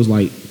 Plus, I was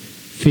like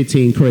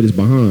 15 credits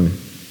behind.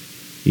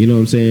 You know what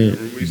I'm saying?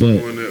 Remember we used to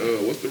But go in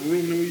there, what's the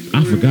room that we used to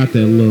I go in? forgot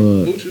that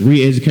little Lucha?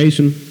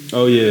 re-education.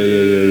 Oh yeah.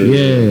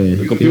 Yeah,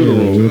 The computer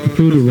room. the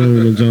computer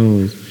room in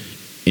Jones,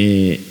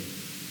 and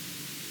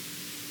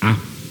I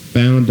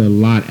found a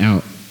lot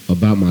out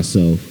about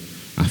myself.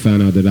 I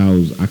found out that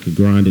I could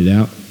grind it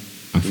out.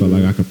 I felt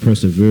like I could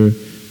persevere.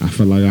 I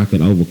felt like I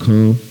could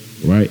overcome,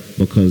 right?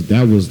 Because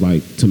that was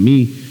like, to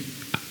me,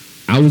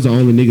 I was the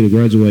only nigga to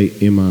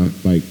graduate in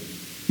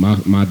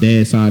my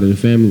dad's side of the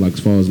family, like as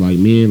far as like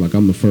men, like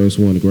I'm the first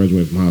one to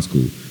graduate from high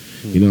school.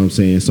 You know what I'm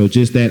saying? So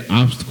just that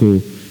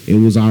obstacle, it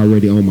was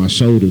already on my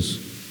shoulders.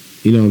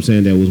 You know what I'm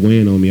saying? That was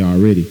weighing on me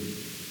already.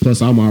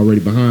 Plus I'm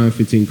already behind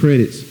 15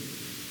 credits,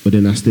 but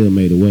then I still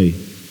made a way.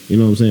 You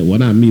know what I'm saying? Well,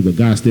 not me, but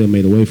God still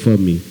made a way for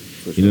me.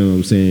 You know what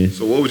I'm saying?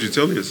 So what was you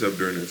telling yourself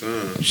during that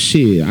time?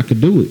 Shit, I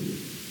could do it.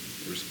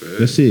 Respect.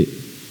 That's it.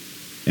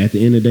 At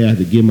the end of the day, I have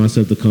to give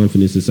myself the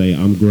confidence to say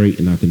I'm great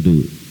and I can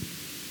do it.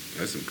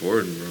 That's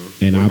important, bro.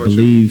 And What I about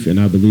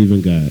believe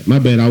in God. My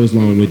bad, I was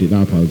long-winded.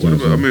 I apologize. What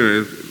about, I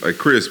mean, like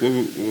Chris,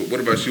 what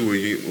about you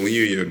when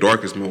you're in your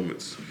darkest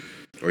moments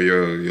or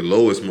your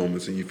lowest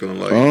moments and you feeling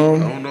like I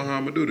don't know how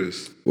I'm gonna do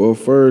this? Well,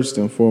 first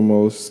and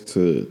foremost,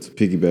 to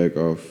piggyback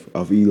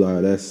off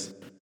Eli, that's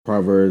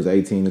Proverbs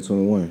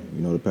 18-21.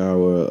 You know, the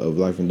power of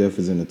life and death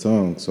is in the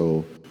tongue.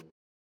 So,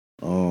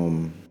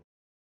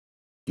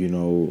 you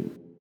know,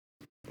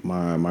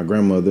 my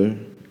grandmother,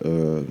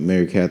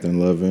 Mary Catherine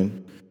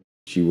Lovin,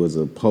 she was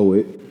a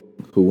poet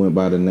who went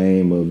by the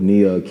name of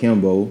Nia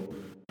Kimbo,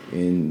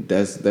 and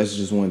that's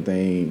just one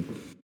thing.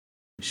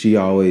 She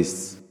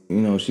always, you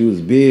know, she was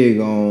big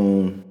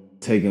on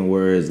taking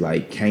words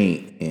like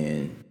can't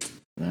and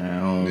I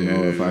don't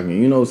know if I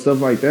can, you know,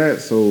 stuff like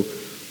that. So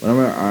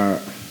whenever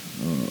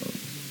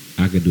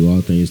I could do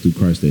all things through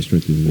Christ that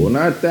strengthens me. well,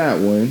 not that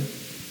one.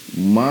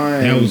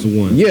 Mine. That was the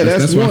one. Yeah,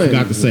 that's what one. I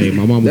forgot to say.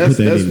 My mama put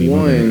that that's in me. my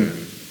one. bad.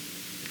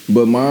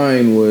 But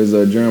mine was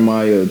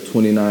Jeremiah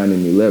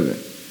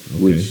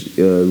 29:11, which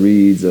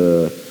reads,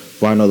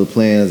 "For I know the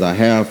plans I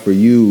have for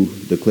you,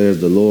 declares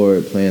the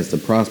Lord, plans to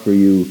prosper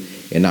you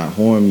and not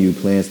harm you,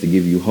 plans to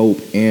give you hope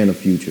and a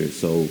future."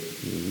 So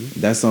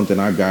that's something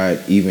I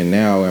got even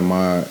now in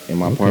my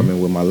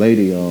apartment with my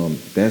lady.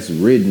 That's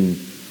written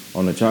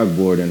on the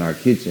chalkboard in our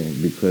kitchen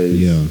because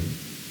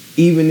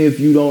even if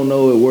you don't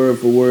know it word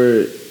for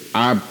word,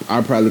 I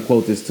probably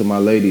quote this to my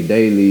lady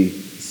daily,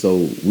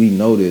 so we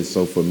know this.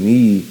 So for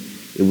me,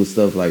 it was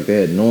stuff like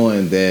that,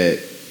 knowing that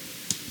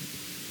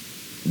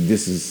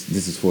this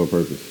is for a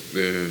purpose.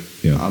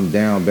 Yeah. I'm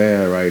down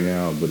bad right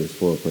now, but it's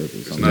for a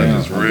purpose. I'm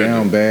random.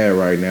 down bad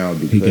right now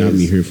because He got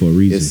me here for a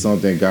reason. it's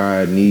something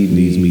God needs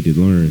me to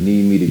learn.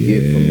 Need me to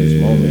get from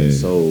this moment.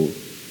 So,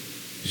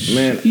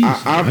 man,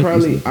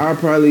 I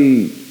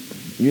probably,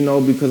 you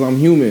know, because I'm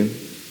human,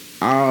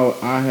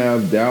 I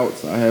have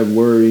doubts, I have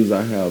worries,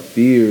 I have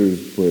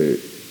fears, but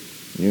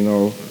you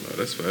know,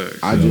 that's facts.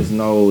 I just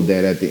know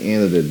that at the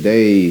end of the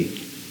day,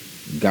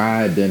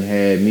 God done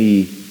had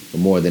me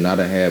more than I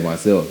done had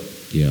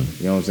myself. Yeah.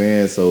 You know what I'm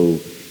saying? So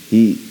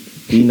he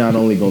not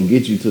only gonna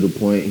get you to the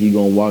point, he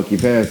gonna walk you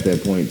past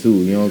that point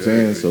too. You know what I'm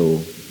saying? So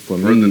for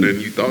Further me, than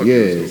you thought.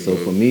 yeah. So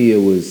for me, it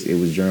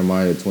was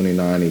Jeremiah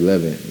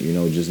 29:11. You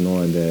know, just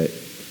knowing that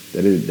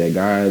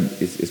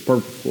God is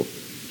purposeful.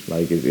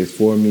 Like it's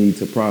for me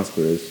to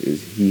prosper.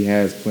 He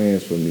has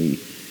plans for me,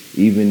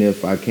 even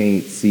if I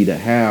can't see the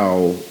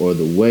how or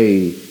the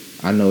way.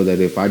 I know that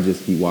if I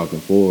just keep walking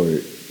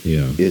forward,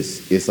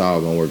 it's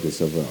all gonna work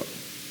itself out.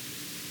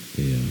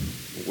 Yeah.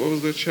 What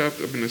was the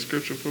chapter? I mean, the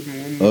scripture for me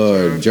one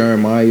more time.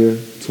 Jeremiah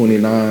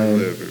 29,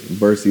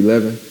 verse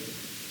 11.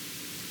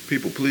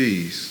 People,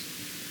 please.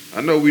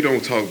 I know we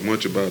don't talk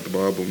much about the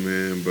Bible,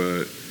 man,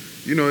 but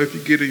you know, if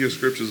you get in your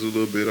scriptures a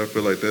little bit, I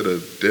feel like that'll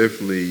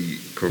definitely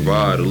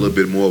provide a little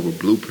bit more of a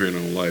blueprint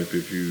on life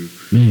if you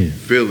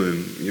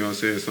feeling, you know what I'm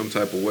saying, some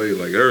type of way.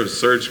 Like there are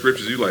certain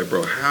scriptures you like,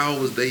 bro, how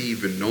was they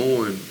even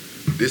knowing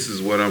this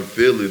is what I'm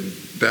feeling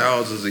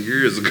thousands of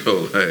years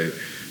ago? Like,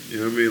 you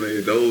know what I mean?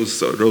 Like those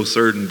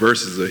certain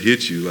verses that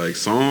hit you. Like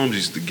Psalms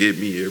used to get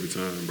me every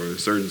time, bro.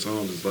 Certain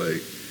Psalms is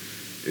like,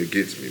 it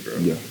gets me, bro.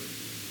 Yeah.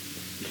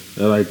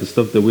 Like the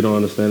stuff that we don't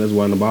understand. That's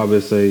why in the Bible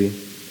it say,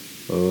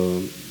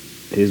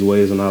 his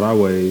ways are not our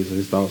ways,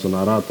 his thoughts are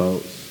not our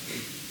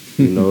thoughts.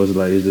 You know, it's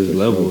like it's just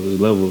levels, it's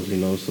levels, you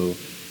know. So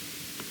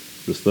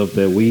the stuff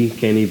that we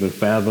can't even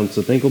fathom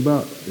to think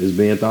about is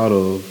being thought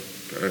of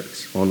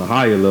on a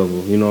higher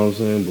level, you know what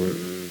I'm saying? But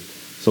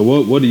so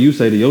what do you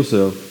say to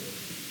yourself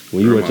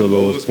when you at your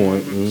lowest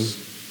point?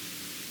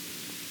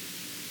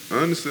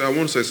 Honestly, I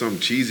want to say something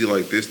cheesy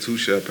like this too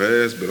shall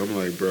pass, but I'm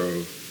like,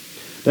 bro,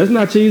 that's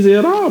not cheesy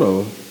at all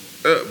though.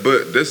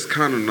 But that's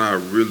kind of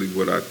not really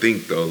what I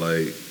think though.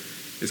 Like,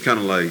 it's kind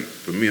of like,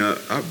 for me,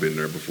 I've been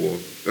there before.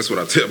 That's what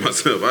I tell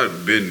myself.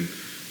 I've been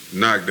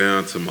knocked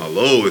down to my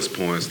lowest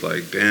points,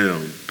 like,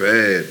 damn,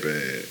 bad.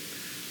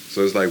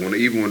 So it's like,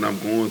 even when I'm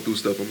going through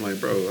stuff, I'm like,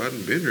 bro, I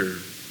done been here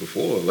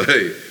before. Like,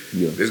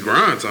 it's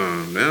grind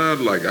time. Now,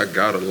 like, I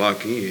got to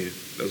lock in.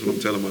 That's what I'm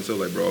telling myself.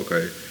 Like, bro,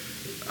 okay,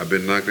 I've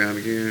been knocked down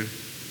again.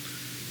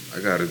 I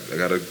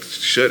gotta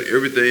shut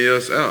everything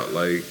else out.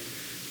 Like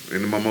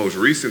in my most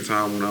recent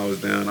time when I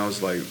was down, I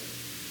was like,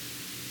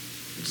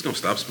 I'm just gonna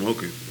stop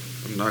smoking.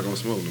 I'm not gonna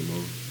smoke no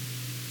more.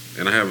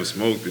 And I haven't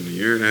smoked in a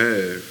year and a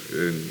half.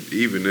 And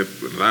even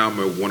if now I'm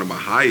at one of my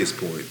highest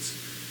points,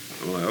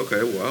 I'm like,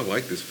 okay, well, I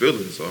like this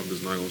feeling, so I'm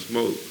just not gonna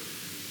smoke.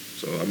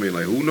 So I mean,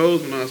 like, who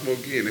knows when I smoke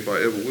again, if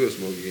I ever will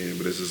smoke again.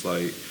 But it's just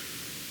like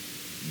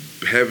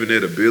having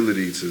that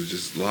ability to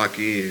just lock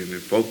in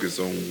and focus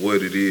on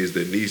what it is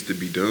that needs to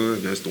be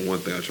done. That's the one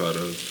thing I try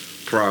to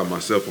pride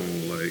myself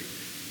on. Like,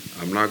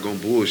 I'm not gonna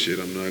bullshit.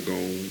 I'm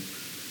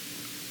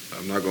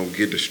not gonna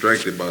get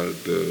distracted by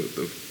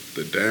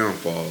the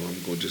downfall.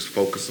 I'm gonna just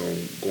focus on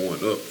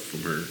going up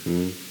from her.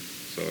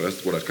 So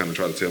that's what I kind of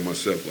try to tell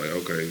myself. Like,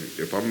 okay,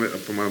 if I'm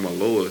at my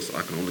lowest,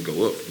 I can only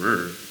go up from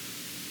her.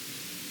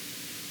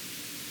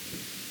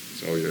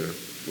 So yeah.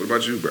 What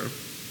about you, bro?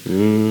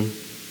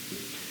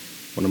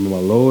 When I'm at my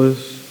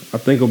lowest, I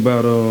think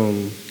about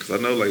Because I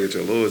know, like, at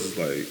your lowest, it's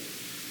like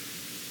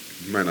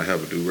you might not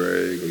have a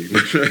do-rag, or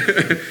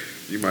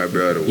you might be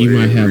able to You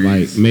might have like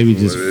grease, maybe or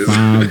just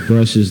whatever. 5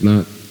 brushes,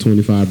 not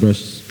 25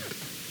 brushes.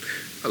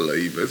 I love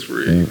you, best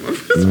friend. Yeah. My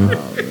best friend.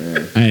 Oh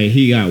man. Hey,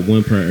 he got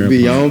 1 per AirPod.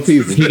 Beyond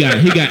people. He got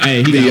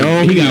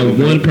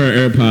 1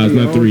 per AirPods,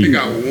 not 3. He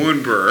got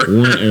one bird.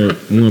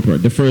 1 per.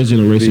 The first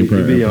generation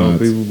per be on AirPods.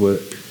 people, but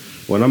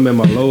when I'm at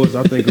my lowest,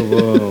 I think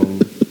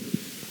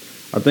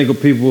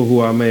of people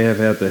who I may have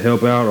had to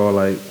help out, or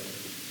like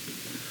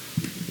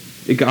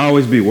it could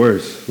always be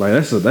worse. Like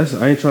that's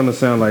I ain't trying to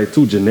sound like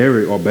too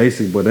generic or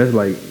basic, but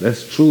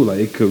that's true. Like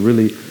it could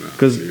really,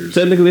 because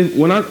technically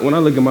when I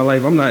look at my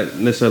life, I'm not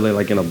necessarily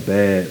like in a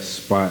bad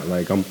spot.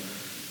 Like I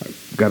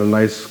got a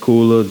nice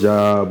cool little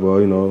job,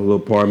 or a little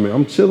apartment.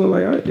 I'm chilling.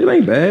 Like it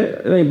ain't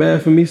bad. It ain't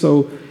bad for me.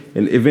 So,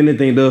 and if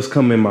anything does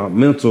come in my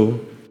mental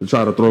to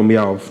try to throw me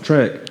off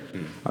track,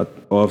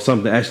 or if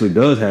something actually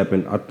does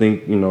happen, I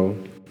think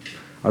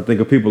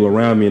of people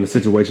around me and the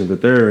situations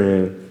that they're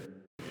in.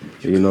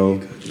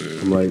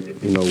 I'm like,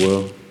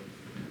 well,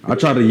 I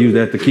try to use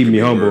that to keep me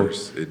humble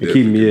and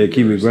keep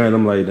me grounded.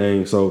 I'm like,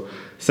 dang. So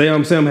say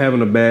I'm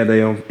having a bad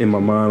day in my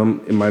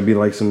mind. It might be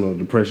like some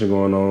depression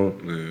going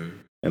on,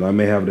 and I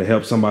may have to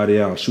help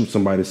somebody out, shoot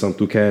somebody something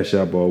through Cash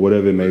App or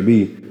whatever it may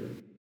be.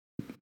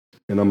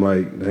 And I'm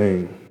like,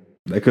 dang,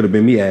 that could have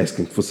been me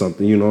asking for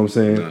something. You know what I'm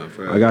saying?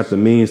 I got the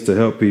means to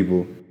help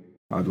people.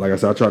 Like I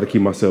said, I try to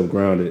keep myself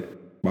grounded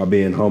by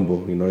being humble.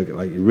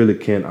 Like it really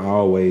can't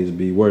always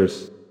be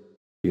worse.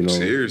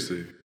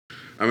 Seriously.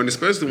 I mean,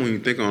 especially when you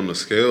think on the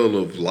scale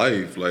of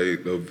life,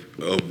 like of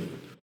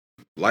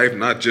life,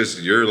 not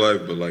just your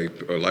life, but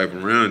like life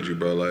around you,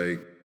 bro. Like,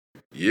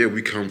 yeah,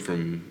 we come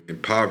from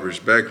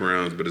impoverished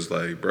backgrounds, but it's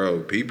like, bro,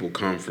 people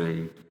come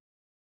from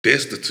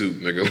destitute,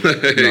 nigga.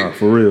 Like, nah,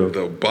 for real.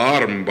 The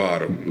bottom.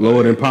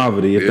 Lower than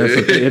poverty. If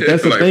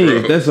that's a like, thing,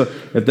 bro,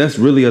 if that's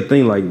really a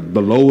thing, like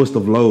the lowest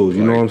of lows,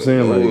 you know what I'm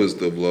saying?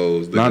 Lowest of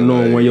lows. Not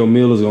knowing when your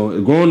meal is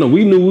going. Growing up,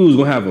 we knew we was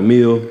gonna have a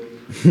meal.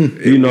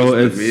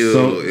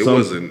 It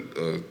wasn't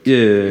yeah.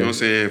 You know what I'm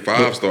saying?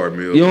 5-star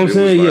meal. You know what I'm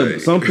saying? Like, yeah.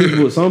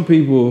 Some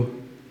people,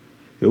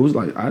 it was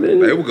like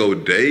they would go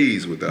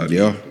days without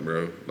Yeah. eating,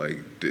 bro.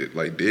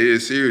 Like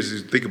dead serious. You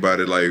think about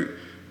it, like,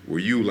 were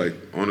you like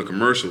on a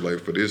commercial, like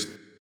for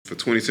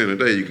 20 cents a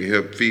day, you can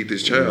help feed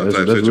this child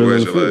type that's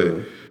situation.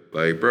 really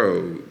Like,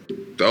 bro,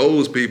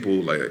 those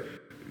people, like,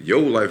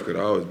 your life could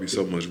always be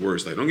so much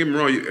worse. Like, don't get me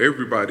wrong,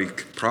 everybody's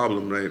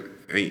problem like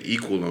ain't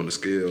equal on the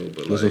scale,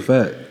 but that's like, a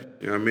fact.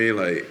 you know what I mean?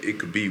 Like, it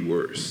could be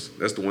worse.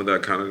 That's the one that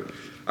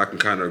I can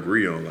kind of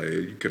agree on. Like,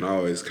 you can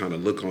always kind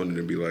of look on it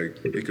and be like,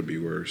 it could be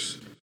worse.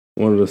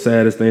 One of the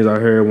saddest things I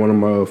heard one of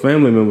my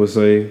family members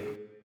say,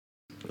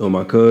 or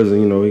my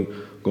cousin, he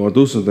going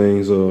through some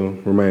things,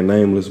 remain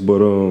nameless,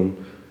 but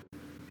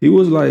he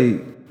was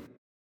like,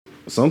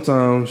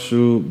 sometimes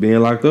being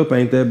locked up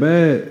ain't that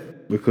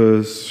bad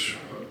because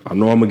I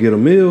know I'm gonna get a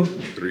meal.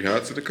 3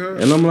 hots in the car.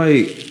 And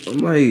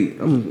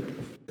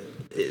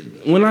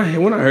when I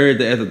heard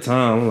that at the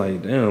time, I'm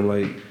like, damn,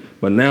 like,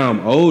 but now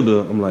I'm older,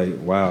 I'm like,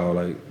 wow,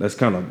 like that's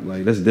kind of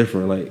like that's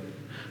different. Like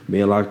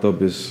being locked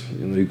up is,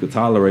 you could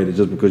tolerate it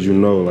just because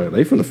like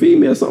they finna feed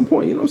me at some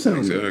point, you know what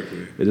I'm saying?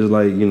 Exactly. It's just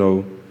like,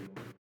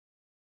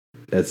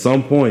 at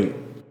some point,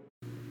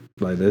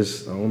 like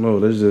that's, I don't know,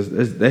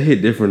 that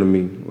hit different to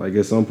me. Like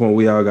at some point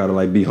we all gotta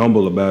like be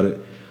humble about it.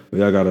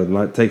 We all gotta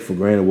not take for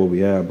granted what we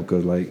have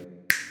because like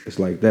it's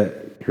like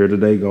that. Here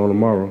today, gone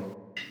tomorrow.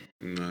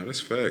 Nah,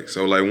 that's facts.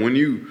 So like when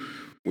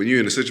you're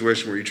in a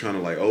situation where you're trying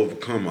to like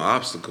overcome an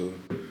obstacle,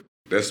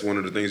 that's one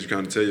of the things you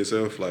kind of tell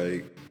yourself,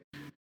 like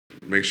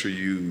make sure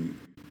you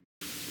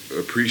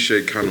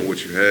appreciate kind of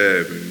what you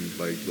have and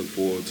like look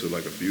forward to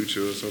like a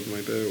future or something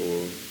like that.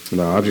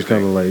 Or I just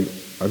kind of like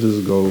I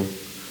just go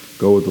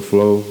with the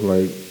flow,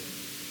 like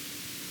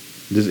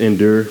just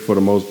endure for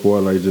the most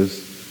part, like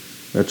just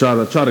and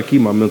try to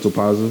keep my mental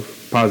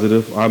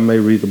positive. I may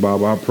read the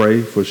Bible, I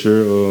pray for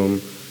sure.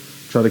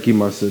 Try to keep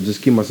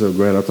myself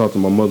grounded. I talk to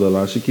my mother a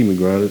lot. She keep me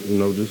grounded,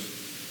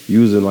 just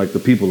using like the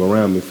people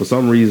around me. For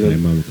some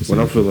reason, when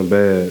I'm feeling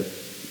bad,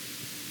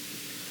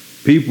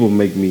 people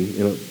make me,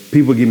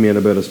 people get me in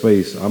a better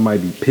space. I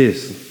might be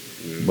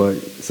pissed, but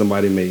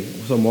somebody may,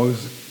 what's up,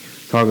 Marcus?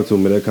 Talking to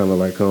me, that kind of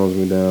like calms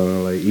me down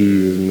and like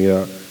eases me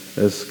out.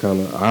 That's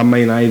kind of, I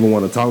may not even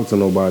want to talk to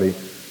nobody,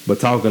 but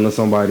talking to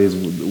somebody is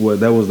what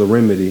that was the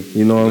remedy.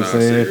 You know what I'm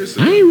saying?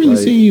 Seriously. I ain't really Like-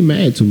 seen you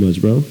mad too much,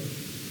 bro.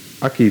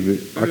 I keep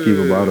it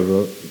bottled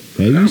up.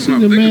 Have you That's seen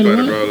what the I'm man thinking a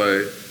about it, lot? bro.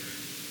 Like,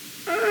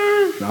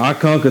 I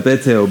conquered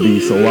that tail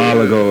beast a while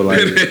ago.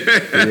 Like,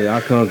 yeah, I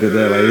conquered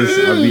that. Like,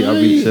 I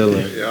be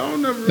chilling. yeah, I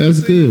don't never. That's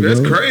see- good, That's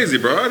bro. crazy,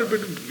 bro. I'd have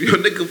been your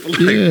nigga for like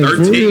Yeah,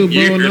 13 for real, bro.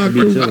 years.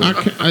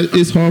 And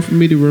it's hard for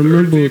me to 13,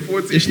 remember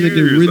 14 this nigga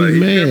years. really Like, he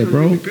mad, never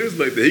bro. really pissed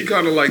like that. He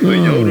kind of like the No.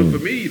 Yoda for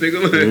me,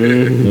 nigga. Like,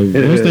 The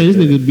worst thing, this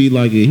nigga be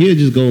like, he'll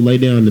just go lay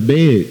down in the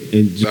bed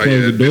and just Nah, close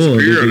yeah, the door,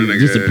 disappear on a nigga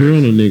disappear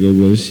on a nigga.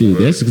 But shit,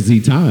 that's because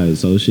he tired.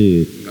 So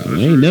shit, Nah,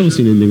 I ain't never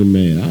seen a nigga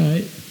mad. All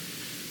right,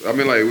 I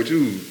mean, like, what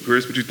you,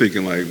 Chris? What you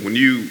thinking? Like, when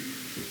you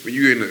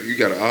you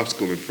got an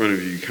obstacle in front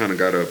of you, you kind of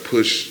gotta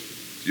push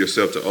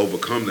yourself to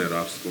overcome that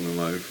obstacle in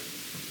life.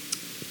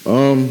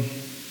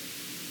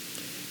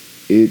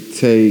 It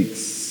takes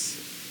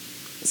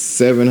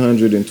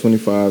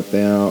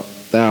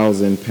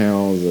 725,000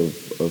 pounds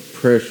of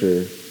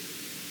pressure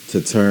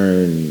to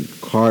turn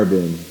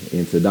carbon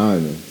into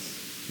diamonds.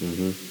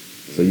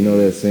 So you know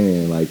that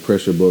saying, like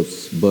pressure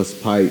busts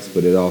pipes,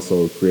 but it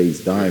also creates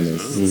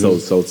diamonds.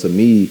 So to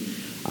me,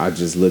 I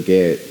just look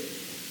at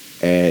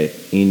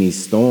any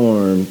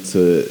storm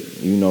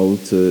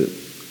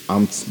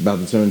I'm about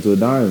to turn into a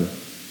diamond.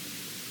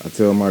 I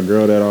tell my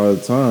girl that all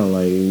the time,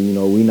 like,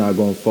 we not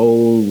gonna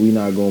fold, we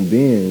not gonna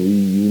bend.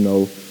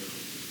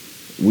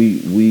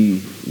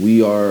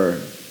 We are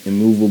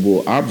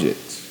immovable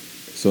objects.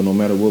 So no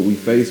matter what we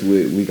face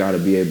with, we gotta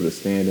be able to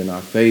stand in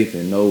our faith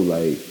and know,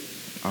 like,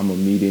 I'm gonna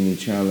meet any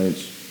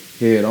challenge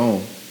head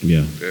on,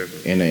 yeah,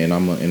 Definitely. and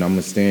I'm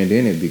gonna stand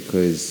in it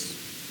because,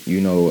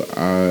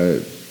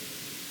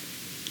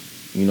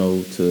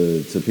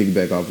 to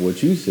piggyback off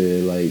what you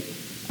said, like,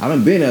 I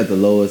done been at the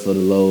lowest of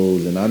the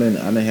lows, and I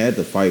done had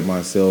to fight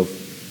myself.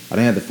 I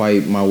done had to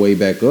fight my way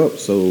back up.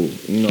 So,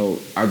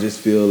 I just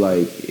feel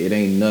like it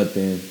ain't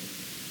nothing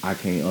I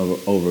can't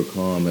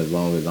overcome as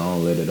long as I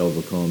don't let it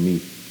overcome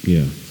me.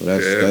 yeah. So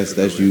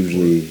that's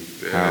usually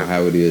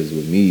how it is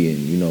with me.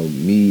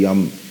 And me,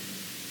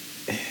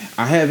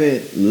 I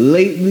haven't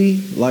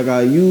lately like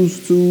I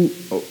used to.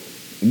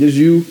 Just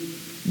you,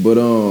 but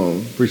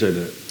Appreciate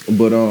that.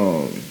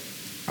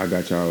 I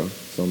got y'all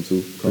some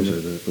too coming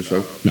Appreciate that. for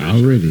sure. Nah,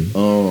 already.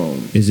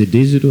 Is it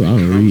digital? I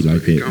don't read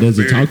like that. Does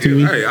it talk to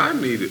me? Hey, I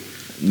need it.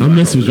 I'm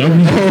messing with you.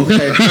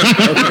 Okay.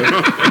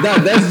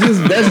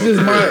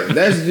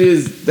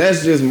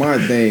 That's just my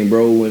thing,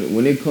 bro.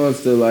 When it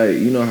comes to, like,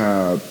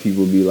 how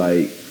people be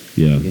like,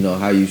 Yeah.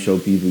 how you show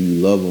people you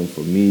love them.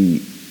 For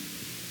me,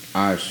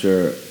 I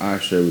share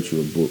with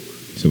you a book.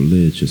 Some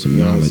literature, some You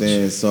know what I'm knowledge.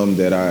 saying? Something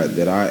that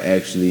I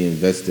actually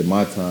invested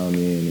my time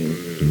in,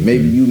 and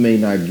maybe you may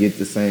not get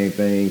the same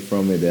thing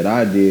from it that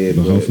I did,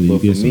 But but hopefully you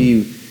for get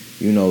me,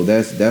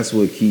 that's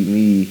what keep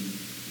me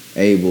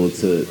able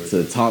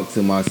to talk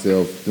to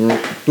myself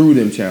through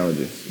them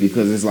challenges,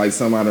 because it's like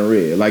something I done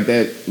read,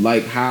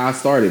 like how I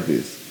started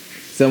this.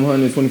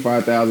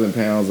 725,000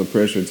 pounds of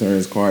pressure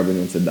turns carbon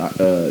into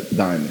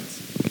diamonds.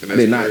 And I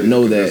did not crazy,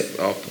 know 'cause that that's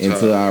off the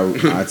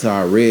until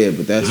I read,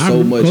 but that's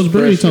so much Coach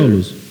Brady pressure told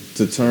us.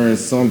 to turn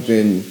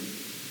something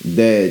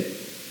that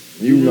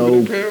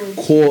remember the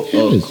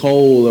pounds?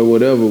 coal or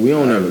whatever. We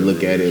don't ever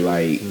look at it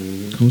like,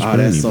 Coach that's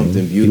Brady,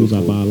 something bro. He was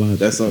our beautiful. biological.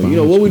 That's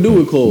something. What we do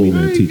with coal? We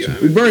not teacher.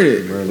 We burn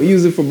it. We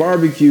use it for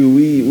barbecue.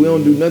 We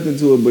don't do nothing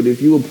to it. But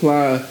if you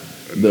apply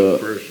the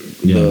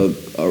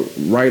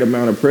right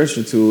amount of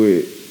pressure to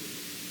it,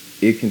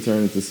 it can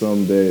turn into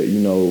something that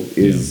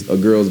is a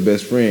girl's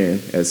best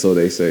friend, as so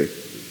they say.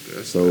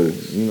 So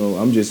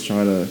I'm just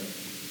trying to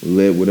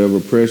let whatever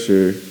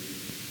pressure,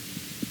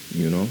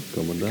 Come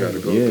on You down. gotta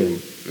go Yeah.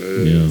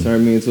 through. Yeah.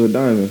 turn me into a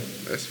diamond.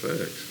 That's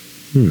facts.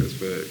 Hmm. That's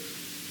facts.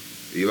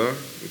 Eli,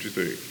 what you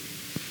think?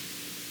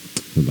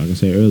 Like I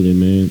said earlier,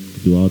 man,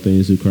 do all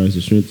things through Christ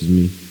that strengthens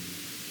me.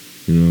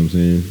 You know what I'm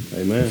saying?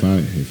 Amen. If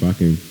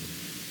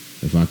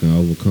I can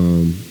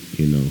overcome,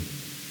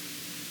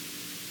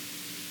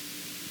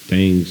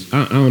 things.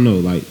 I don't know,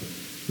 like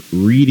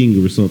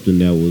reading was something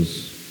that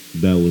was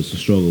a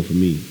struggle for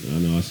me. I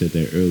know I said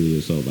that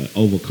earlier. So like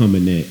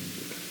overcoming that,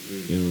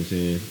 you know what I'm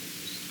saying?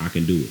 I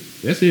can do it.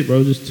 That's it,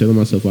 bro. Just telling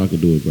myself I can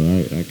do it,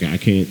 bro. I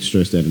can't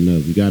stress that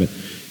enough. You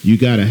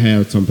gotta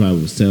have some type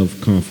of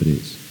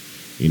self-confidence.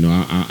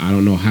 I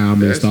don't know how I'm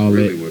gonna That's install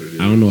really it. what it is.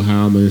 I don't know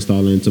how I'm gonna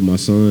install it into my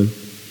son.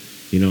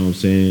 You know what I'm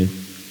saying?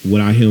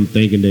 Without him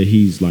thinking that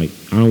he's like,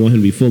 I don't want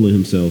him to be full of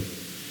himself.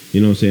 You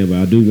know what I'm saying? But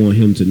I do want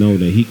him to know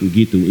that he can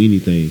get through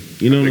anything.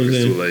 You know I what I'm think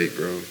it's saying? too late,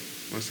 bro.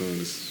 My son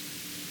is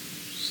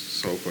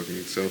so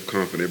fucking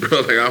self-confident, bro.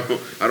 Like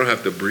I don't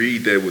have to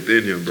breed that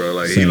within him, bro.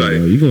 Like Same, bro.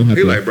 You gonna have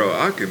he to- like, bro,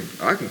 I can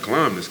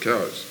climb this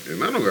couch,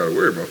 and I don't gotta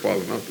worry about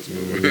falling off this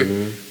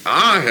motherfucker.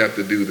 I have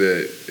to do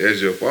that as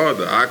your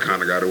father. I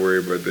kind of gotta worry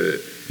about that.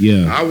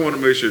 Yeah. I want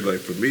to make sure, like,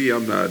 for me,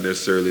 I'm not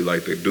necessarily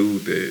like the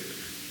dude that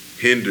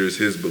hinders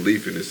his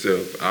belief in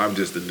himself. I'm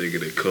just the nigga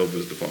that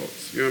covers the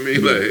faults. You know what I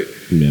mean? Like,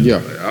 Yeah.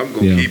 like, I'm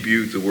gonna keep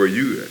you to where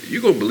you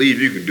gonna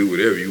believe you can do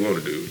whatever you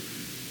want to do.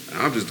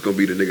 I'm just gonna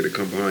be the nigga that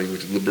come behind you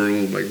with the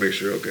broom, like make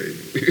sure, okay.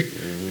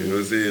 You know what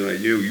I'm saying? Like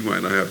you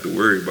might not have to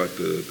worry about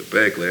the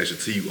backlash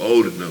until you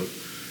old enough,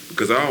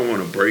 because I don't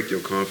want to break your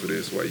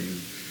confidence while you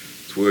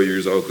 12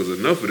 years old. Because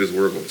enough of this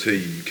world gonna tell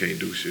you can't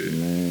do shit.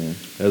 Man.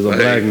 As a Like,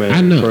 black man,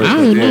 I know. first I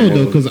and don't know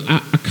though, foremost.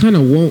 because I kind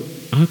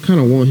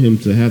of want him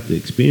to have to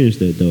experience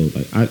that though.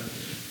 Like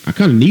I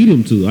kind of need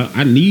him to.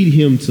 I need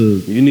him to.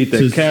 You need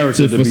that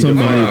character to for be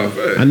somebody.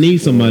 defined. I need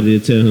somebody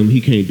to tell him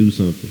he can't do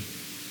something.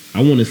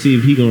 I want to see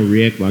if he gonna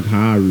react like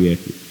how I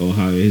reacted or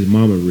how his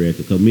mama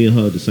reacted. Cause me and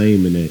her the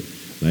same in that.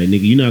 Like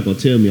nigga, you're not gonna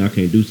tell me I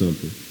can't do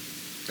something.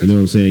 You know what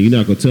I'm saying? You're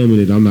not gonna tell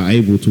me that I'm not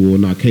able to or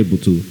not capable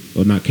to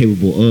or not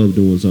capable of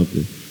doing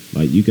something.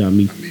 Like you got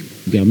me, I mean,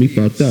 you got me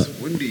fucked up.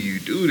 When do you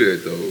do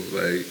that though?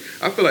 Like,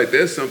 I feel like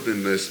that's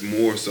something that's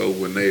more so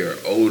when they are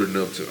old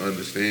enough to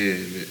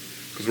understand it.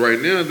 Because right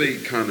now they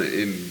kind of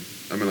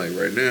like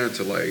right now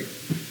to like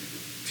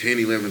 10,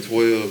 11,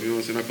 12, you know what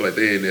I'm saying? I feel like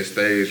they're in that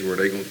stage where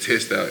they're going to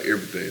test out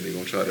everything. They're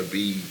going to try to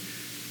be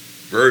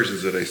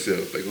versions of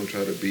themselves. They're going to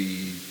try to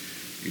be,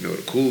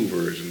 the cool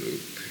version, the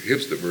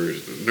hipster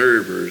version, the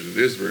nerd version,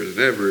 this version,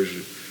 that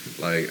version.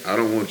 Like, I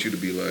don't want you to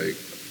be like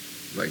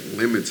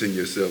limiting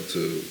yourself to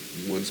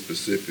one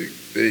specific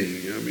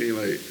thing, you know what I mean?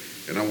 Like,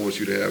 and I want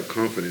you to have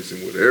confidence in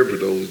whatever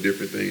those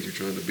different things you're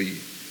trying to be.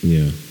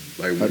 Yeah.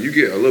 Like, when you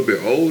get a little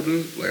bit older,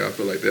 like, I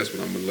feel like that's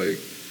when I'm gonna, like,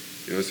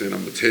 you know what I'm saying? I'm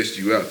gonna test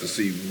you out to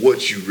see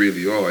what you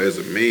really are as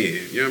a man.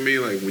 You know what I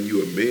mean? Like, when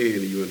you're a man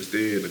and you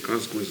understand the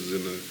consequences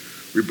and the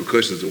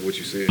repercussions of what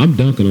you're saying. I'm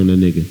dunking on that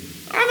nigga.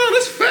 I know,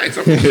 that's facts.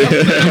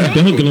 I'm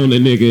dunking on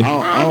that nigga.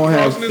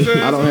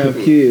 I don't have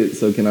kids,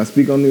 so can I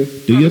speak on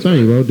this? Do your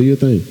thing, bro. Do your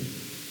thing.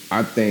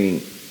 I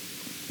think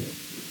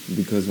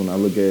because when I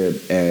look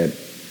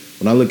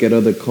at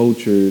other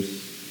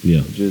cultures,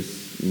 Yeah. just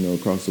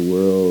across the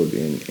world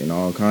and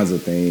all kinds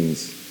of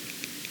things,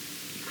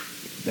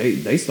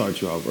 they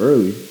start you off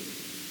early.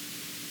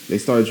 They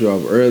start you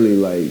off early,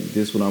 like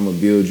this what I'm gonna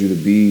build you to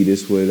be.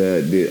 This what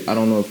that. I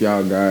don't know if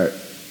y'all got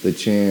the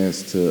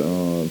chance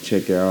to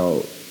check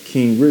out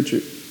King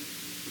Richard.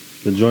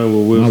 The joint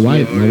with Will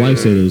My Smith. wife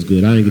said it was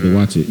good. I didn't get to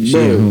watch it. She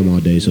Bro, at home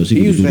all day, so she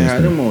He could used do to that have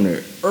stuff. them on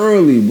there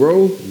early,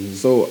 bro.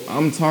 So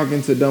I'm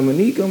talking to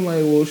Dominique. I'm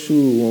like, well,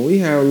 shoot, when we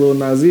have a little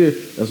Nazir,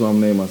 that's what I'm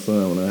naming my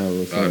son when I have a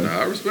Oh, son. nah,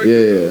 I respect Yeah,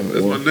 it. yeah.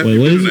 That's Well, my nephew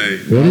what is name.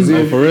 it? What is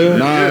Nazir, it? For real?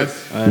 Nas.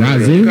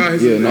 Nazir?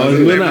 Yeah,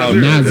 Nazir. Okay.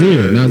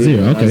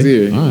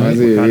 Nazir. All right.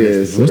 Nazir,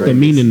 yes. What's the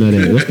meaning of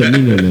that? What's the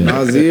meaning of that?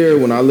 Nazir,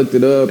 when I looked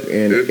it up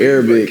in That means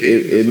Arabic, like king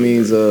or it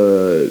means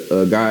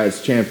a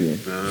God's champion.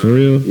 For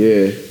real?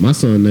 Yeah. My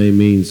son name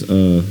means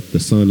the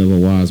son of a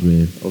wise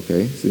man.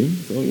 Okay. See.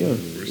 So yeah.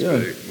 Yeah.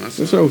 Respect. My For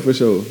son sure. For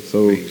sure.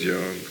 So means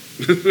young.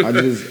 I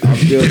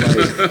feel like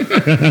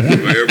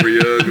Wherever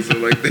young or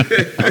something like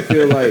that. I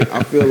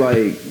feel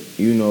like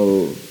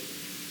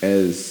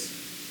as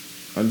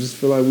I just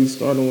feel like we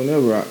started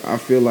whenever. I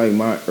feel like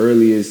my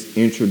earliest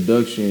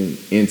introduction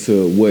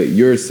into what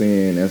you're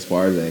saying as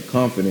far as that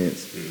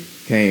confidence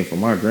came from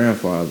my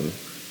grandfather.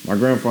 My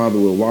grandfather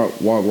would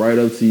walk right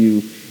up to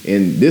you,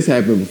 and this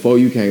happened before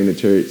you came to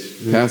church.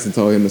 Pastor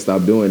told him to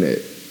stop doing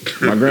that.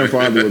 My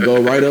grandfather would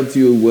go right up to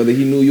you, whether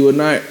he knew you or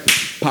not,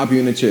 pop you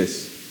in the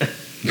chest.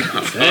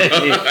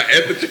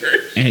 At the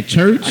church. At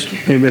church?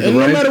 Hey, Mr. And no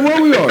Rice. matter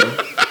where we are.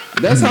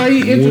 That's how he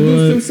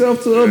introduced What?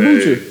 himself to a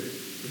butcher.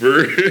 For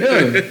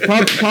real. Yeah,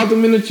 popped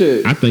him in the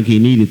chest. I think he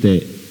needed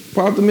that.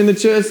 Popped him in the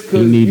chest He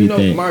because needed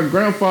that. my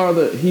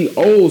grandfather, he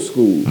old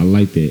school. I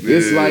like that.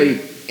 It's Yeah.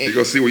 like You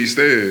gonna see where you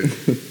stand.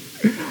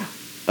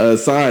 a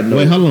side note.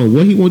 Wait, hold on.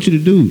 What he want you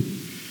to do?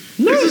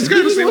 No, just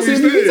gotta see what he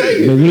you wants to said. take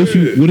it.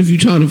 But what if you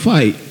trying to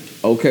fight?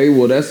 Okay,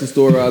 well that's the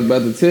story I was about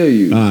to tell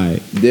you. All right.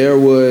 There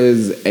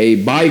was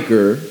a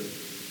biker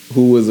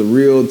who was a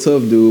real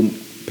tough dude.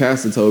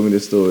 Pastor told me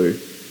this story.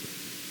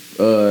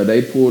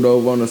 They pulled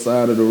over on the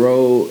side of the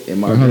road, and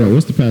my Hold on.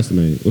 What's the pastor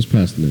name? What's the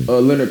pastor name?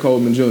 Leonard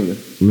Coleman Jr.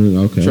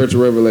 Okay. Church of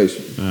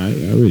Revelation. All right.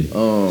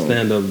 Already.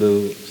 Stand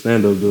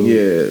up, dude.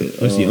 Yeah.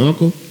 What's the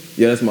uncle?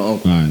 Yeah, that's my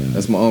uncle. All right.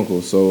 That's my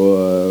uncle.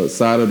 So,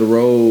 side of the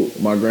road,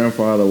 my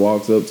grandfather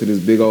walks up to this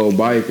big old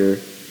biker,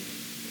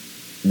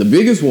 the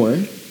biggest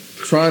one,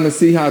 trying to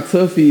see how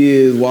tough he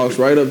is, walks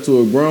right up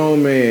to a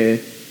grown man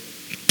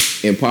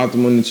and popped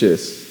him in the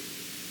chest.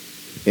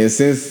 And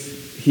since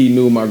he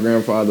knew my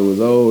grandfather was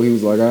old, he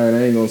was like, all right,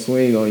 I ain't gonna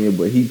swing on you,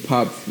 but he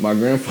popped my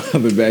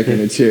grandfather back in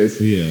the chest.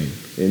 Yeah.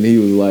 And he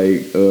was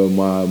like,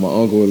 my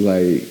uncle was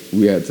like,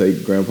 we had to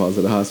take grandpa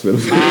to the hospital.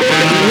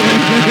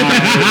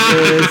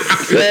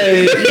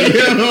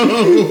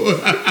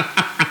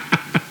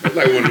 That's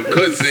like one of them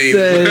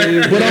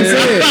cutscenes. But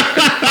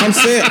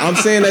I'm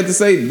saying that to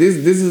say this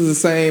is the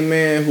same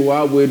man who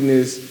I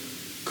witnessed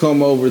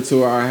come over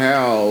to our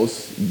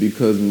house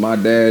because my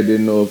dad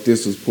didn't know if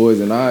this was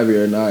poison ivy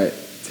or not,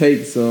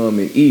 take some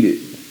and eat it,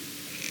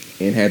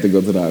 and had to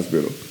go to the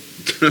hospital.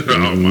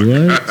 Oh my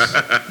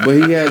What? But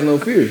he has no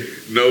fear.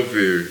 No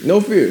fear.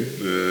 No fear.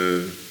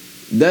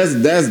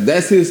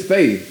 That's his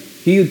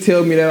faith. He would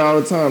tell me that all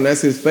the time.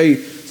 That's his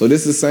faith. So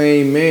this is the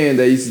same man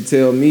that used to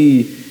tell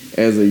me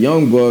as a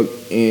young buck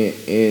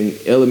in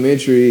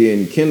elementary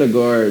and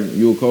kindergarten,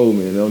 you a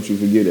Coleman. Don't you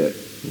forget that.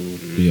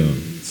 Yeah.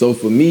 So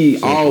for me,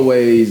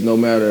 always, no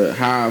matter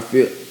how I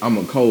feel, I'm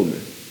a Coleman.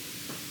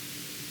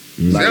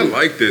 See, I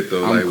like that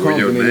though. I'm Like where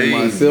your confident in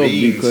name myself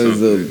means because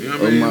something. of, You know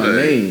what I mean? my Like,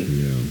 name.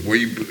 Yeah. Where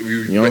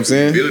you know what I'm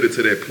saying? build it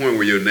to that point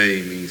where your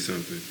name means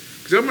something.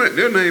 Because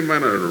their name might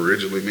not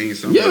originally mean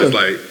something. Yeah. But it's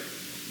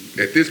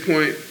like, at this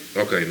point,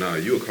 okay, nah,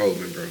 you a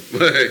Coleman, bro.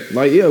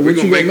 Like, yeah, what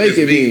you gonna make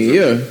it mean?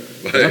 Yeah.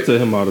 Like, I tell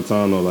him all the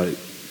time though, like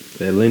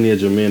that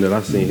lineage of men that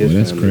I seen his Boy,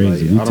 that's family.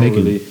 crazy. Like, We I don't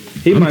taking- really.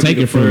 He I'm might be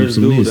taking the from first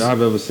some dude this. that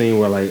I've ever seen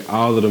where like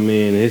all of the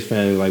men in his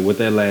family, like with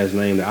that last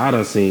name that I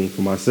done seen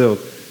for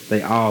myself,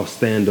 they all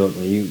stand up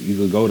and you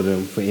could go to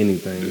them for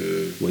anything.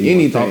 Well, you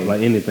wanna talk, Anything.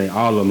 like anything.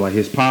 All of them, like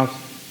his pops,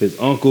 his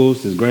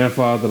uncles, his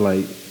grandfather,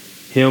 like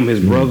him,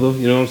 his brother.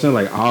 You know what I'm saying?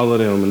 Like all of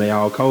them, and they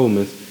all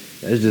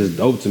Colemans. That's just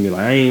dope to me.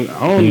 Like I don't.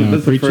 They all This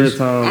the preachers? first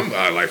time.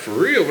 I'm like for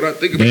real. When I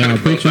think They about all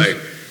it, bro, preachers? like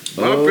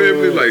my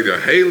family, like the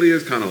Haley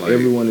is kind of like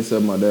Everyone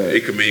except my dad.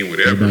 it could mean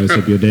whatever. Everybody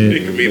except your dad?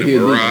 It could mean He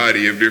a a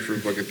variety of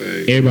different fucking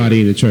things.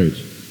 Everybody in the church.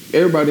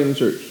 Everybody in the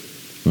church.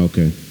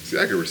 Okay. See,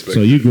 I can respect.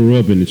 So you grew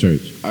up in the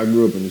church I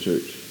grew up in the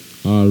church.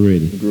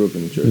 already. Grew up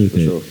in the church Okay. for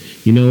sure.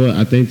 You know what?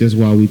 I think that's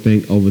why we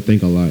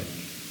overthink a lot.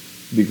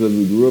 Because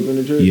we grew up in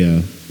the church.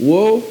 Yeah.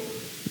 Well,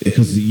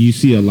 Because you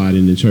see a lot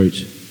in the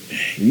church.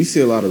 you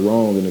see a lot of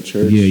wrong in the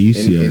church. Yeah, you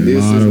see a and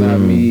this lot is of not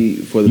wrong. me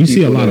for the You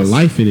see a people lot of that's-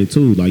 life in it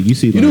too. Like you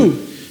see, You like,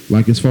 do.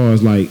 like as far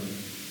as like,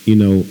 you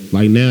know,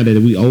 like now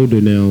that we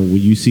older now, when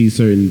you see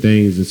certain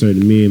things and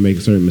certain men make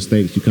certain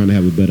mistakes, you kind of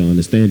have a better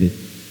understanding.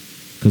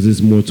 Because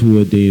it's more to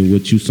it than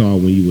what you saw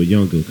when you were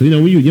younger. Because, you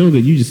know, when you're younger,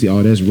 you just see,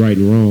 oh, that's right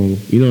and wrong.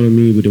 You know what I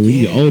mean? But then when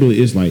you get older,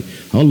 it's like,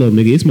 hold up,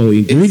 nigga, it's more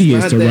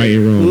ingredients not to that right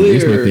and wrong.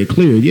 It's not clear. that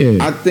clear,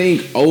 yeah. I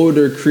think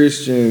older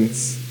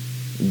Christians,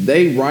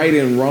 they right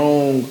and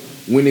wrong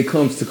when it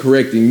comes to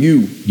correcting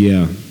you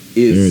Yeah,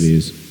 is there it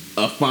is.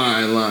 a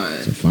fine line.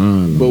 It's a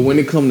fine But line. when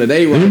it come to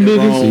they right Them and niggas,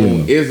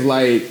 wrong, yeah. it's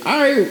like, all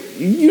right,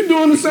 you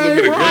doing the It's a little same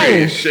bit of gray,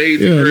 wrong.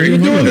 shades Yeah, of gray. You're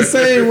nigga. doing the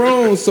same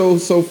wrong.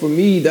 So for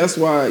me, that's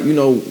why, you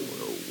know,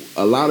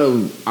 a lot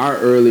of our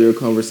earlier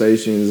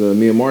conversations,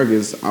 me and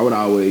Marcus, I would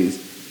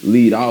always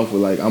lead off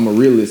with like, I'm a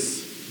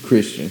realist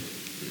Christian.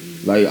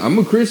 Like, I'm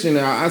a Christian.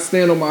 And I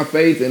stand on my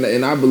faith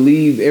and I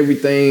believe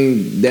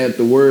everything that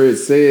the word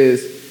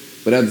says.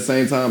 But at the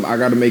same time, I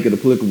got to make it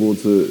applicable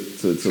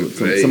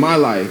to my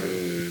life.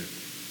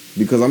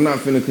 Because I'm not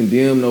finna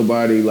condemn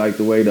nobody like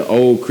the way the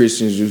old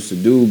Christians used to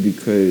do.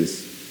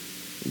 Because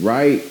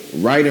right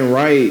and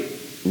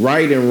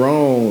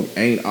wrong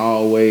ain't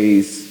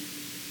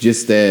always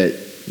just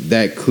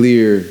that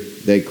clear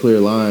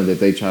line that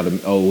they try to.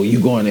 Oh, well, you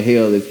going to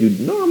hell if you?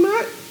 No, I'm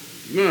not.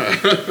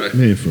 Nah.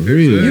 Man, for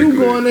real. You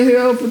going to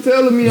hell for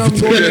telling me I'm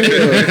going to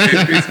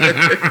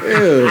hell?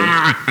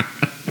 Yeah.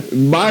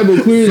 Bible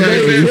clear as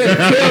day.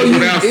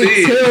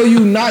 It tell you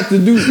not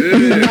to do.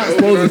 You're not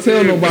supposed to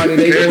tell nobody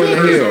they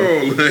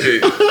going to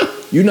hell.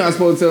 You're not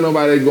supposed to tell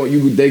nobody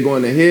they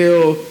going to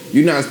hell.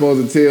 You're not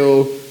supposed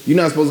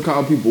to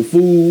call people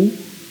fool.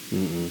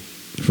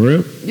 For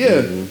real?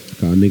 Yeah,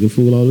 Call a nigga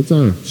fool all the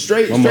time.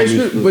 straight. My mom used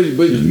Straight. to- But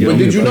used to get on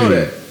did me you know about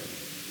that?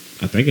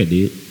 I think I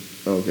did.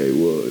 Okay,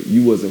 well,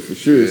 you wasn't for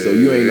sure, so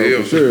you ain't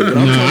know for sure. But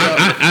No, I'm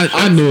talking about,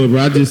 I knew it, bro.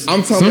 I just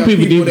I'm talking some about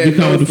people people get that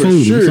called know the for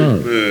fool. sure.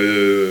 I'm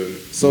sorry.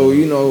 so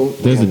you know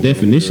There's a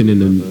definition in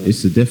the.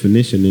 It's a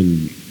definition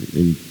in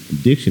the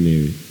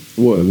dictionary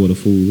what? of what a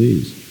fool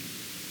is.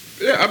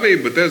 Yeah, I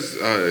mean, but that's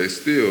it's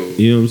still,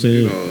 You know what I'm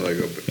saying? you know, like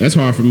a, That's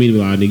hard for me to be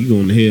like, nigga, you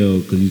going to hell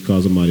because you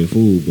call somebody a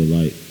fool, but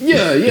like,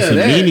 Yeah, it's a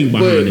that, meaning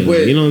behind it.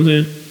 but You know what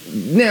I'm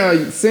saying?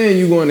 now saying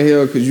you going to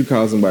hell because you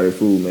call somebody a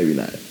fool, maybe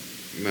not.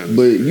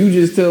 But you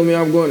just tell me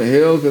I'm going to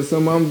hell because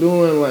something I'm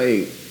doing,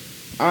 like,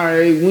 all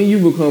right, when you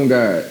become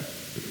God,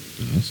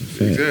 That's a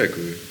fact.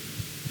 exactly.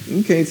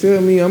 you can't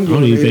tell me I'm I going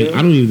don't to even hell. think.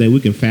 I don't even think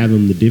we can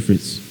fathom the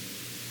difference.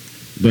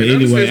 But And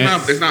anyway,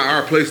 honestly, it's not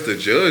our place to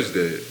judge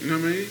that. You know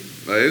what I mean?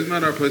 Like, it's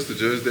not our place to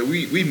judge that.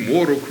 We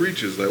mortal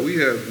creatures. Like, we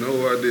have no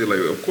idea. Like,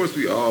 of course,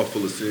 we all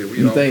full of sin. We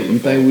You all full think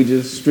of fault. we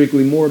just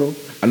strictly mortal?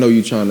 I know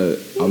you trying to.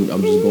 I'm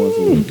just going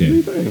through. Okay. What do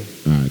you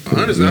think? all right, cool.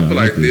 Honestly, Yeah, I feel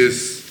like this.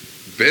 this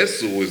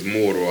vessel is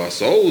mortal. Our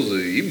souls are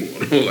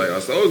immortal. Like,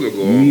 our souls will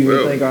go You on even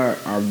forever.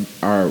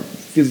 think our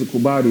physical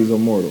bodies are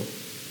mortal?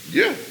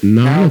 Yeah.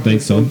 No, I How don't can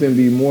think so. something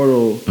be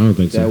mortal I don't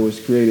think that so. was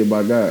created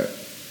by God?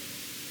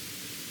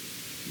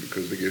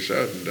 Because they get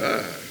shot and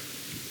die.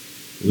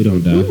 We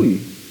don't die.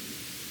 Really?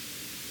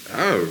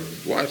 I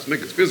watch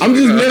niggas physically. I'm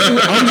just messing.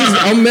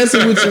 I'm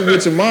messing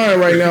with your mind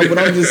right now. But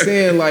I'm just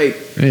saying, like,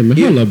 Hey man,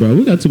 hold up, bro.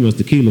 We got too much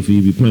tequila for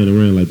you to be playing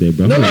around like that,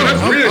 bro. No, Hold no, up,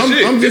 that's bro. real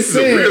shit. I'm This just is a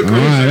saying. real All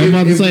right, I'm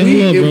about to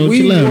say, hold up, bro. If we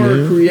Chill out, were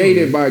man.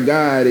 created by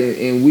God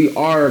and we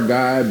are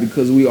God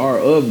because we are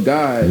of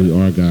God, We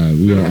are God.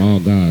 We are all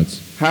gods.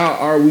 how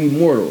are we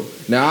mortal?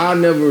 Now, I'll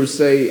never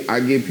say I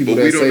get people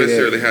But that we say don't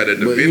necessarily that, have that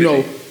but divinity. you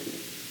know,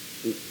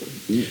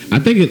 I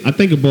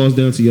think it boils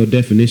down to your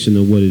definition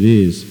of what it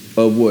is.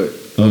 of what?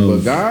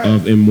 God?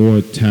 of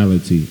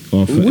immortality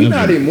or forever. We're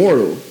not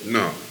immortal.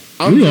 No.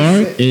 We are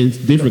in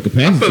different I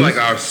capacities. feel like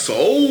our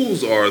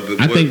souls are the.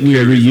 I what think we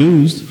are carries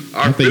reused.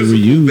 Our I think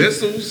physical reused.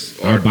 vessels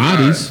Our are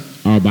bodies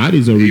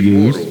are not reused.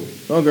 immortal.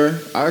 Okay,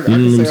 I You know can what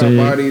I'm say saying?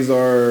 our bodies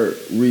are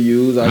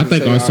reused. I can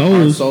think say our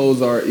souls-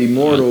 souls are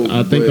immortal.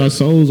 I think but our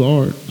souls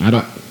are. I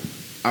don't.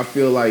 I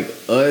feel like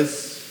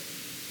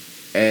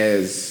us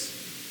as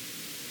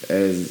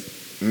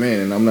man,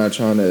 and I'm not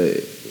trying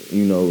to,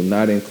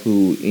 not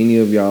include any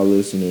of y'all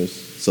listeners.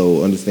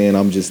 So understand,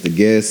 I'm just a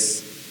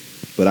guest,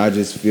 but I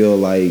just feel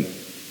like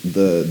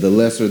the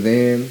lesser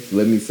than.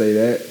 Let me say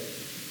that.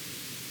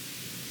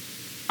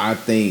 I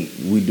think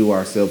we do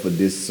ourselves a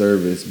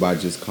disservice by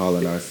just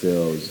calling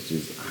ourselves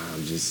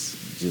I'm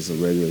just a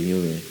regular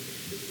human.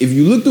 If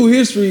you look through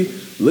history,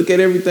 look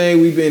at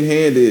everything we've been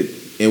handed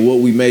and what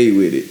we made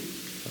with it.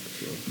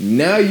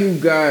 Now you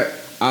got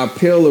our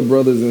paler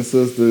brothers and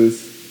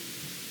sisters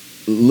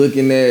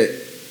looking at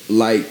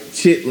like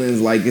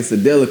chitlins like it's a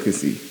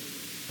delicacy.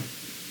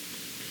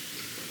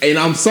 And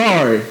I'm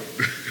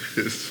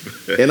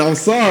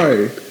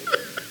sorry.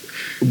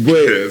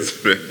 But That's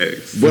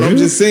facts. but I'm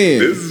just saying,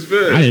 This is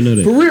facts. I didn't know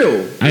that. for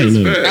real. I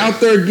didn't know that. Out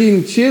there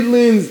getting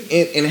chitlins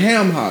and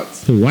ham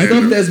hocks. For white Stuff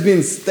people? that's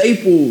been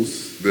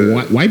staples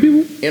The- White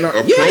people? in our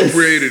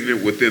appropriating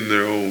it within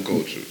their own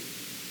culture.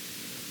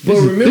 But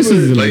remember, this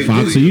isn't like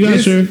like, Fox. Are you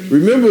guys sure?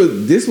 Remember,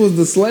 this was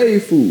the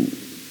slave food.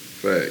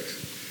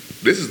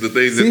 Facts. This is the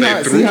thing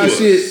that See they how threw us.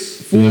 shit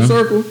full Yeah.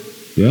 circle?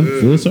 Yeah,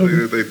 This full is the thing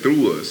circle. that they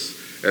threw us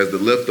as the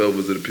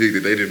leftovers of the pig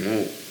that they didn't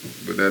want,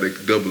 but now they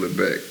double it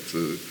back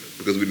to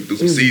because we threw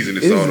some It's- seasoning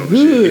it's salt on the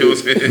shit. good. You know what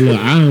I'm saying? Look,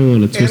 I don't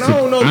want to twist it. I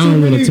don't know I too don't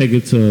want to many- take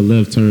it to a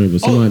left turn,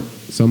 but Oh.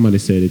 somebody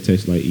said it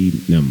tastes like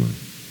eating. Never mind.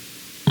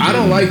 I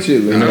don't like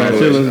chitlins. I by don't,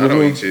 the way. chitlins I don't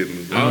before? eat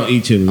chitlins. I don't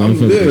eat chitlins. I'm I'm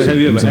fucking good. with Have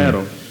you I'm ever sorry. had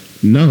them?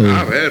 No.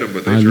 I've had them,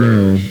 but they I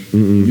know. trash.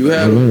 Mm-mm. You had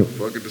I 'em? won't.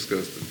 Fucking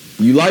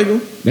disgusting. You like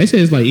them? They say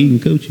it's like eating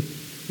coochie.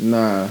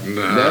 Nah,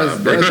 Nah,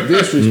 that's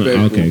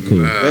disrespectful. Okay, cool.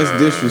 That's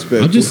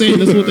disrespectful. I'm just saying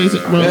that's what they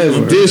said. Bro, That's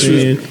I'm just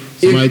saying.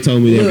 disrespect. Somebody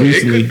told me that Look, it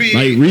recently. could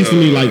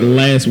be, like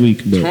last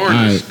week. But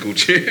Tarnished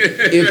Gucci.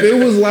 If it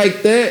was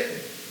like that,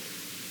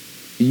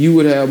 you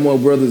would have more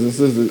brothers and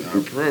sisters I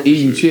promise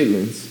eating you.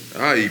 chitlins.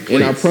 I eat plates.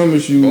 And I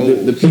promise you, the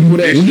Bowls. people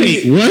that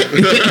wait, what?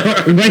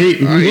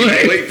 Wait, I eat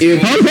what? plates.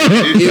 If- Hold on.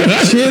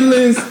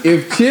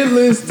 if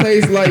chitlins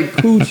taste like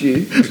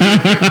coochie,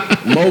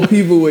 more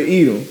people would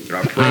eat them.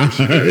 I promise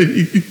you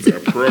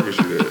that. I promise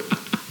you that.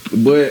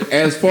 But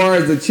as far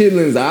as the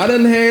chitlins I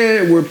done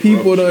had, where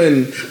people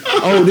done,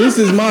 oh, this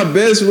is my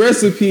best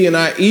recipe, and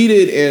I eat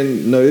it,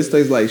 and no, this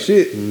tastes like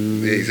shit.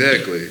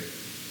 Exactly.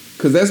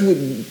 Cause that's what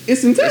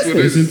it's intestines.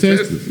 what it It's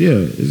intestines.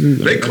 Yeah.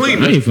 They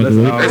clean I ain't fucking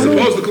with That's They it.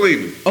 all. supposed to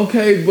clean them.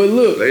 Okay, but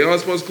look, They are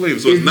supposed to clean them,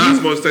 so it's if not you-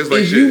 supposed to taste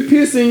like if shit. you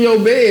piss in your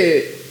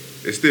bed,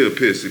 It's still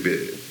pissy bad.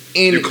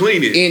 and You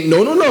clean it. and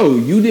no,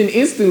 you didn't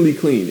instantly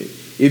clean it.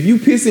 If you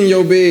piss in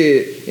your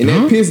bed and Huh?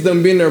 that piss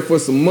done been there for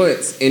some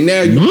months, and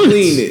now you Months?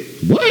 clean it,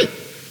 What?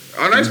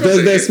 Are they does supposed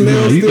to? that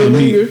smell No, you still got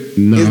me- linger?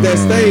 No. Is that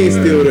stain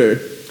still there?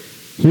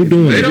 Who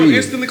doing They it? don't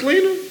instantly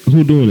clean them.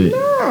 Who doing it?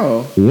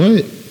 No.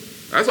 What?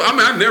 That's what,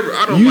 I mean,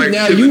 I don't like.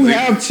 Now chitlins. you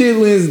have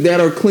chitlins that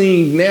are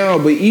clean now,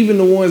 but even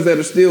the ones that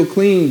are still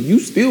clean, you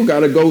still got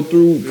to go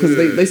through because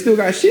Yeah. they still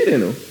got shit in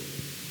them.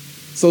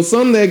 So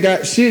some that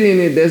got shit in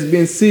it that's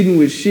been sitting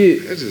with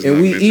shit, That's just and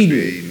not we meant to eat be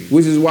it, eaten.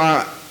 which is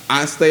why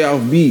I stay off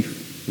beef.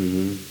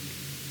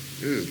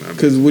 This is not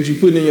Because meant what to you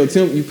be put in your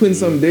temple, you putting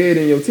something dead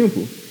in your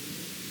temple,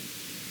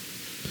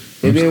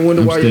 and then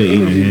wonder I'm why still your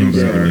eating a energy be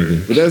hamburger, down.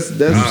 nigga. But that's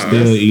I'm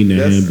still eating a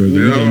that's- hamburger. eaten.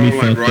 You Yeah, got me I'm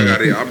like, fucked bro, up.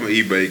 I'm gonna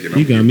eat bacon.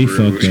 You got me I'm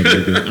gonna fucked be up, real.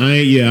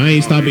 nigga. I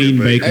ain't stopping eat eating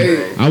bacon,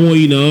 bacon. bro. I won't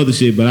eat no other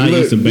shit, but I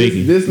Look, eat some this-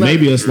 bacon. this not-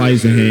 Maybe a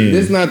slice of ham.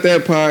 This not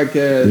that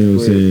podcast, You know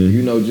what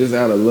I'm but saying? just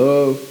out of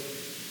love,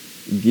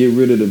 get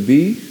rid of the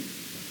beef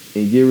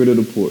and get rid of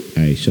the pork.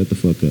 Hey, shut the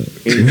fuck up.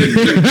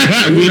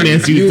 And We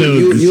nasty you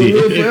toes and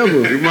live shit.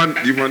 forever. You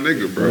my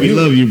nigga, bro. We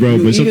love you, bro,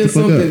 You but shut the eating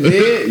fuck something up.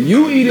 dead.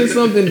 You eating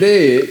something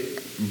dead,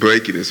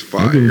 Bacon is I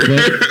fire. give a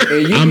fuck.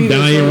 and you I'm eating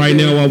dying right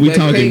now while we something that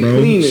talking, can't bro.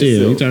 clean Shit,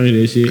 itself. I'm trying to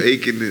hear that shit.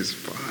 Bacon is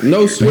fire.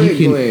 No sweat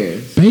Bacon.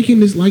 glands.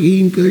 Bacon is like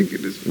eating good.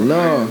 Bacon is fire,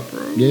 No.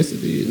 bro. Yes,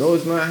 it is. No,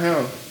 it's not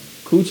how.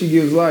 Coochie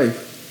gives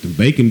life. The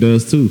bacon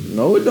does too.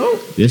 No, it don't.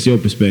 That's your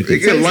perspective. It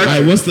get life.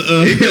 Alright, what's the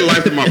It get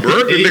life to my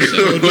burger,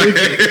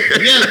 nigga.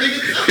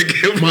 It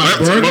get my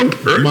life to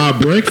burger, my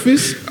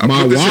breakfast, I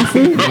my put this in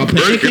waffle, my my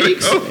burger.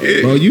 pancakes? Oh,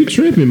 yeah. Bro, you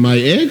tripping? My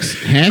eggs,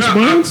 hash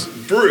browns.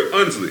 For real,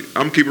 honestly,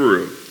 I'm keeping it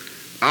real.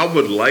 I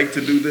would like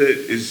to do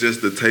that. It's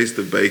just the taste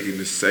of bacon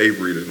is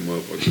savory to the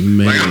motherfucker.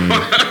 Man.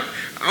 Like,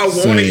 I want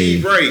to Same.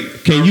 eat right.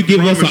 Can I you give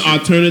us an promise you.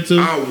 alternative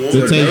I want to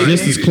to taste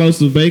just eat as it. close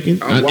to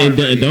bacon? I want And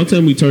to eat don't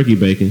tell me turkey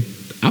bacon.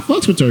 I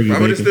fucks with turkey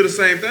But it's bacon. still the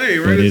same thing,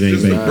 But right? it It's ain't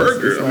just a bacon.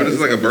 burger. I mean, it's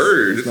like a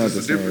bird. It's not just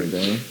the a same different.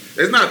 thing.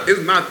 It's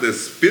not the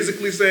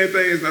physically same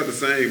thing. It's not the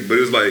same, but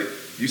it's like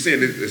you saying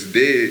it's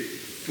dead,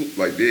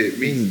 like dead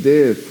meat. It's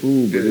dead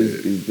food, but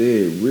Yeah. it's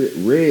dead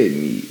red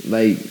meat.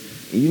 Like,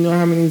 you know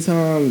how many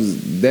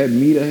times that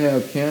meat will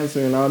have cancer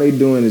and all they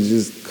doing is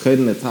just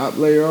cutting the top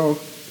layer off?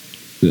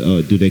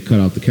 Do they cut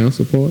off the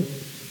cancer part?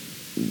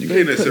 You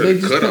can't necessarily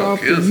just cut off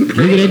the cancer, meat.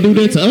 bro. Nigga, they do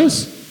that to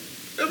us.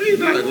 I mean,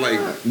 not like.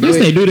 Yes,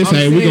 they do. They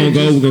say we're gonna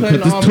go. We're gonna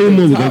cut this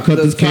tumor. We're gonna cut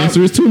this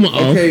cancerous tumor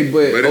off. Okay,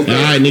 but But it's okay, not-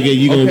 All right, nigga,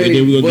 you gonna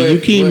then we gonna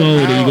give you chemo.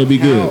 Then you gonna be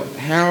good.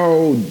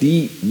 How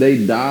deep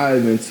they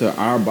dive into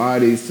our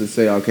bodies to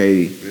say,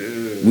 okay,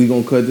 we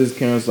gonna cut this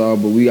cancer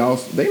off, but we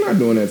also they not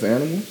doing that to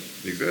animals.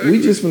 Exactly.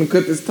 We just gonna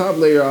cut this top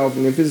layer off,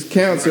 and if it's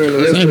cancer in the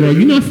rest Hey, of bro, the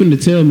you're not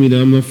finna tell me that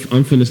I'm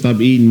finna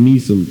stop eating me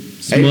some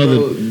smothered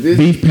bro, this-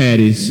 beef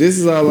patties this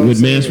is all I'm with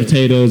mashed saying.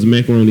 potatoes,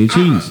 macaroni, and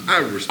cheese. I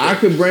respect. I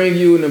could bring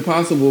you an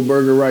Impossible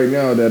Burger right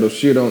now that'll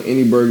shit on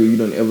any burger you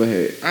done ever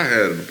had. I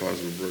had an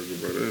Impossible Burger,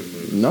 bro.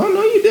 That No,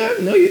 you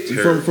didn't. No, you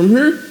Terrible. from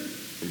here.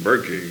 from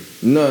Burger King.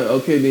 No,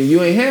 okay, then you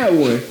ain't had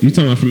one. You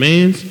talking about from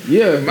Ann's?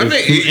 Yeah, My From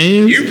nigga,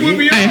 Ann's? you put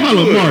me on. Hey, hold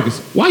on, to it. Marcus.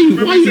 Why you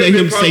let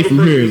him say from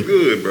Was here?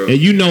 good, bro. And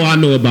you know I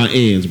know about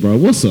Ann's, bro.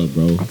 What's up,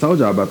 bro? I told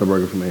y'all about the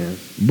burger from Ann's.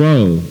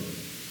 Bro,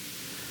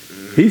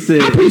 He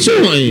said, I put you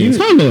on Ann's.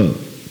 Hold up.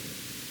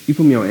 You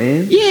put me on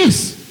Ann's?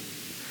 Yes.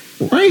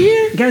 Right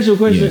here? Can I ask you a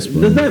question? Yes,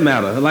 bro. Does that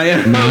matter?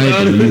 Like, Nah,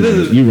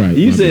 you right.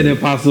 You My said bad.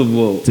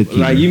 impossible. Tequila.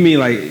 Like, you mean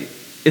like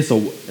it's a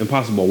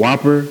impossible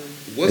Whopper?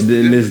 What's and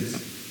the then difference?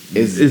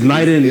 it's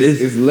night and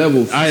it's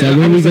levels. So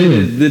when we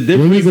going?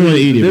 When we going to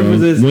eat it, bro?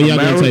 difference is When y'all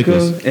gonna take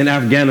America us? and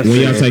Afghanistan.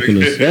 When y'all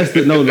taking us? That's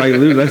the no, like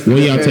literally, that's the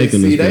When y'all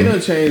taking See, us, they bro?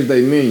 done changed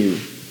their menu,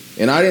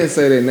 and I didn't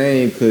say their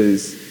name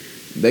because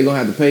they gonna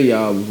have to pay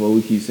y'all before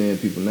we keep saying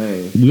people's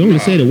names. We only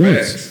said it once.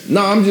 Facts.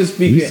 No, I'm just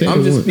You speaking. said I'm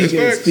it just once. speaking,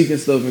 That's facts. speaking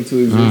stuff into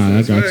existence. Ah,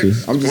 I got you.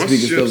 Facts. I'm just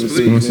speaking stuff into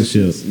Sponsorship,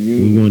 existence. Sponsorship.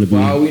 We wanna be- For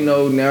all we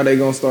know, now they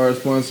gonna start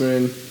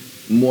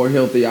sponsoring more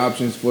healthy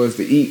options for us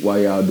to eat while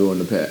y'all doing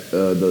the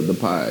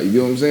pie. You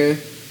know what I'm saying?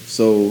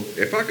 So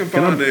If I can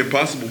find the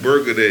Impossible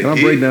Burger that Can I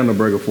hit, break down the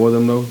burger for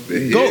them though? that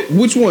hit, go.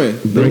 Which one?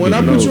 The Break one it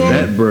I down. put you on?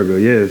 That burger,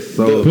 yes.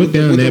 So Put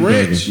down with that the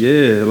burger. ranch.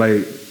 yeah,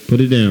 like Put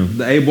it down.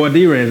 the A Boy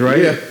D ranch, right?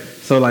 Yeah.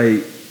 So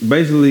like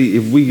basically,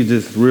 if we could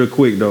just real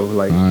quick though,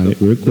 like All right,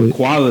 the, real the quick.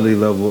 quality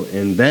level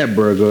in that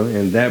burger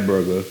and that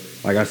burger,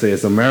 like I said,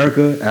 it's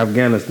America,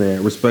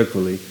 Afghanistan,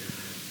 respectfully.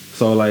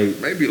 So like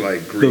maybe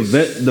like the grease.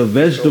 the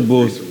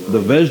vegetables, Grease and the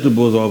roll.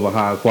 vegetables are of a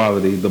high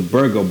quality. The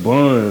burger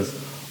buns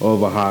are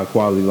of a high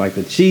quality. Like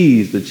the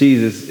cheese is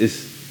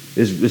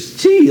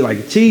cheese,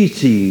 like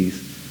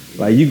cheese.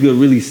 Like you could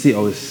really see,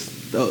 oh, it's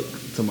stuck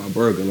to my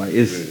burger. Like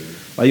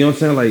it's like you know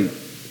what I'm saying. Like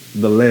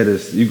the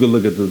lettuce, you could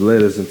look at the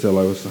lettuce and tell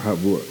like it's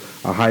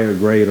a higher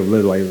grade of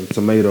lettuce, like the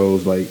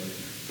tomatoes, like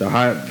the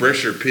high.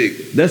 Fresher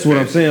pick. That's what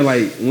I'm saying.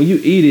 Like when you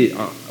eat it,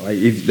 like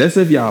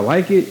if y'all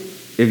like it,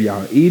 if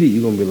y'all eat it,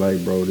 you're gonna be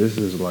like, bro, this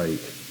is like,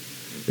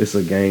 it's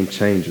a game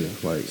changer.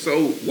 Like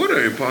So, what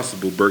are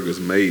Impossible Burgers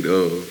made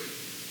of?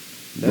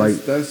 That's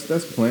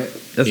plant.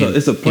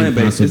 it's a plant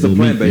based. It's a Impossible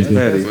plant based meat,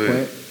 patty. That's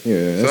plant.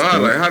 Yeah. So, That's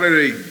plant. how do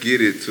they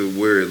get it to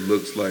where it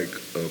looks like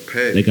a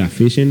patty? They got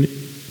fish in it.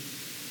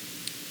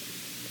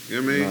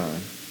 You know what I mean?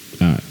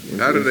 Nah. All right.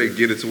 How do they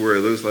get it to where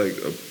it looks like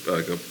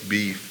a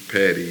beef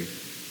patty?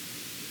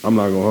 I'm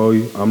not gonna hold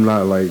you. I'm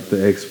not like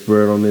the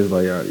expert on this.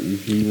 Like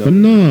you know, But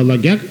no,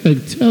 like y'all gotta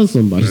tell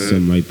somebody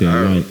something like that.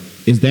 I- Like,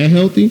 is that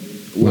healthy?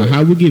 Like,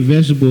 how we get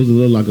vegetables to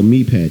look like a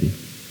meat patty?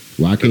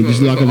 Why can't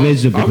just look like a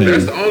vegetable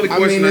That's the patty? only I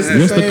question mean, I, it's have.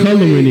 What's the same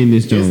coloring way- in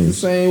this, It's the Jones?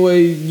 same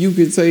way you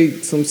could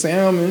take some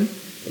salmon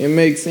and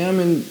make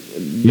salmon.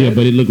 Yeah,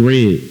 but it look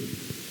red.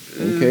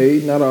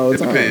 Okay, not all the It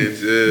time.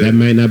 depends. That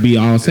might not be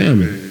all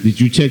salmon.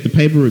 Did you check the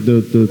paper? It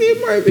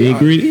might be the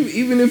ingredient?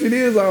 even if it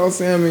is all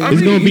salmon. I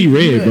It's mean, gonna be you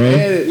red, can bro.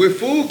 add it. With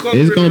food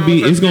coloring, It's gonna be.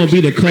 and all It's types gonna of be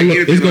shit, the you can color. make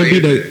It's anything gonna be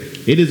on the.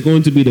 anything. It is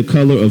going to be the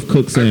color of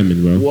cooked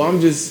salmon, bro. Well, I'm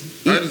just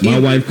My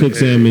wife cooks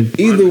salmon,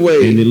 either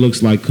way. and it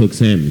looks like cooked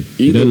salmon.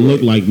 It Either doesn't way.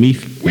 look like meat.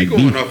 We Like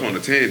going beef. off on a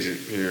tangent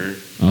here.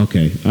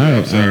 Okay. All right.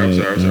 I'm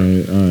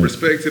sorry. all right.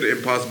 Respect to the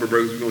Impossible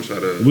Burgers. We're gonna try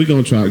to. We're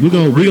gonna try. We're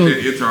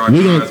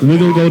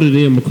gonna go to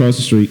them across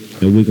the street,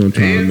 and we're gonna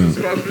try And them this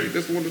out. cross street.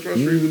 That's the one across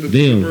the street with the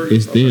Them, burgers.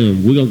 it's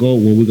them. We're gonna go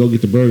when we go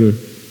get the burger.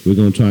 We're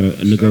gonna try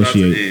to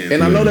negotiate. Ant.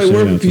 And I know Yeah, they shout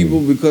work out with to people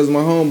him. because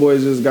my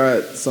homeboy just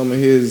got some of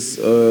his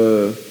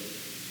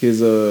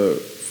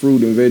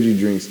fruit and veggie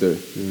drinks there.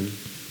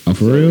 Oh,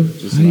 for real?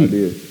 Just an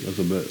idea. that's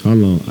a bet. How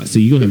long?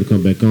 See, you're gonna have to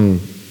come back on,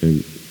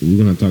 and we're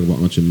gonna have to talk about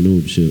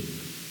entrepreneurship.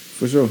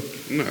 For sure.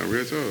 Nah,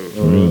 real talk.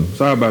 real.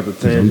 Sorry about the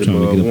 'Cause I'm tangent, trying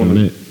but to I get up on want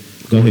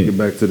that. Go to ahead. get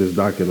back to this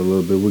docket a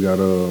little bit. We got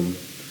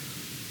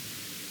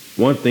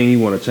one thing you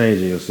want to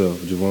change in yourself,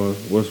 Javon.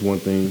 What's one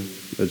thing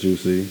that you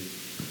see?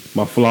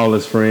 My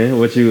flawless friend.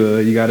 What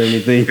you got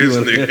anything? This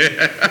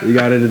nigga. You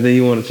got anything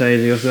you want to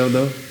change in yourself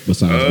though?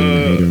 Besides being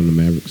a hater on the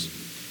Mavericks,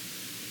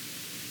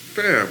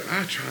 Fam,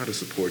 I try to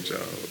support y'all,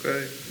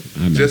 okay?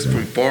 I know, Just bro.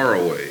 from far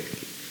away.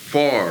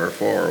 Far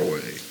away.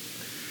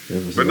 If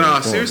it's But a nah,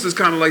 point. seriously, it's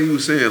kind of like he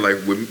was saying,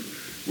 like with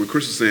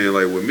Chris was saying,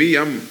 like with me,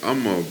 I'm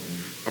a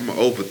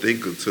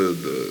overthinker to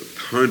the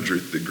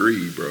 100th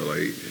degree, bro.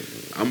 Like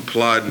I'm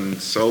plotting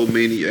so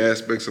many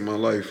aspects of my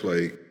life,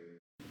 like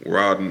where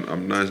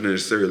I'm not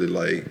necessarily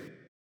like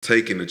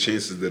taking the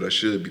chances that I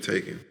should be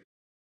taking.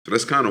 So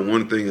that's kind of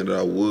one thing that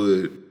I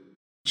would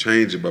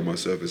change about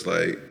myself. Is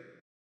like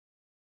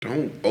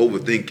don't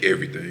overthink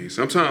everything.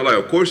 Sometimes, like,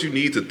 of course, you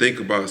need to think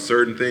about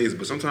certain things,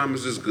 but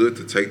sometimes it's just good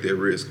to take that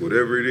risk.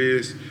 Whatever it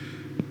is,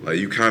 like,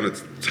 you kind of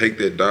take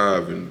that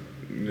dive and,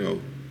 you know,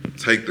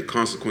 take the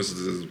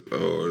consequences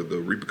or the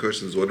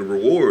repercussions or the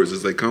rewards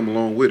as they come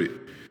along with it.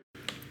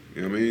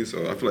 You know what I mean?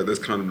 So I feel like that's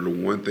kind of the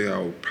one thing I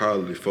would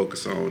probably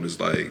focus on is,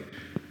 like,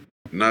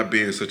 not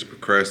being such a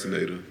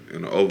procrastinator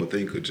and an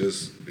overthinker,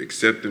 just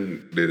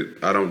accepting that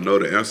I don't know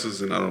the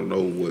answers and I don't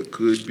know what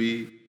could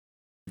be.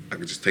 I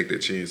could just take that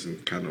chance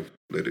and kind of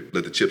let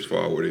the chips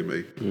fall where they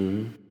may.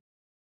 Mm-hmm.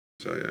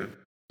 So yeah,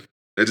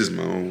 that's just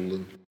my own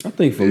little. I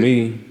think for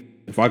me,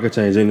 if I could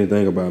change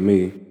anything about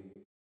me,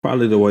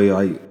 probably the way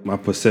like my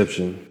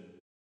perception.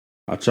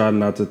 I try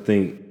not to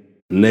think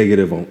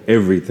negative on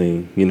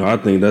everything. You know, I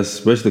think that's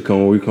especially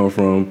where we come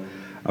from.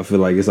 I feel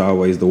like it's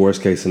always the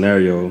worst case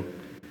scenario.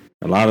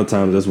 A lot of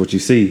times that's what you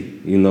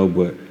see, you know,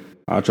 but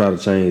I try to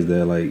change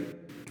that. Like,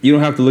 you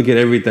don't have to look at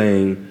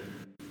everything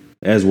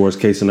as worst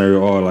case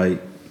scenario, or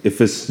like if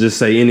it's just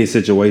say any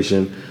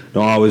situation,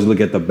 don't always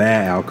look at the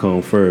bad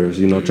outcome first.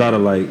 You know, try to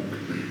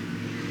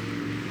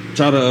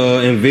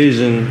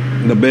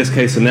envision the best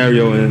case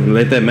scenario and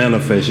let that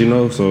manifest, you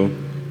know. So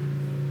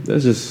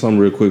that's just something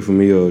real quick for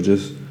me, or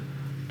just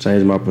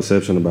change my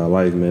perception about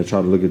life, man.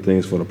 Try to look at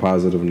things for the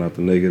positive, not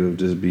the negative.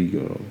 Just be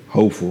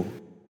hopeful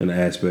in the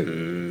aspect.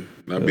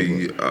 Not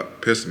be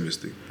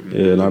pessimistic.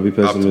 Yeah, not be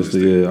pessimistic.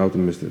 Optimistic. Yeah,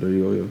 optimistic. There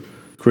you go. Yeah.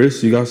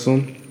 Chris, you got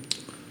some?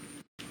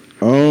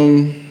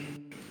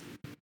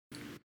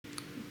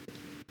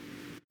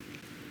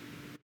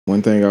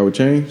 One thing I would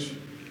change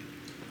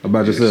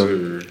about yourself.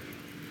 Sir.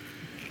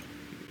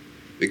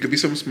 It could be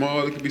something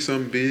small. It could be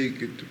something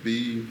big. It could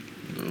be,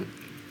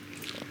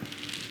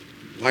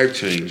 life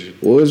changing.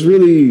 Well, it's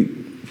really.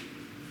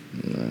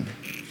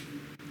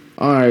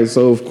 All right,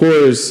 so of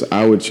course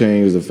I would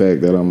change the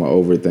fact that I'm an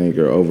overthinker,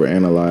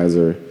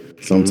 overanalyzer,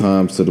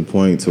 sometimes to the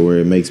point to where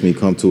it makes me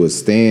come to a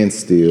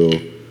standstill.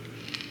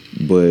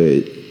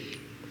 But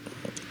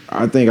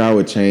I think I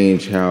would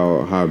change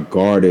how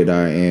guarded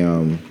I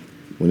am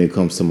when it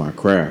comes to my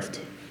craft.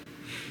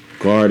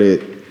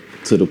 Guarded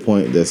to the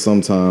point that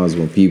sometimes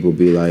when people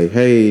be like,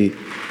 hey,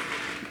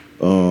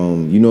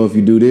 if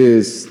you do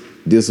this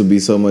will be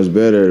so much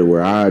better,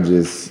 where I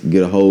just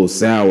get a whole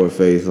sour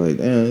face, like,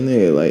 damn,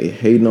 nigga, like,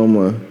 hating on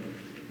my...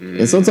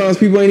 And sometimes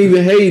people ain't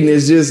even hating,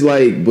 it's just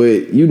like,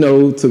 but,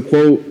 to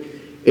quote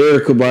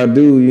Erykah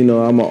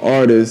Badu, I'm an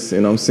artist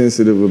and I'm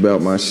sensitive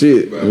about my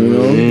shit,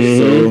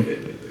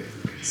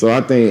 So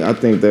I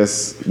think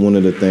that's one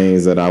of the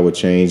things that I would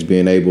change,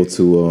 being able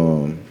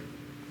to,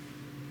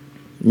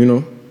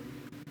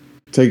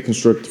 take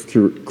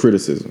constructive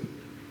criticism.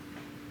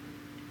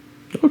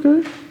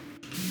 Okay.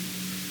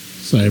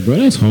 Sorry, bro,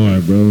 that's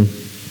hard, bro.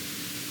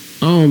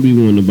 I don't be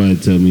wanting nobody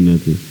to tell me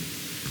nothing.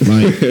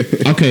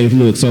 Like, okay,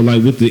 look, so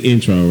like with the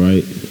intro,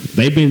 right?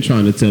 They've been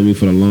trying to tell me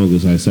for the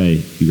longest, I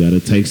say, you gotta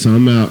take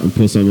something out and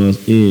put something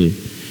else in.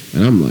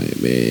 And I'm like,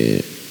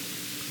 man,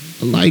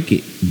 I like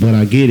it, but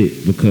I get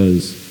it,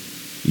 because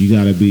you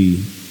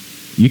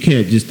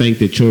can't just think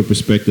that your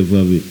perspective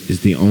of it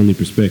is the only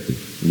perspective.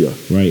 Yeah.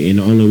 Right? And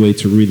the only way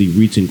to really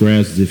reach and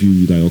grasp is if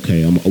you like,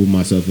 okay, I'm gonna open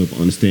myself up,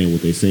 understand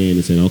what they're saying,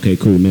 and saying, okay,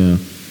 cool, now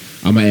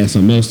I'm gonna add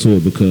something else to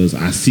it because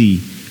I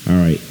see, all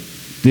right,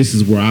 this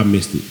is where I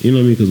missed it. You know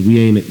what I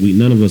mean? Because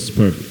none of us is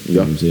perfect. You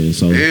know what I'm saying?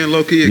 So, and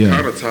low-key, it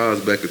kind of ties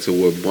back into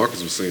what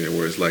Marcus was saying,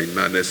 where it's like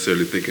not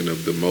necessarily thinking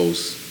of the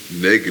most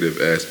negative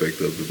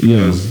aspect of it,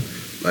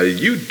 because like,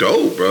 you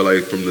dope, bro.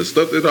 Like, from the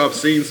stuff that I've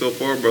seen so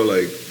far, bro,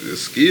 like, the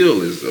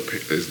skill is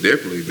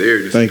definitely there.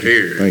 It's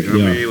apparent. Thank you.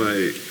 Know what I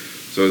mean? Like,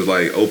 so it's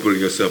like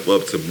opening yourself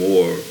up to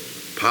more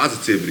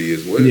positivity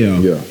as well.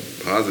 Yeah.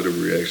 Positive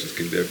reactions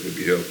can definitely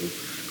be helpful.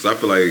 Because I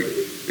feel like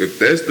if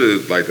that's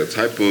the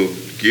type of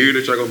gear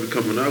that y'all gonna be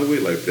coming out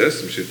with, like, that's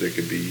some shit that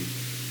could be,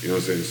 you know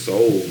what I'm saying,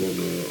 sold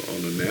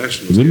on the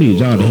national. We need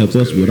y'all to help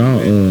us with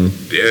our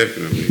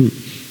definitely.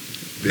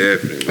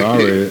 Definitely.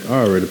 I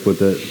already put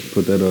that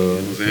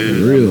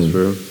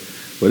real.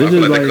 But it's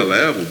just like the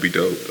collab would be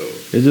dope though.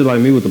 It's just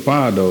like me with the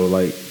pride though.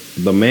 Like,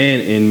 the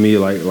man in me,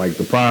 like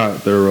the pride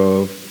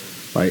thereof.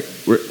 Like,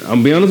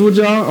 I'm be honest with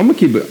y'all, I'm gonna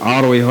keep it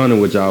all the way 100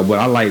 with y'all, but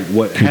I like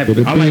what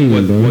happened. I like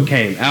what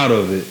came out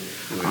of it.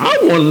 I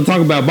wanted to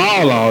talk about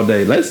ball all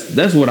day.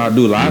 That's what I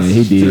do. Like,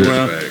 he did.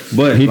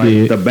 But he like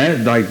did. the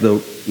bad, like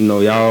the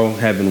y'all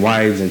having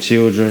wives and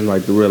children,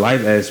 like the real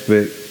life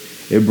aspect,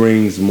 it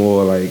brings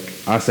more, like,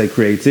 I say,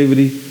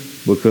 creativity,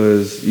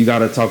 because you got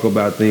to talk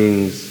about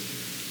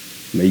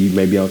things that you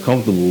may be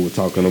uncomfortable with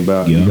talking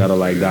about. You got to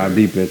like dive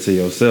deep into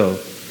yourself.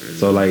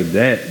 So like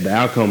that, the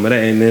outcome of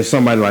that, and then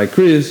somebody like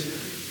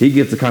Chris, he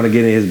gets to kind of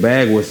get in his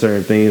bag with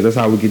certain things. That's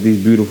how we get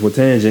these beautiful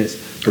tangents,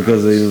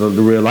 because of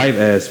the real life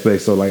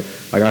aspect. So like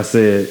I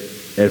said,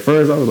 at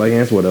first I was like,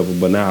 it's whatever,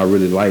 but now I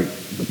really like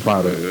the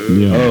product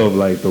of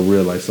like the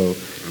real life. So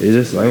it's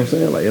just like I'm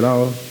saying, like, it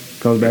all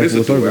comes back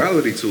to a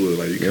duality to it.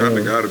 Like, you kind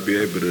of got to be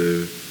able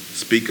to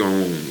speak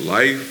on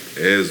life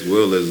as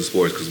well as the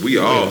sports, because we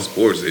all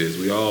sports heads.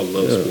 We all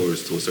love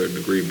sports to a certain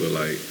degree, but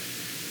like,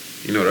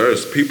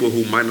 there's people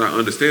who might not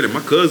understand it.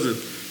 My cousin,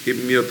 hit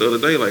me up the other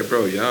day like,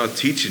 bro, y'all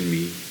teaching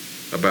me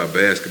about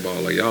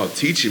basketball. Like, y'all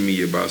teaching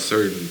me about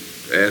certain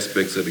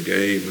aspects of the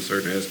game and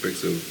certain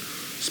aspects of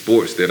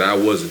sports that I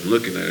wasn't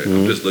looking at.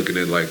 I'm just looking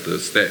at like the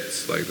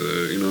stats, like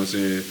the, you know what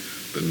I'm saying,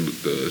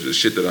 the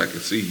shit that I can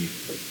see.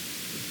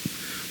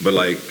 But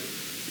like,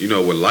 you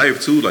know, with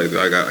life too, like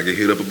I get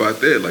hit up about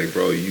that. Like,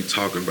 bro, you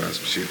talking about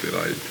some shit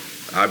that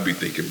I be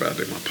thinking about,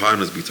 that my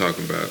partners be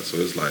talking about. So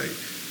it's like,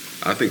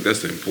 I think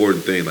that's the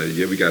important thing. Like,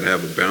 yeah, we gotta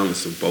have a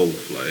balance of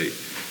both. Like,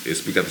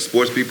 we got the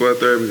sports people out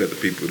there, we got the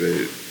people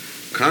that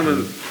kind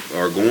of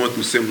are going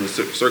through similar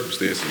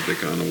circumstances. They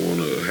kind of want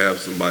to have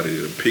somebody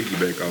to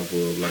piggyback off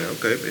of. Like,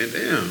 okay, man,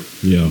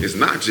 damn, it's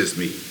not just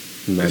me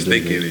that's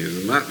thinking it.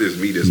 It's not just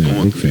me that's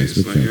going through this.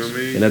 Like, you know what I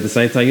mean? And at the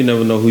same time, you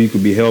never know who you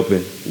could be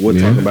helping. We're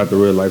talking about the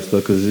real life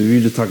stuff, because if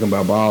you're just talking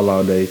about ball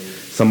all day,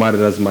 somebody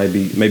that's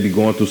maybe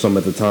going through something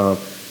at the time,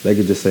 they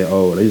could just say,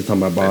 oh, they just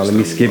talking about ball. Let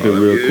me skip it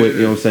real quick.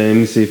 You know what I'm saying? Let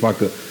me see if I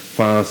could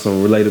find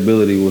some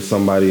relatability with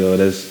somebody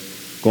that's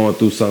going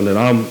through something that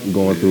I'm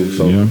going through.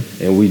 So,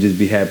 and we just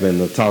be happy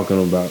to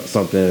talking about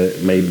something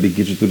that maybe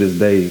get you through this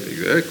day.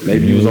 Exactly.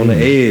 Maybe you was on the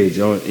edge, you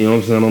know what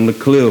I'm saying, on the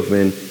cliff,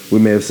 and we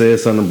may have said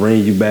something to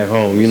bring you back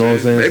home. You know what I'm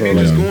saying? Maybe so,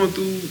 you're just going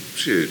through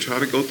shit, try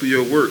to go through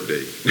your work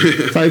day.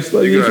 Type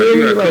stuff. you feel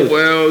me? got a Like, couple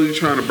hours, you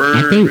trying to burn.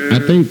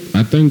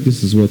 I think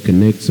this is what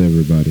connects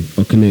everybody,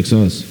 or connects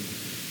us.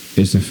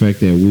 It's the fact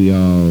that we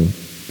all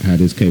have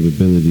this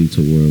capability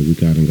to where we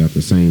got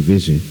the same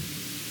vision.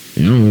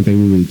 And I don't even think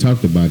we really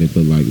talked about it,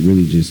 but like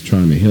really just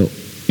trying to help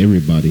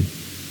everybody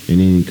in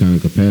any kind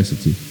of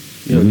capacity.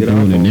 Yeah, we're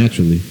doing it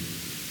naturally.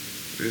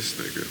 This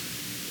nigga.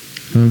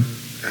 Huh?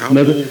 Apple.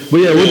 Nothing. But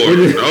yeah,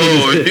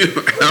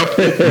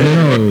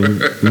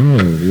 No,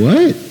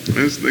 what?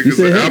 This you nigga's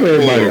said an help apple,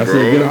 everybody. I bro.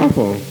 said get an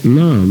iPhone.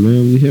 No,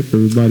 man, we help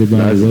everybody by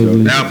Nah, the way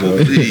we Apple,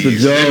 please. It's a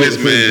joke. Send this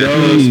It's a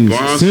man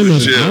joke. Send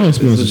us sponsorship. our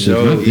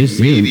sponsorship, not just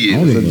him. Immediate.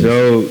 All of It's a us.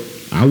 joke.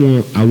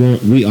 I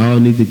want. We all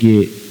need to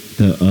get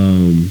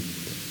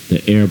the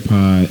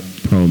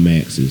AirPod Pro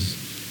Maxes.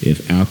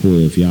 If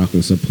y'all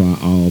can supply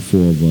all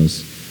 4 of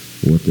us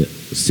with the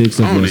 6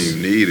 of I don't us,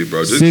 even need it,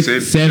 bro.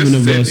 Just 7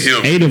 of us,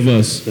 him. 8 of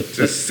us.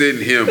 Just send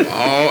him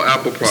all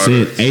Apple products.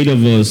 Send 8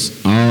 of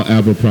us all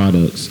Apple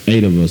products.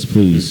 8 of us,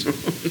 please.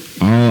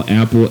 All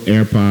Apple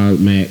AirPod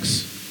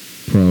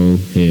Max Pro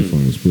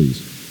headphones,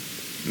 please.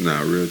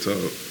 Nah, real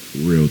talk.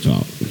 Real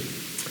talk.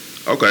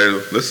 Okay,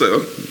 let's say,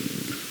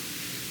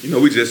 you know,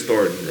 we just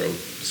starting, bro.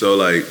 So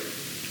like,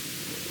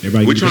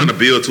 Everybody we're get trying it? to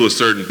build to a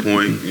certain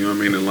point, you know what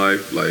I mean, in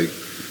life, like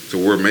to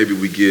where maybe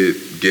we get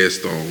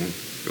guests on.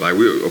 Like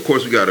of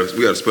course we got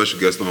a special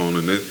guest on,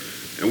 and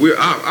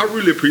I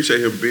really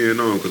appreciate him being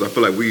on, because I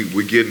feel like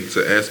we get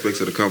into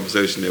aspects of the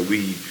conversation that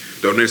we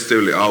don't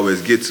necessarily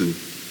always get to.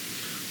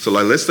 So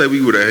like, let's say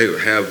we would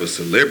have a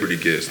celebrity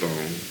guest on,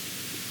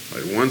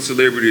 like one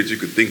celebrity that you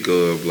could think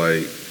of,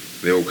 like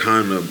they'll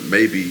kind of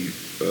maybe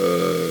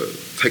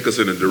take us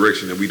in a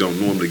direction that we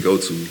don't normally go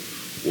to,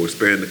 or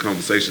expand the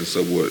conversation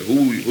somewhat. Who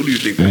do you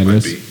think that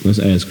might be? Let's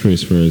ask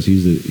Chris first.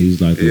 He's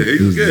He's a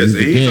guest,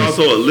 and he's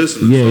also a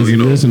listener. Yeah, so, he's you a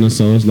know. listener.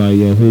 So it's like,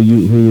 yo,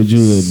 who would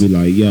you be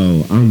like,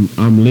 yo,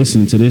 I'm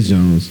listening to this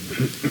Jones.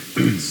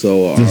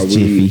 So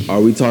This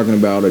are we talking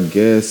about a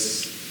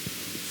guest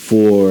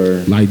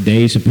for Like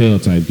Dave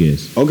Chappelle type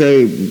guest.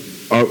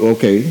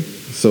 okay.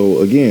 So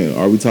again,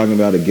 are we talking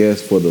about a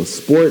guest for the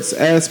sports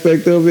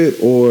aspect of it,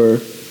 or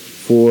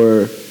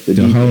for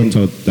The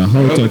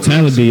whole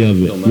totality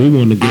of it. We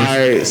want to get. All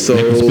right, so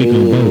that can speak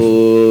on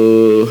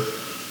both.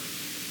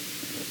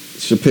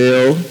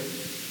 Chappelle,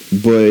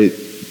 but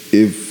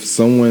if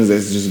someone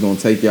that's just gonna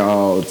take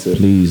y'all to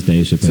Please,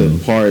 Dave Chappelle.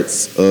 to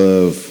parts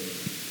of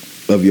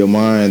your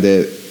mind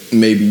that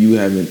maybe you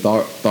haven't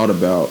thought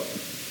about,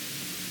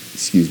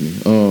 excuse me,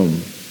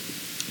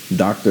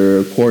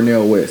 Dr.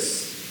 Cornel West.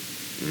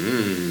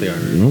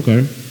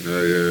 Okay.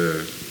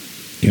 Yeah.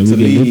 Can we To get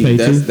new me, pay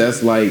too?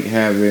 that's like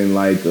having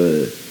like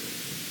a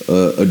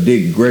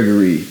Dick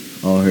Gregory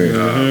on here.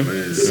 Oh,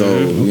 man. So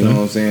you know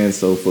what I'm saying.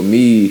 So for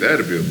me,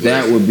 That'd be a that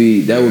blessing. would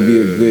be a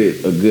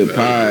good That'd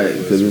pod, be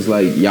a because it's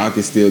like y'all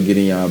can still get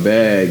in y'all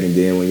bag, and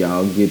then when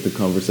y'all get the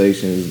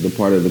conversations, the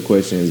part of the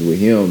questions with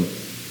him,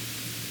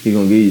 he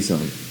gonna give you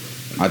something.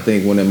 I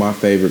think one of my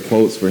favorite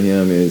quotes for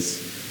him is,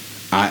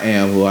 "I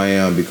am who I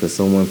am because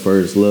someone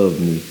first loved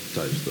me."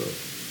 Type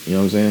stuff. You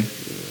know what I'm saying?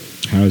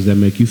 How does that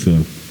make you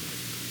feel?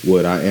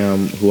 What, I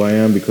am who I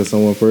am because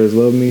someone first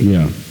loved me?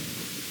 Yeah.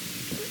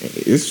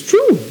 It's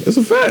true. It's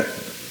a fact.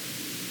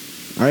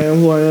 I am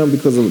who I am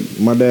because of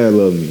my dad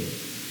loved me.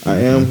 I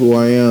am who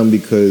I am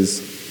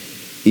because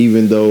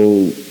even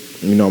though,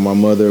 you know, my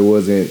mother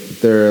wasn't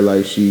there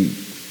like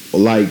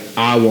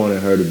I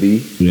wanted her to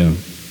be, Yeah.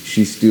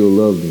 she still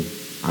loved me.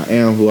 I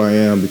am who I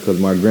am because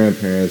my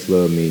grandparents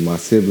love me, my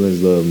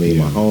siblings love me,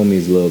 my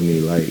homies love me.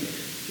 Like,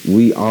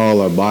 we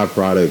all are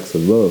byproducts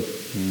of love,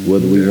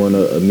 whether we want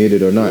to admit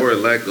it or not. Or a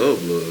lack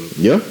of love.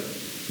 Yeah,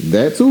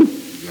 that too.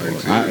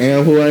 Like, I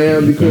am who I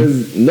am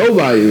because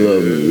nobody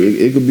loves me.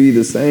 It could be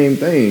the same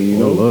thing, you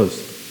know. Lust.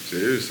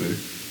 seriously.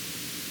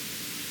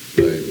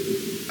 Like,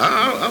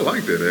 I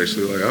like that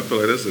actually. Like I feel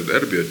like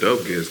that'd be a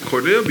dope guest.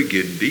 Cornell be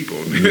getting deep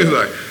on it.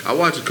 Like I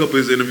watch a couple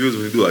of his interviews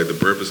when he do like the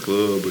Breakfast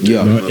Club. But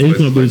Yeah. Bro, it's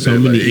gonna be so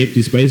many like,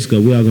 empty spaces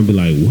because we all gonna be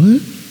like,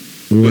 what?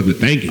 We're gonna be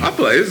thinking. I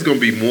feel like it's gonna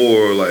be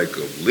more like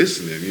of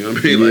listening. You know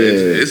what I mean? Like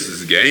Yeah. it's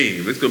this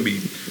game. It's gonna be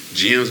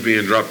gems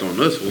being dropped on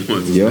us for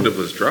once Yeah. instead of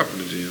us dropping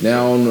the gems.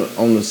 Now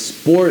on the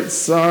sports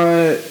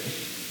side,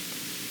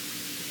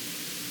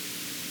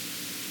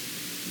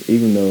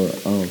 even though I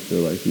don't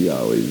feel like he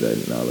always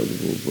that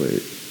knowledgeable,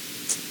 but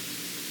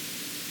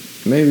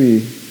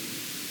maybe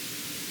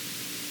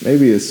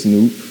a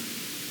Snoop.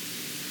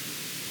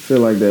 Feel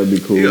like that'd be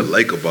cool. He a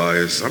Laker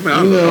bias. I mean,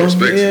 I Yeah,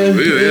 respect yeah, him.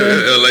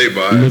 Yeah, LA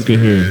bias. Look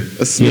at here.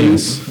 A Snoop,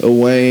 Yes. a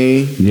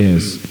Wayne.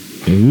 Yes.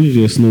 If we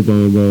just Snoop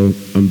on, bro,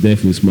 I'm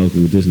definitely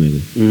smoking with this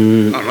nigga. I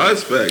don't know,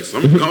 that's facts.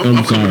 I'm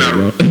coming sorry,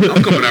 out. bro.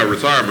 I'm coming out of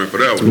retirement for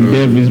that I'm one. though.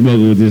 definitely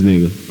smoking with this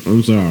nigga.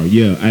 I'm sorry.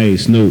 Yeah, hey,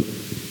 Snoop,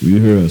 you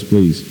hear us,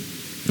 please.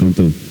 Come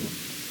through.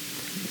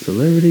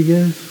 Celebrity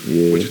guest?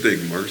 Yeah. What you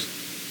think, Merce?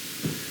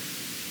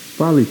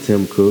 Probably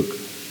Tim Cook.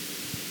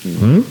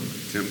 Huh?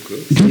 Tim Cook?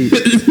 Who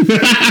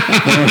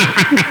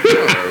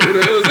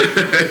the hell is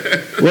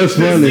that? What's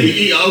funny?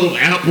 CEO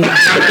Apple.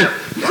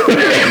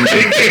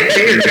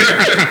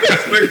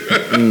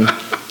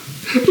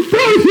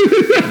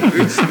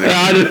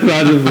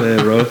 I just playing,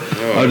 bro.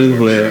 I'm just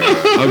playing.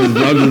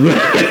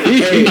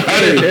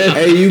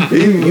 Hey,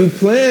 you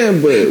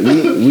playing, but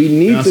we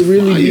need to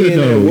really be in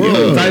that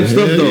world. Type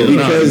stuff though.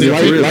 Because Nah,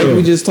 it's like real.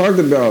 we just talked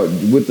about,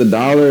 with the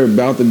dollar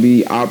about to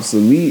be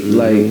obsolete,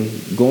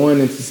 like going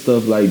into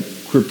stuff like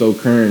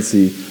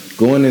cryptocurrency,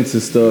 going into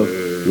stuff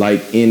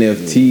like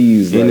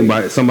NFTs,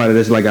 like, Somebody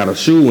that's like got a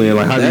shoe in,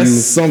 like how do that's you?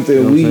 something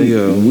you know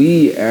what I'm saying?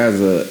 we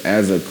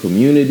as a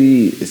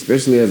community,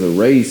 especially as a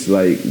race,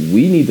 like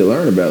we need to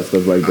learn about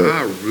stuff like that.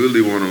 I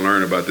really want to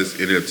learn about this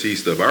NFT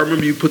stuff. I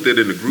remember you put that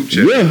in the group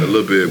chat Yeah. a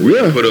little bit. Where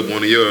Yeah. you put up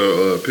one of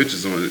your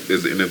pictures on it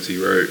as an NFT,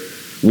 right?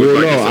 Well,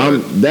 Like no,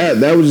 it's a-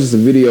 that was just a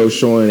video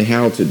showing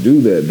how to do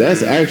that.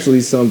 That's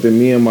actually something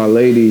me and my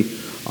lady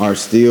are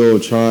still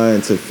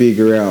trying to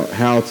figure out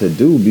how to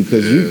do,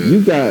 because you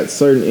got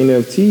certain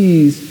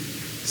NFTs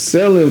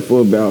selling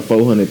for about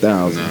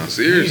 400,000. Nah,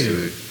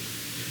 seriously.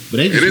 But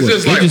they And it's just,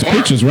 just they like just art.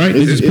 pictures, right?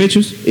 They just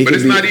pictures. It But could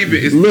it's be- not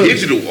even. It's look,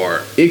 digital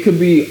art. It could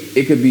be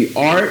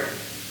art.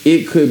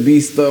 It could be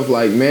stuff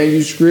like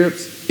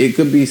manuscripts. It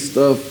could be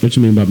stuff What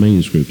you mean by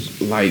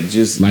manuscripts? like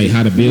just Like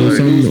how to build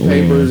something?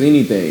 newspapers, Or,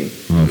 anything.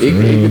 Oh, for It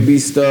real? could be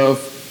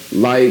stuff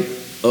like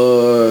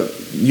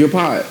your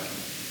pod.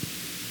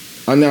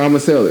 I'm gonna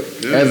sell it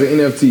as an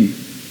NFT,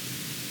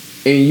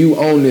 and you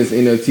own this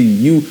NFT.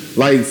 You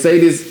like say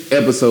this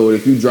episode.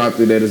 If you dropped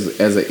it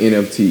as an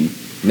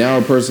NFT, now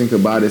a person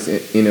could buy this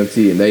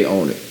NFT and they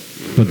own it.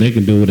 but they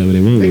can do whatever they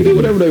want They with can do it.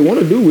 whatever they want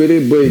to do with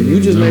it, but you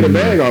just made a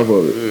bag off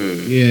of it.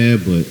 Yeah,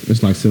 but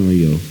it's like selling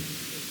your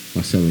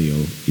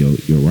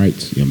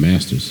rights, your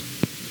masters.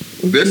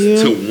 That's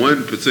Yeah. to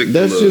one particular.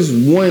 That's just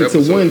one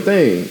episode. to one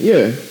thing.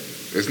 Yeah.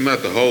 It's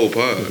not the whole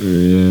pod.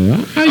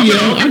 Yeah, I get you.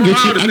 I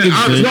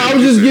get you. No, I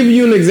was just giving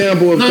you an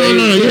example of No, things.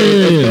 no, no,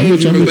 yeah. I'm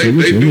with you, I'm with you, I'm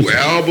with They you, I'm do with you.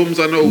 albums.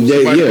 I know Yeah,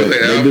 somebody yeah, put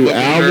their they album do up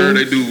on there.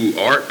 They albums. do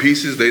art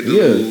pieces. They do,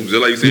 Yeah. just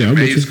like you said, Yeah, I'm with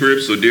you.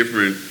 manuscripts or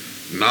different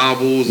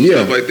novels and Yeah.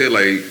 stuff like that.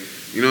 Like,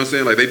 you know what I'm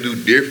saying? Like, they do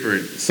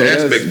different So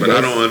that's- aspects, but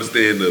I that's- don't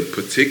understand the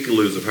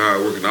particulars of how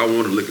it works. And I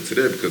want to look into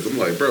that because I'm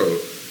like, bro,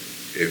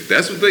 if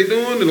that's what they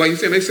doing, and like you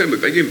said, they saying, look,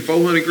 they getting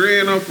 400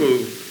 grand off of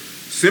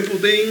simple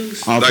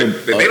things. Off Like,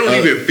 of, they don't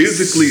even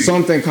physically.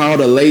 something called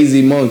a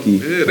lazy monkey.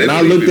 Yeah, they and I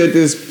don't looked even- at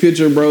this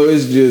picture, bro.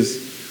 It's just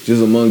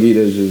a monkey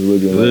that's just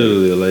looking like.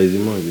 Literally a lazy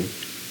monkey.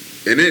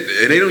 And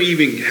they don't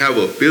even have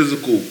a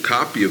physical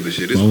copy of the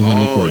shit. It's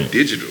 400 all grand.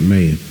 digital.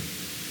 Man,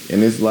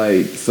 And it's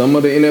like some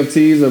of the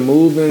NFTs are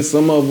moving.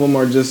 Some of them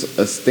are just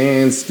a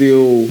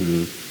standstill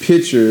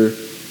picture.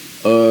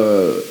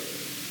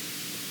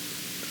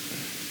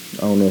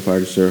 I don't know if I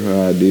can share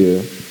her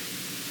idea,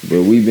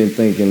 but we've been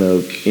thinking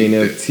of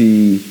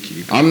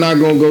NFT. I'm not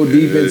gonna go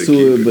deep Yeah, into keep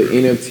it, it, but bro.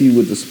 NFT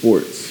with the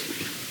sports.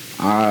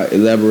 I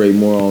elaborate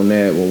more on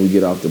that when we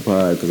get off the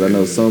pod, because I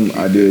know some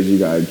ideas you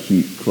gotta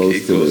keep close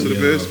Keep to close to the.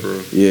 the vest, bro.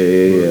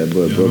 Yeah.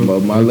 But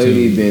my me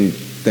lady too. been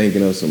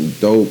thinking of some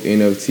dope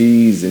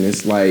NFTs, and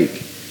it's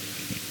like,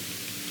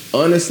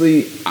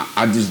 honestly,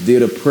 I just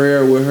did a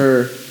prayer with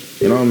her,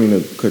 and I don't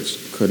mean to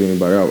cut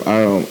anybody out.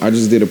 I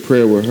just did a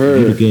prayer with you her,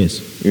 the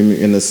guess.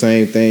 and the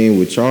same thing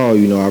with y'all.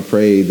 You know, I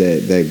pray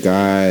that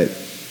God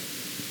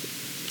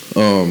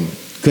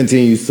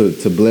continues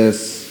to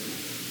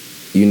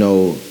bless, you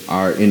know,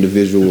 our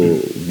individual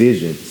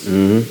visions.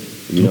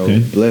 You know, Okay.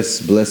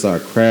 bless our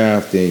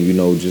craft, and you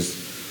know, just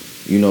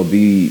you know,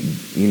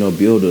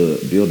 build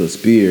a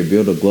sphere,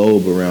 build a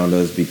globe around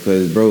us,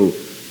 because bro,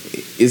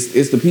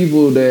 it's the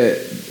people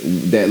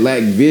that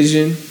lack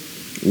vision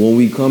when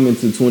we come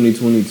into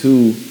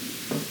 2022.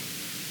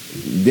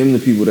 Them the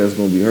people that's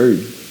gonna be hurting,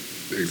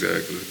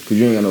 Exactly. cause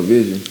you ain't got no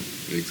vision.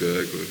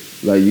 Exactly.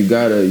 Like you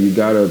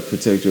gotta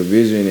protect your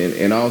vision,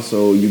 and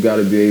also you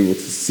gotta be able to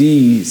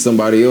see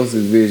somebody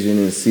else's vision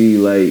and see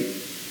like,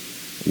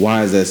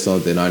 why is that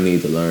something I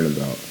need to learn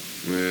about?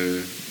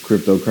 Man.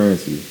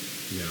 cryptocurrency.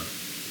 Yeah.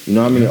 You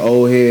know how many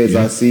old heads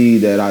I see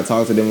that I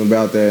talk to them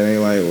about that and they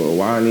like, well,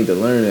 why I need to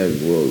learn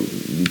that? Well,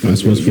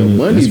 That's what's your finna-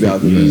 money that's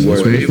about to what- be yeah, that's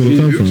worth. where it's finna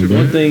come from, bro.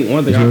 One thing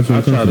That's where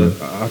it's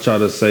finna I try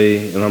to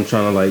say, and I'm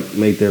trying to like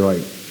make that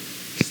like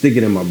stick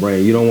it in my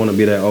brain. You don't want to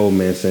be that old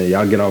man saying,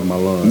 "Y'all get off my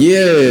lawn." Yeah,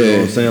 You know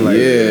what I'm saying? Like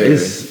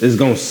yeah. it's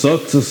gonna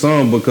suck to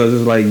some because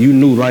it's like you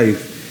knew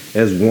life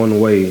as one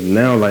way.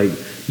 Now like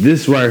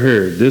this right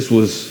here, this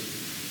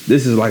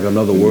is like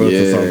another world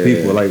to some Yeah.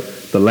 people. Like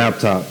the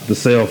laptop, the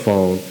cell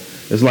phone,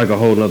 it's like a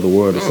whole nother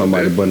world to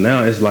somebody. man. But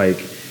now it's like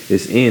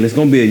it's in. It's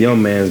gonna be a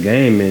young man's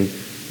game, and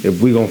if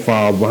we gonna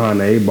fall behind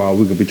the 8 ball,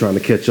 we could be trying to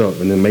catch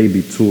up, and then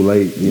maybe too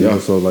late. You know,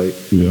 so like.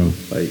 Yeah.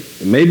 Like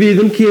maybe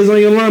them kids on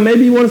your line,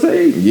 maybe you want to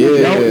say, Yeah.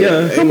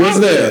 yeah, Hey, come what's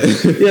out that?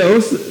 there. Yeah,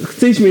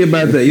 teach me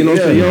about that. You know what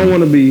I'm saying? You don't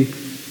want to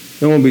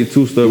be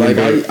too stubborn. Like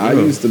but, I you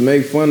know. used to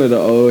make fun of the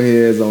old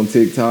heads on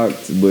TikTok,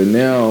 but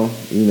now,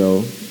 you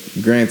know,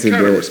 granted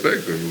Kind of that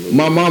respect them a little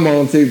my mama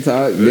on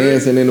TikTok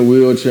dancing in the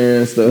wheelchair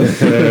and stuff.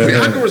 See,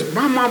 I can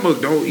my mama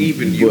don't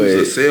even use a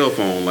But- cell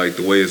phone like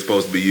the way it's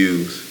supposed to be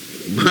used.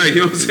 Like, you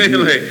know what I'm saying?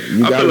 Like,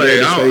 You I gotta feel be like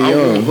able to stay I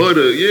young. want her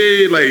to,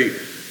 yeah, like,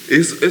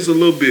 it's a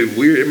little bit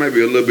weird. It might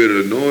be a little bit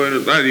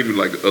annoying. Not even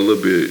like a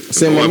little bit.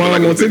 Send my annoying, but mom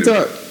like a on bit-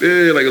 TikTok?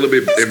 Yeah, like a little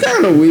bit. It's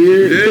kind of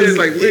weird. Yeah, 'cause it's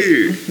like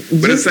weird. But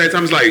at the just- same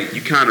time, it's like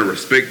you kind of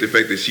respect the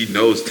fact that she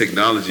knows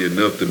technology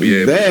enough to be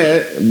able.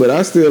 That, but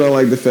I still don't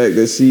like the fact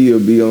that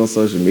she'll be on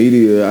social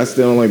media. I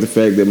still don't like the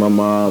fact that my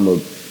mom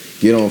will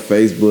get on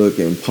Facebook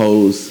and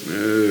post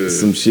Yeah.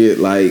 some shit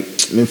like,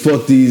 man,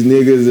 fuck these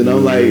niggas. And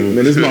I'm like,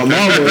 man, this my mama.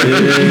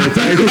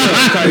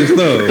 type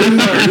stuff. This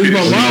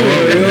my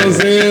mama, you know what I'm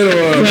saying?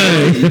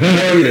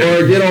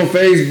 Or get on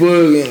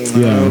Facebook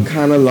and I'm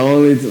kind of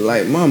lonely.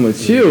 Like, mama,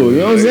 chill. You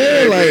know what I'm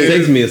saying? Like,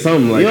 Text me or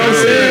something like you know what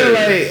I'm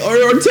that. saying?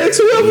 Like, or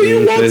text whoever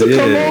you want to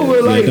come Yeah.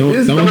 over. Like, don't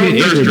this don't my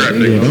hit thirst Ingrid. trap, Yeah,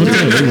 nigga. don't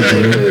tell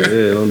Ingrid, bro.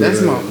 Yeah, don't do That's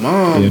that. my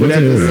mom. Yeah, But at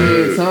don't the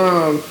tell same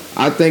time,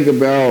 I think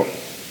about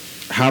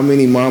how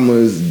many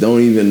mamas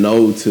don't even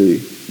know to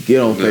get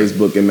on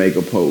Facebook and make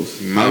a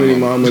post. My How many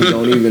mama. mamas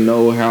don't even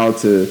know how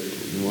to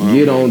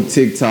get on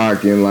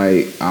TikTok and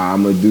like,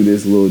 I'm gonna do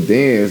this little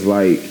dance.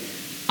 Like,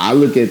 I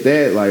look at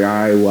that like, all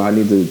right, well, I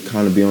need to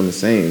kind of be on the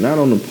same, not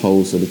on the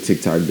post or the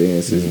TikTok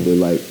dances, but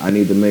like, I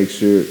need to make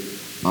sure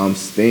I'm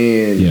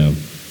staying Yeah.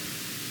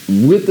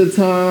 with the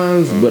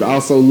times, but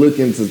also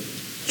looking to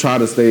try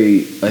to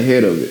stay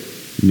ahead of it.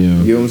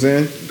 Yeah. You know what I'm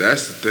saying?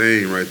 That's the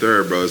thing right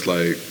there, bro. It's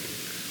like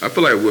I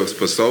feel like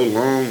for so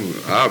long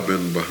I've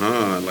been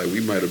behind. Like we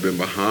might have been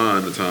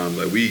behind the time.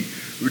 Like we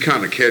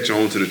kind of catch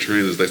on to the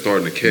trends as they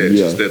starting to catch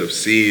Yeah. instead of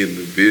seeing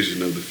the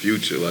vision of the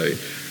future. Like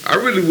I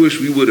really wish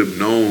we would have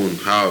known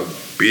how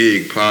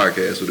big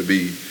podcasts would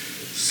be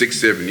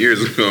 6-7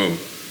 years ago.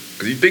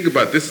 Because you think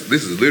about this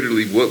is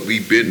literally what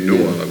we've been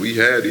doing. Yeah. Like we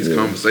had these Yeah.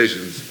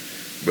 conversations,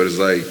 but it's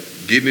like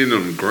getting in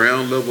on the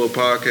ground level of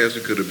podcasts.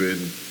 We could have been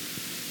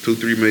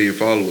 2-3 million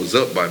followers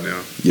up by now.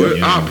 Yeah.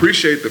 But I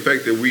appreciate the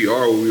fact that we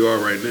are where we are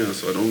right now.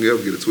 So I don't ever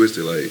get it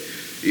twisted. Like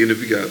even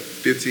if we got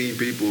 15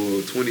 people,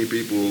 or 20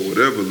 people, or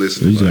whatever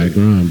listening, You just like,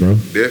 gotta grind, bro.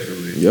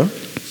 definitely. Yeah.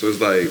 So it's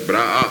like, but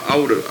I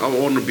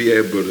want to be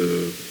able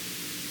to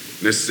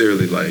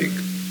necessarily like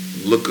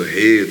look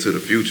ahead to the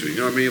future. You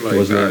know what I mean? Like,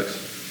 What's not-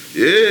 next?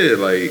 yeah,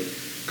 like,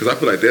 because I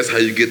feel like that's how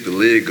you get the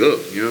leg up.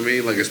 You know what I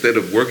mean? Like instead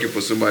of working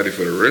for somebody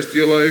for the rest of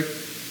your life,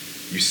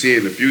 you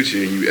seeing the future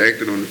and you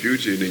acting on the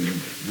future, and then you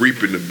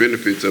reaping the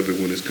benefits of it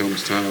when it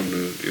comes time to.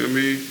 You know what I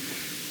mean?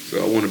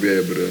 So I want to be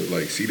able to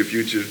like see the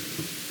future,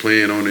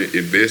 plan on it,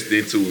 invest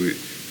into it,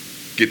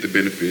 get the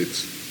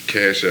benefits,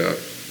 cash out,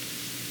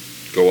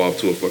 go off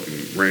to a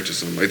fucking ranch or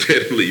something like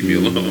that and leave me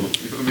alone. You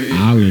know what I mean?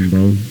 Island,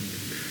 bro.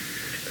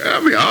 I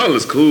mean, all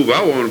is cool, but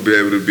I want to be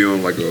able to be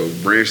on like a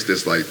ranch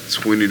that's like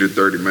 20 to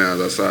 30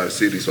 miles outside the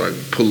city, so I can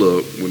pull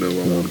up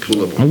whenever I want to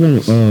pull up. I want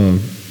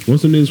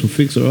what's the niggas from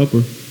Fixer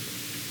Upper?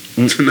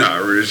 Nah,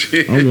 real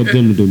shit. I want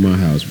them to do my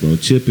house, bro.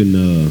 Chip and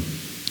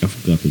I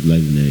forgot the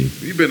lady name.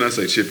 You better not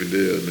say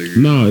Chippendale, nigga.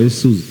 No, it's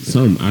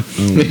something. I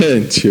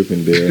don't.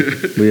 Chippendale.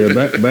 But yeah,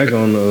 back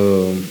on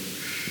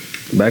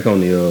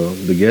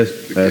the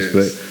guest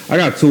aspect. I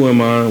got two in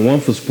mind. One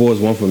for sports,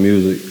 one for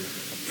music.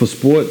 For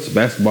sports,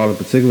 basketball in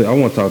particular, I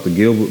want to talk to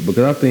Gilbert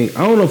because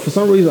I don't know, for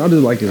some reason I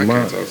just like his I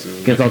mind. can't talk to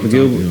him. Can't talk to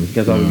to him. Gilbert.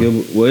 Can't talk to No.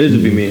 Gilbert. Well, it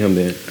just be me and him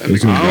then.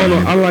 It's I don't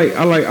know.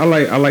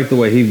 okay. I like the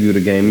way he view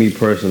the game. Me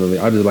personally,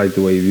 I just like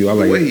the way he view. I The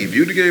like. way he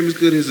viewed the game is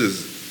good. It's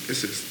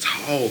his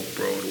talk,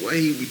 bro. The way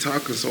he be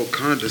talking so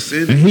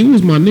condescending. And he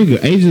was my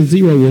nigga. Agent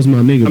Zero was my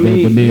nigga, I bro.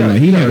 mean, But you then gotta-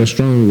 like, he you had gotta- a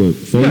strong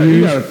 4 You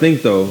years. gotta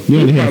think though. He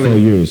only had 4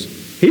 years.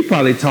 He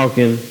probably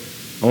talking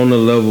on the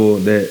level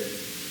that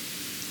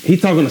he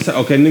talking to say,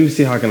 okay, let me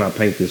see how can I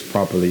paint this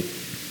properly.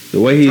 The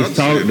way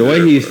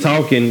he's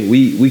talking,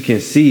 we can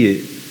see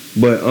it.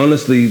 But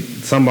honestly,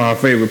 some of our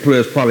favorite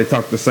players probably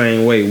talk the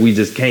same way. We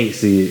just can't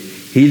see it.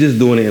 He's just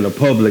doing it in the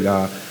public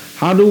eye.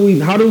 How do we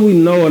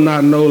know or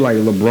not know like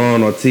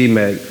LeBron or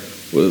T-Mac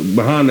was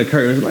behind the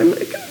curtains? Like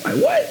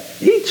what?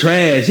 He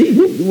trash. He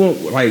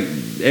want like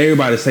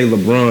everybody say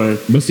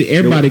LeBron. But see,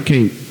 everybody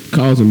can't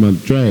call him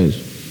trash.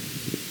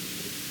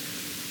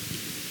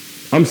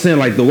 I'm saying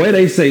like the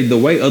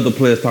way other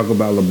players talk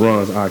about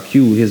LeBron's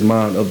IQ, his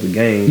mind of the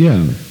game.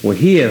 Yeah. When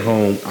he at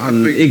home,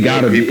 think it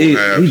gotta more be. people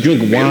have He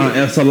drink wine. humility.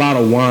 That's a lot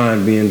of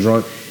wine being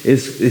drunk. It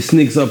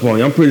sneaks up on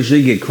you. I'm pretty sure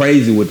he get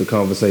crazy with the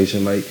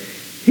conversation. Like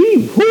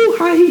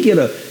how he get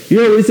a. You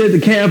know what he said the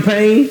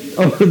campaign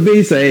on the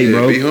B say, hey, Yeah,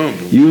 bro, be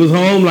humble. you was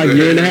home like a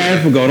year and a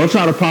half ago. Don't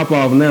try to pop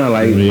off now.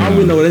 Like Yeah. how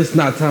we know that's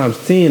not times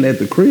 10 at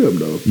the crib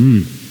though.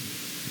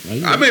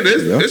 I mean,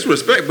 it's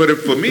respect, but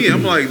for me,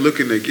 I'm like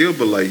looking at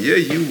Gilbert like, yeah,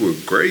 you were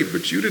great,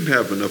 but you didn't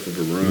have enough of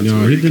a run. No, to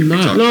where he you did can be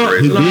not. talking No,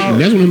 crazy. He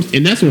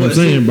didn't. That's what I'm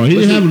saying, bro. He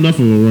didn't have enough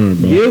of a run,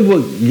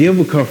 bro.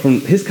 Gilbert come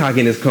from his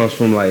cockiness comes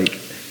from like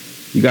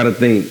you got to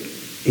think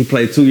he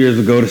played 2 years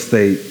ago to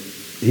State.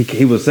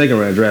 He was second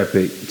round draft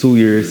pick 2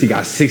 years. He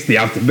got 60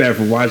 off the bat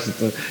from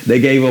Washington.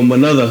 They gave him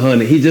another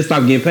 100. He just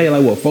stopped getting paid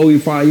like what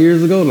 45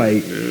 years ago.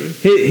 Like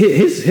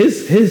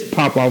his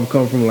pop off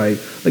come from like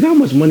look how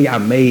much money I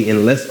made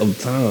in less of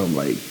time.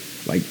 Like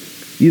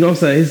you know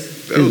what I'm saying.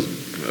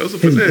 That was a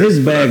finesse. His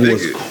bag I dig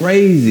was it.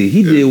 crazy.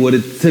 He did what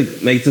it took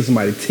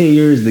somebody 10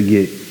 years to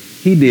get.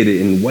 He did it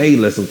in way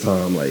less of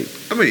time. Like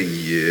I mean,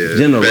 yeah.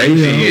 Generation. Back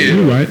Yeah, then,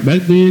 you're right.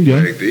 Back then,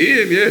 yeah. Back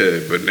then, yeah.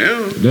 But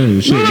now, Damn,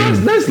 shit, no,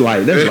 man. that's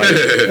light.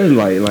 That's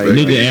light. Like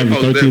Nigga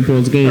average 13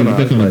 points a game. No,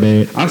 That's kind of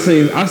bad.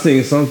 I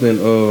seen something.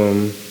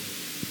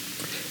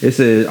 It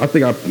said I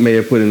think I may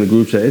have put in the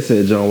group chat. It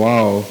said John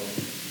Wall.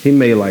 He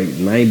made like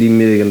 $90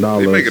 million.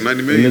 they making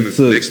 $90 million in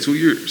the next 2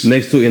 years. And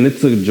it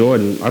took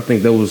Jordan. I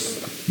think that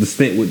was the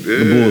stint with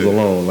the Bulls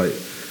alone. Like,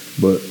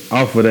 but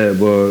off of that,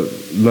 but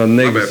the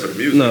next, bad for the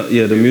music. No,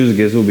 yeah, the music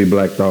is will be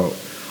blacked out.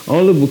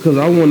 Only because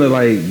I want to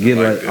like get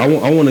like I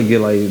want to get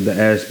like the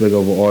aspect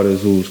of an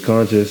artist who's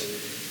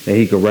conscious and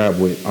he can rap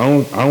with. I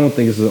don't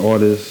think it's an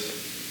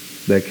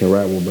artist that can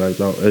rap with blacked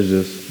out. That's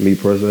just me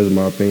personally. That's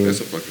my opinion.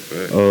 That's a fucking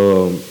fact.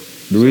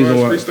 The reason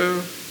why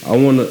freestyle? I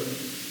want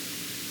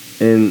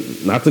to,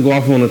 and not to go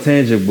off on a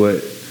tangent,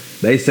 but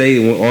they say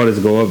when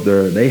artists go up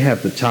there, they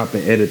have to chop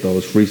and edit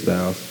those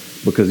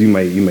freestyles because you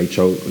may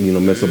choke,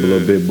 mess up a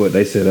little bit. But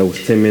they said that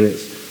was 10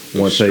 minutes,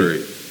 one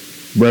take.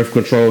 Breath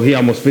control. He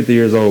almost 50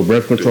 years old.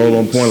 Breath control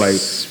on point. Like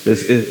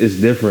it's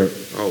different.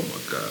 Oh my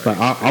god. Like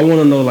I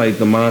want to know like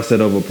the mindset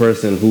of a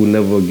person who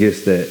never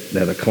gets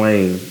that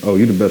acclaim. Oh,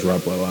 you the best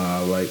rapper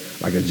alive.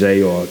 Like a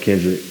Jay or a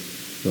Kendrick. You know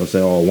what I'm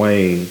saying? Or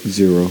Wayne.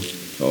 Zero.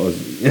 Or,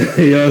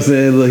 you know what I'm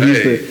saying? Look,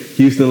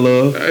 Houston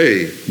love.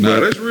 Hey,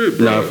 that's real,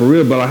 bro. Nah, for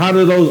real. But like, how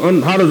do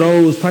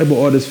those type of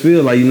artists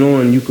feel? Like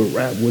knowing you could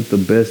rap with the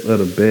best of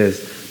the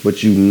best,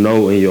 but in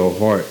your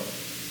heart,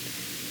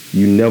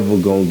 you never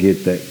gonna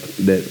get that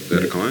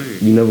claim.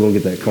 You never gonna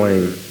get that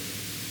claim.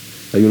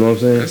 Like, you know what I'm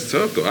saying? That's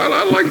tough though. I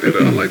like that.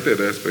 I like that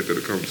aspect of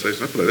the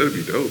conversation. I feel like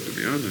that'd be dope, to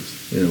be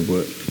honest. Yeah,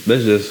 but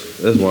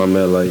that's where I'm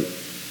at. Like,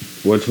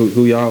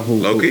 who y'all?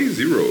 Low key,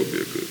 Zero would be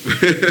a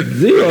good.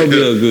 Zero would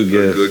be a good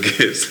guess. Good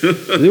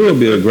guess. Zero would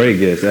be a great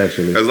guess,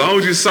 actually. As long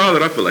as you saw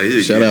that, I feel like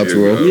Shout out to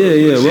Ro.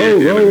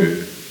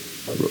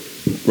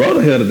 Ro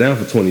held it down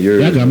for 20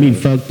 years. That got me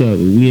fucked up.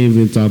 We ain't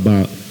even talk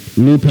about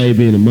Lupe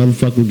being a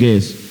motherfucking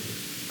guest.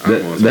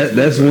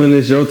 That's when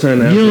it's your turn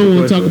to answer. You don't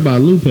want to question. talk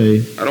about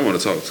Lupe. I don't want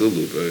to talk to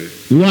Lupe.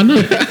 Why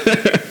not?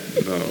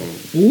 No.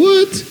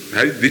 What?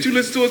 Did you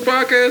listen to his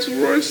podcast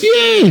with Royce?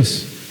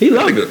 Yes. He That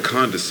loved it. nigga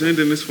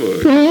condescending as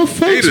fuck. Bro, I He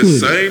fucks the with it.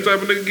 same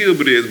type of nigga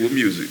Gilbert is with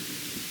music.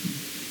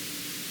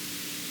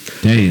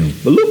 Damn.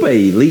 But Lupe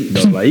elite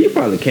though. Like, you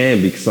probably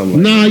can be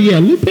something like Nah, yeah,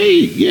 Lupe.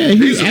 Yeah, he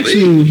He's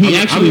actually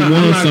I'm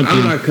won not, something.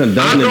 I'm not I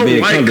condoning don't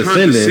being like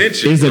condescending.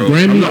 condescension. Is a bro.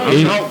 Grammy? I'm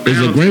not- talk Is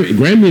a down to Grammy? me.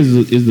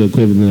 Grammy is the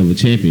equivalent of a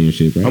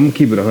championship, right? I'm gonna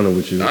keep it 100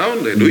 with you. I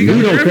don't. Do We he got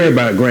a don't Grammy? care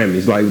about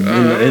Grammys. Like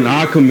in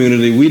our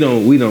community, we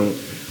don't.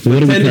 So what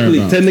do we care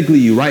about? Technically,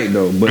 you're right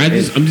though. But I'm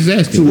just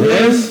asking. to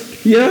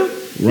us, yeah,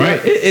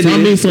 Right. It So I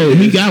mean, is. so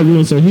he got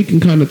one, so he can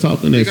kind of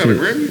talk on He that got a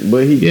shit. Grammy.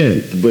 But he,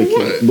 Yeah.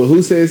 but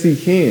who says he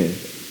can?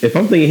 If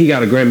I'm thinking he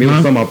got a Grammy, it was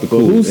Huh? something off the But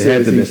cool. who It had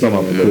says to he be something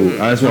off the can? cool.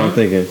 That's what I'm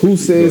thinking. Who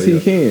says Go he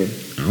ahead.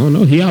 can? I don't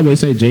know. He always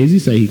say Jay-Z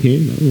say he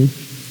can.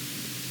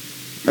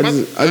 I don't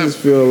know. I just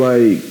feel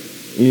like,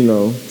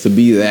 to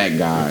be that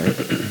guy.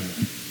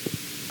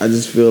 I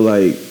just feel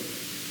like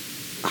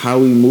how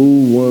we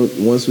move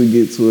once we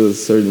get to a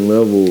certain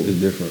level, It's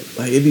different.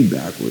 like it'd be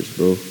backwards,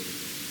 bro.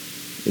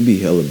 It'd be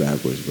hella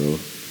backwards, bro.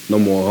 No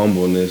more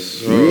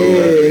humbleness. Yeah,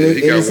 and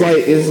he got it's one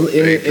like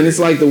it's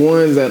like the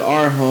ones that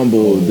are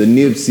humble, the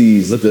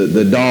Nipseys,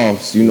 the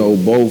Dolphs,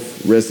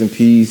 both rest in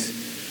peace.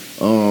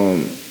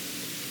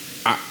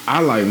 I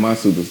like my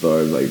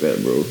superstars like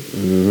that, bro.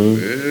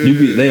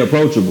 They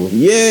approachable.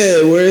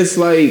 Yeah, where it's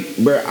like,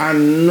 bro, I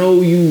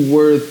know you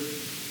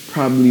worth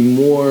probably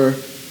more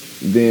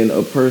than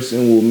a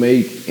person will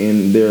make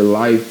in their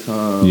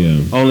lifetime.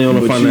 Yeah. Only on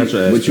the But financial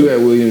you, aspect. but you at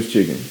Williams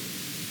Chicken.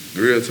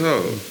 Real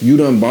talk. You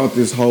done bought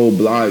this whole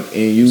block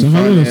and you So hold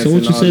on. So financing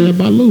what you all saying this-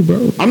 about Lou,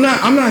 bro? I'm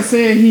not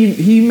saying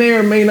he may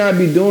or may not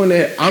be doing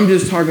that. I'm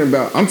talking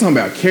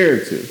about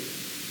character.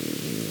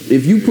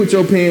 If you put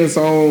your pants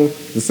on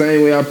the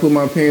same way I put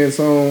my pants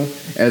on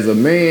as a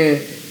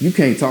man, you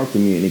can't talk to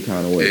me any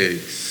kind of way.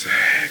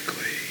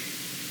 Exactly.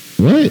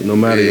 What? No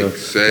matter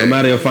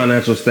your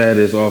financial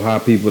status or how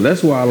people.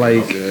 That's why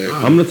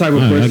I'm the type of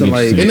person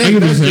like. And I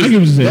get what you're saying. I get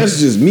what you're saying. that's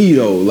just me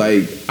though.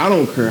 Like I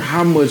don't care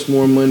how much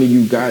more money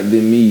you got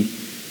than me.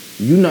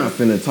 You not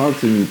finna talk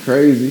to me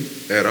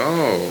crazy. At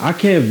all. I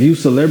can't view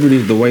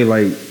celebrities the way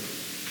like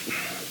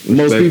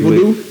Most people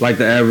do. like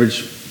the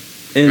average.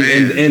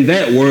 In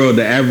that world,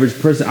 the average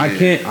person, I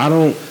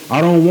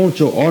don't want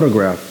your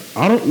autograph.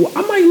 I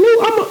might lose.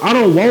 I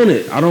don't want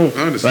it. I don't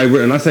like,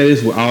 and I say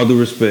this with all due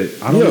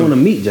respect. I don't want to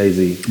meet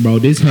Jay-Z. Bro,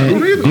 this hat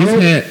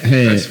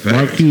had That's fact.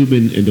 Mark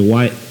Cuban and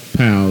Dwight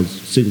Powell's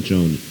signature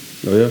on it.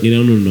 Oh yeah. You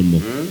don't know no more.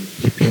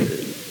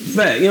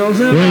 Fact, you know what I'm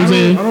saying? You know what I'm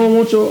saying? I don't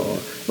want your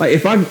like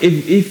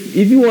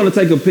if you want to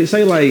take a picture,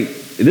 say like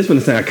this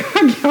one sound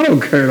cocky. I don't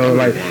care though.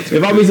 Like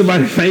if I meet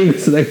somebody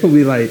famous, they will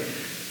be like,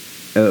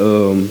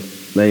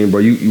 name, bro,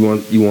 you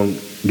want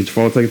get your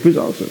phone and take a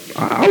picture?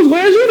 I was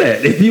glad you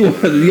that. If you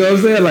want, you know what I'm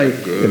saying? Like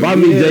if I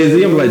meet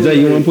Jay-Z, I'm like, Jay,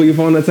 you want to put your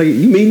phone and take it?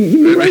 You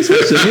mean Ray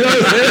Swisher? You know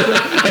what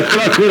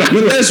I'm saying?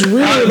 But that's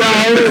real,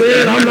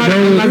 I'm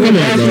not gonna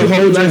ask you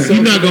hold yourself.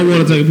 You're not gonna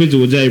want to take a picture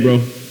with Jay,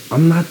 bro.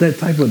 I'm not that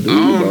type of dude, I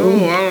don't bro.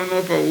 know. I don't know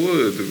if I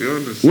would, to be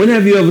honest. When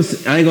have you ever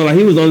seen, I ain't gonna lie,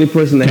 he was the only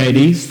person that had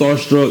KD? me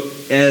starstruck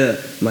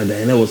at my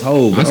dad, that was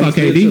Hov. I saw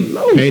KD,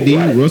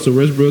 what? Russell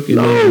Westbrook,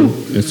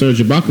 and Serge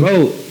Ibaka.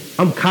 Bro,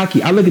 I'm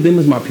cocky. I look at them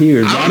as my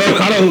peers.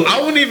 I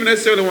wouldn't even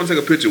necessarily want to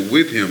take a picture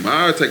with him.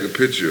 I would take a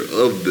picture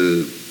of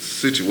the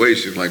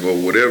situation, like or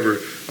whatever.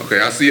 Okay,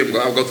 I see him.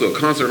 I'll go to a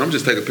concert. I'm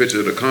just taking a picture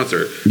of the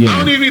concert. Yeah. I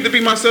don't even need to be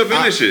myself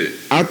in this shit.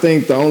 I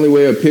think the only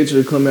way a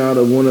picture come out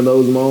of one of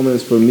those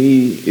moments for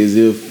me is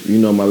if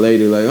my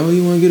lady like, oh,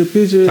 you want to get a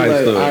picture? Type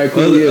Like, stuff. all right,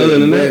 cool. Other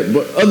than that,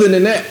 but other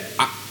than that,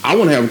 I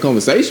want to have a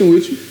conversation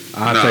with you.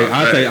 I'll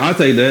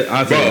take that.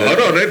 Bro, hold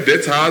on.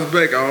 That ties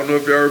back. I don't know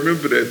if y'all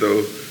remember that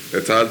though.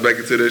 That ties back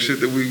into that shit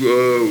that we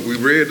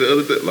read the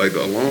other day, like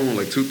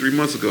 2-3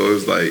 months ago.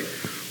 It's like,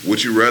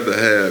 would you rather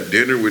have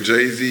dinner with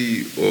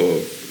Jay-Z or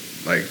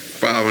like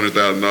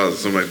 $500,000 or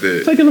something like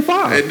that? Taking the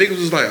 $5. And niggas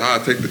was like,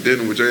 I'll take the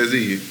dinner with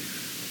Jay-Z.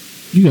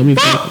 You got me.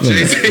 Fuck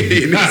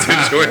Jay-Z in this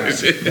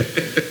situation.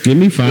 Give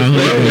me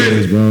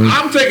 $500, bro.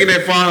 I'm taking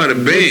that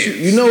 500 bands.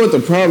 You know what the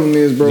problem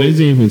is, bro?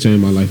 Jay-Z ain't gonna change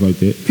my life like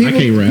that. I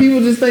can't rap. People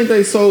just think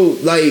they so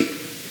like.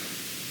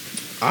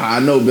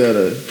 I know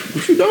better,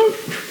 but you don't.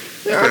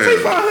 Yeah, I'll take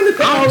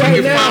 $500,000 I'm right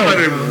taking now.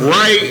 500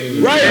 right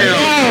now.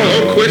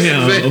 now. No questions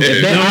Hell, asked.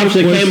 If that No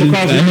option came questions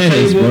across the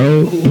asked,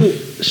 table, bro.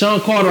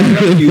 Sean Carter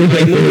left you.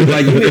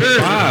 Like you need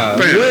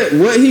 $5.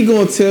 What he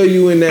gonna tell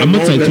you in that I'm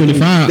gonna moment? take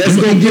 25. That's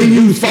gonna give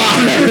you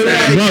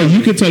 $500. Bro,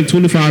 you can take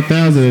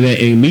 25,000 of that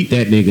and meet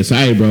that nigga. Say,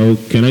 hey, bro,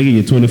 can I give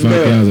you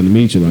 25,000 to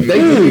meet you? Like,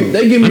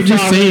 They give me. I'm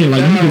just saying,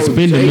 like, you can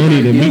spend the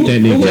money to meet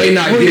that nigga. They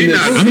not getting it.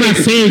 I'm not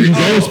saying you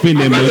go spend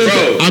that money.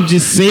 Bro. I'm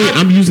just saying,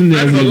 I'm using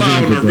that as That's an a lie.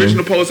 On example, the bro.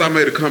 original post I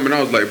made a comment,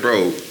 I was like,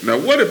 bro, now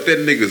what if that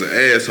nigga's an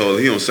asshole?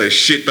 He don't say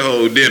shit the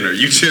whole dinner.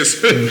 You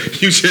just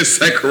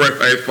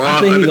sacrifice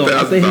I think he gonna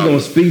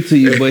 $500,000. speak to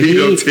you, but he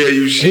gonna tell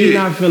you He shit.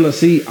 not finna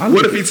see.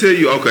 What if he tell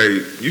you, okay,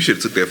 you should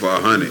have took that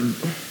 500?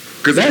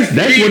 Because That's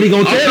what he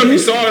gonna I don't tell know if you. you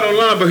saw it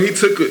online, but he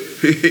took it.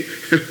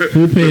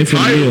 Who paying for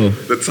the meal?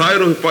 The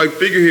title, like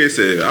figurehead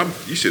said,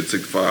 you should have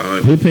took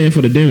 500. Who paying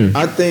for the dinner?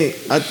 I think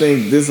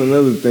this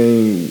another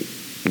thing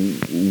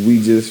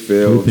we just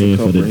failed Who paying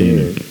to for the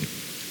comprehend.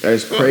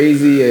 As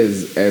crazy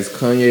as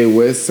Kanye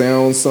West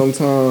sounds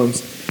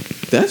sometimes,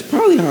 that's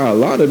probably how a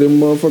lot of them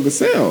motherfuckers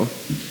sound.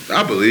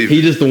 I believe He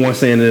it. just the one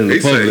saying it in the He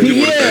said public. he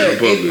wanna say it in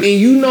public. and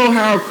you know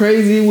how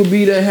crazy it would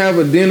be to have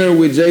a dinner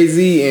with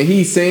Jay-Z and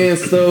he's saying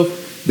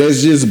stuff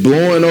that's just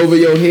blowing over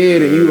your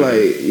head and you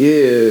like,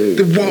 yeah.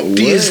 The Walt what?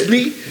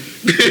 Disney.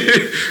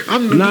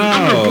 I'm the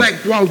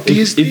black Walt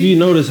Disney. If you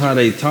notice how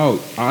they talk,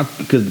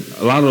 because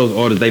a lot of those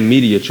artists they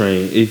media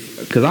train.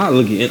 Because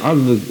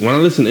when I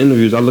listen to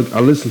interviews, I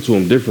listen to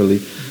them differently.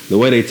 The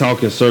way they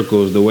talk in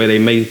circles, the way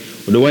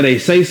they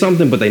say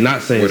something, but they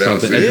not saying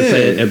Without something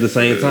at the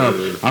same time.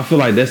 I feel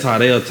like that's how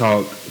they'll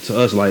talk to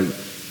us. Like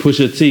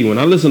Pusha T. When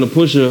I listen to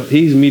Pusha,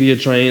 he's media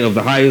trained of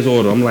the highest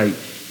order. I'm like,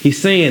 he's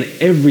saying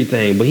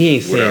everything, but he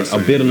ain't saying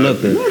Without a bit of saying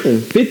nothing.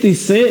 nothing. 50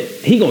 Cent,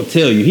 he gonna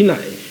tell you. He not.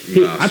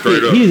 I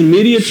straight think up. he's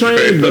media trained,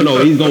 Straight but no,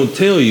 up. he's gonna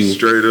tell you.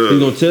 Straight up. He's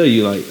gonna tell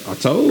you like I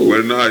told.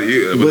 Whether or not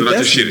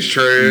your shit is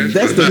trash.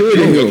 that's the whether or hood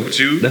not in I him. fuck with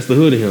you. That's the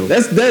hood of him.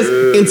 That's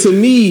and to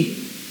me,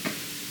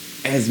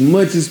 as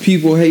much as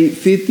people hate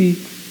 50,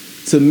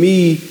 to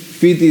me,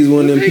 50 is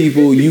one of them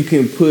people you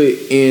can put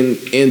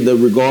in the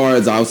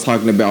regards I was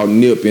talking about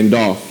Nip and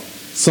Dolph.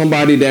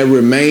 Somebody that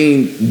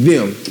remained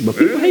them. But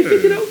people hate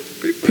 50 though.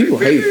 People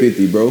hate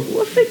 50, bro.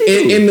 What 50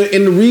 do?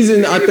 And the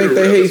reason I think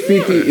they hate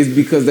 50 is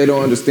because they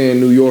don't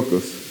understand New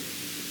Yorkers.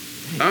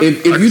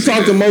 If you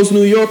talk to most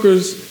New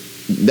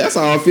Yorkers, that's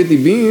all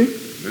 50 being.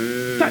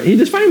 He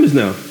just famous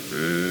now.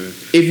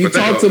 If you But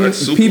talk they to are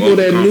super people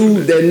that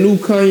overconfident. knew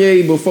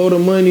Kanye before the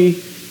money,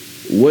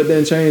 what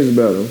done changed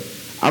about him?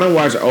 I don't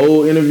watch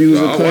old interviews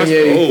I of watched the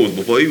Kanye. O's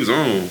before he was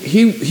on.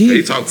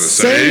 He talk the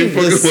same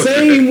the fucking way.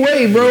 same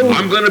way, bro.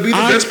 I'm gonna be the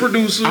best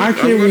producer. I I'm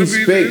can gonna be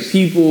respect this.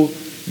 people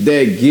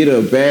that get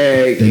a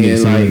bag That nigga and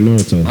sound like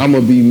like Naruto. I'm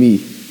gonna be me.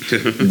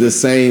 the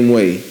same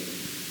way.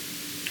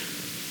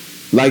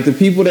 Like the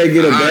people that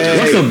get a bag.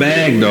 What's a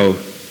bag though?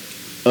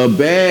 A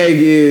bag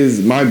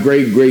is my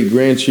great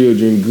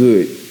grandchildren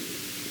good.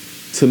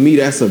 To me,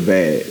 that's a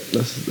bag.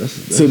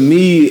 That's To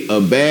me, a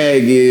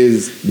bag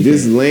is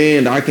this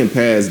land I can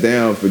pass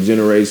down for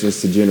generations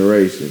to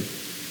generation.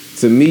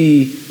 To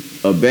me,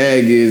 a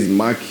bag is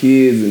my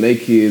kids and their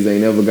kids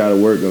ain't never got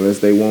to work unless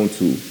they want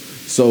to.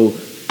 So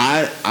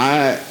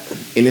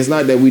and it's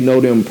not that we know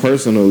them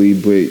personally,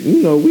 but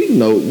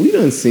we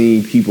done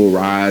seen people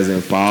rise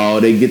and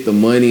fall. They get the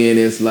money and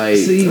it's like, I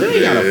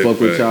ain't gotta fuck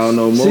with y'all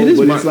no more.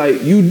 But it's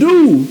like, you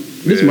do.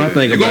 This is my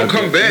thing You're about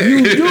gonna come back.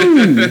 You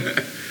do.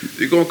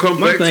 You're gonna come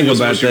My back thing to us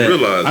about once you that,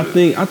 realize I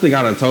it. think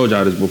I done told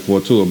y'all this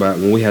before too about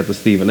when we had the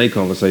Stephen A.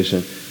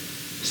 conversation.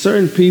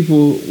 Certain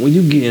people, when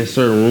you get in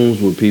certain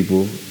rooms with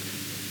people,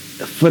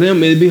 for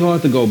them it'd be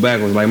hard to go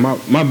backwards. Like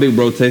my big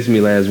bro texted me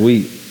last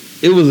week.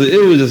 It was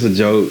just a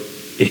joke.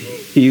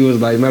 He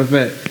was like, matter of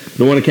fact,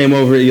 the one that came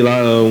over here,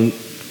 Eli,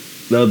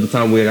 the other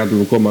time we got to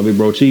record my big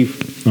bro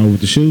Chief. Oh,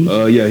 with the shoes?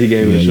 Yeah, he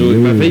gave me the shoes. yeah.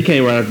 Matter of fact, he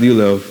came right after you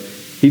left.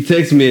 He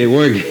texted me at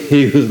work.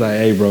 He was like,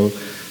 "Hey, bro,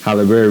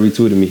 Halle Berry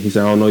retweeted me." He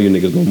said, "I don't know you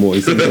niggas no more."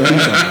 He said,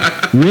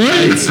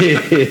 What?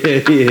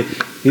 yeah.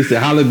 He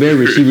said, "Halle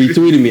Berry, she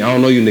retweeted me. I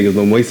don't know you niggas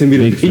no more." He sent me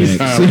the Big peace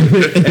facts. sign.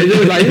 And it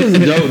was like, it was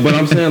a joke, but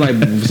I'm saying like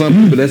for some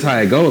people that's how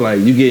it go. Like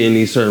you get in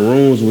these certain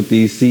rooms with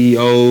these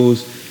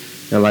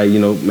CEOs and like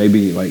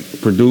maybe like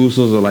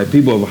producers or like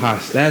people of high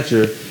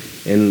stature,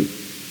 and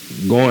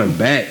going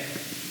back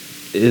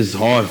is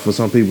hard for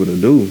some people to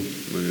do.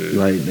 Man.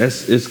 Like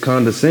it's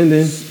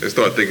condescending. They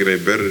start thinking they're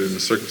better than the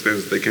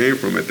circumstances they came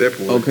from at that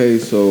point. Okay,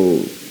 so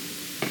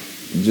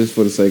just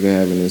for the sake of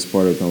having this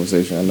part of the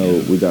conversation, I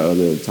know we got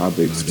other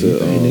topics to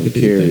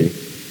carry.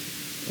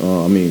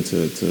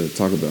 To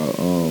talk about.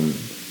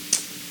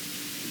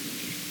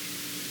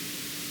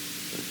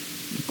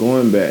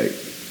 Going back,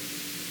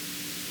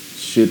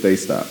 should they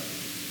stop?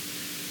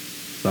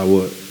 Like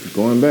what?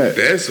 Going back.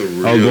 That's a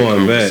real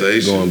Going back.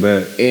 conversation. Going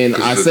back. And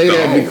 'Cause I the say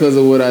that dog- because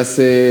of what I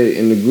said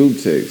in the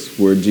group text,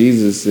 where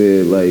Jesus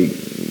said, like,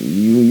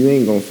 you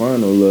ain't gonna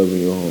find no love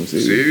in your home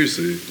city.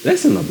 Seriously.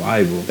 That's in the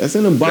Bible. That's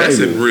in the Bible. That's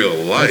in real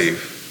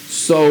life.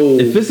 So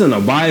If it's in the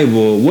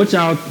Bible, what is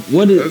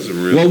That's a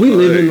real we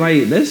live in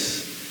life. like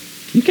that's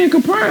you can't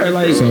compare it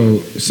like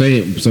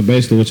So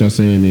basically what y'all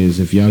saying is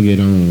if y'all get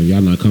on,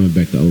 y'all not coming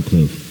back to Oak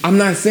Cliff. I'm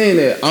not saying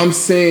that. I'm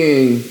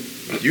saying,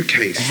 You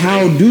can't say.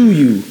 how do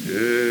you?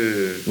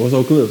 Yeah. what's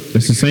Oak Cliff?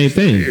 That's the same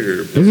thing.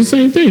 Here, It's the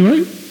same thing,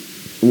 right?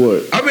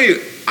 What? I mean,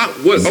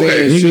 what? Saying-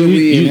 Okay. Should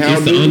we and how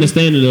it's the do we?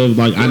 understanding of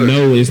like I Look.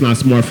 know it's not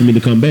smart for me to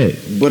come back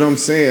But I'm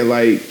saying,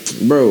 like,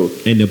 bro,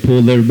 and to pull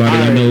everybody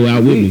I know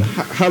out with me.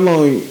 How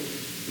long?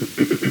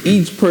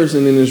 Each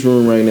person in this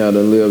room right now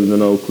done lived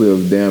in Oak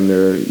Cliff damn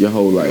near your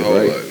whole life, Whole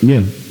right? life.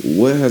 Yeah.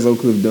 What has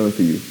Oak Cliff done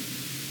for you?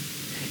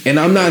 And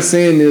I'm not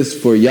saying this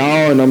for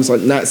y'all, and I'm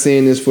not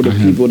saying this for the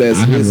people that's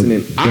I have a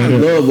listening. I better-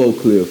 love Oak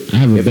Cliff. I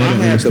have a If I better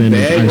had the understanding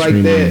of bag ice like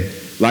cream that,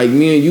 like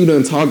me and you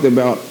done talked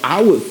about,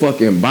 I would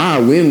fucking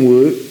buy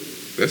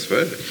Wynwood That's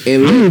fact.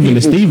 and I'm let moving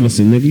to people-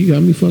 Stevenson, nigga. You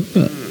got me fucked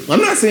up. I'm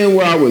not saying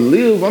where I would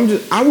live.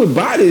 I would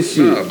buy this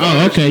shit. Nah,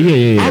 Oh, okay,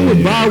 yeah. I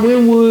would buy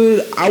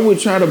Wynwood. I would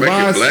try to Make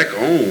buy it black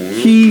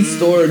owned.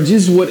 Keys or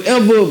just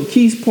whatever,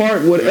 Keys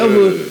Park,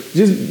 whatever,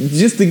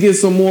 just to get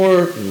some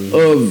more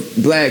of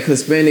black,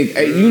 Hispanic,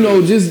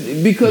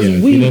 just because Yeah,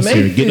 we get us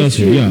here, make get this us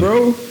here, shit, yeah.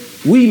 bro.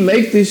 We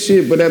make this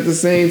shit, but at the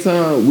same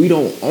time, we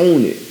don't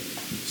own it.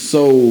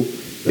 So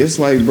it's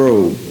like,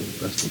 bro,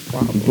 That's the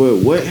problem. but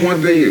what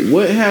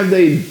have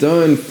they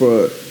done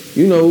for,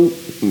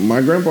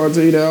 my grandpa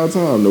tell you that all the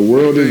time. The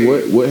world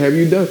is what have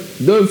you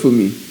done for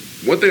me?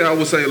 One thing I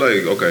would say,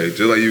 like, okay,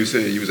 just like you were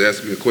saying, you was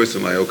asking me a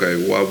question, like,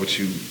 okay, what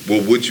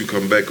would you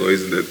come back, or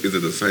is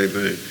it the same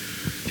thing?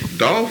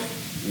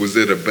 Dolph was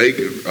at a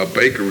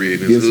bakery in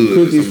his Get some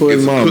hood, cookies for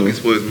his mama. cookies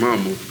for his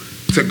mama,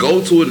 to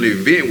go to an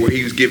event where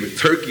he was giving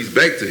turkeys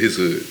back to his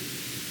hood,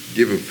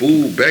 giving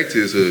food back to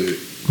his hood.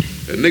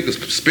 That nigga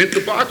spent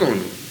the block on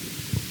him.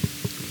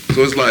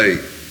 So it's like,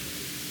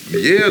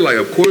 yeah, like,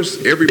 of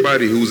course,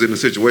 everybody who's in a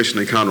situation,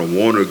 they kind of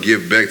want to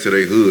give back to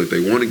their hood. They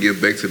want to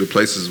give back to the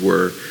places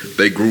where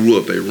they grew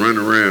up, they run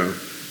around.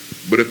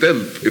 But if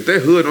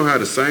that hood don't have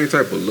the same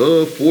type of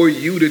love for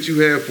you that you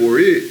have for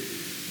it,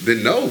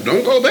 then no,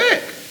 don't go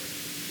back.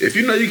 If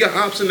you know you got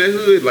ops in that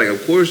hood, like,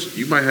 of course,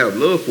 you might have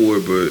love for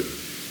it, but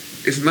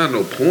it's not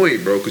no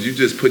point, bro, because you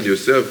just putting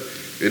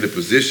yourself in a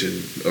position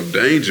of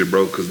danger,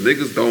 bro, because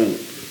niggas don't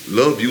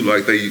love you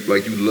like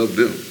you love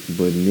them.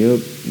 But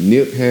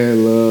Nip had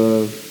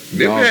love.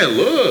 Nip had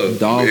love.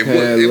 Dolph And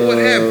had what love.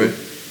 happened?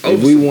 If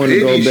Over we some want to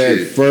go petty back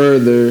shit.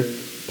 further,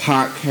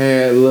 Pac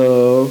had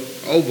love.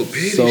 Over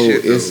petty So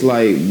shit, it's though.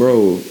 like,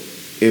 bro,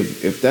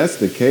 if that's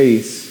the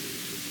case,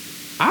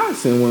 I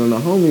send one of the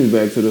homies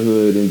back to the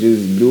hood and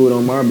just do it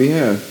on my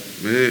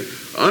behalf. Man,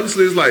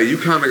 honestly, it's like you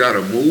kind of got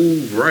to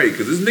move right,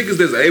 because there's niggas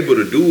that's able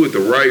to do it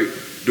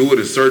do it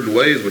in certain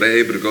ways, but they're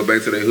able to go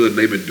back to their hood and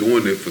they've been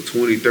doing it for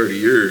 20, 30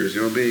 years,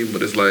 you know what I mean?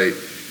 But it's like,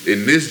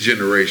 in this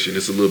generation,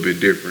 it's a little bit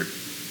different.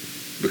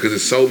 because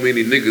there's so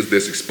many niggas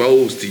that's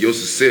exposed to your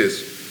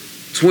success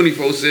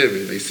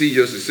 24/7. They see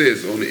your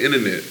success on the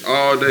internet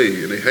all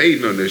day and they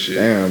hating on that shit.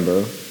 Damn, bro.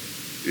 You know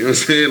what I'm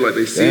saying? Like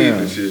they see Damn.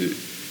 the shit.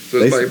 So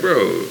it's They like,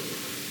 bro,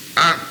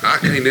 I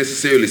can't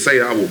necessarily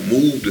say I would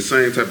move the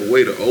same type of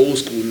way the old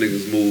school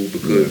niggas move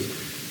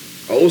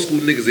because old school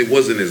niggas, it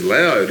wasn't as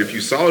loud. If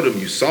you saw them,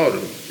 you saw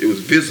them. It was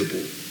visible.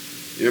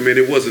 You know what I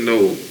mean? It wasn't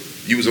no,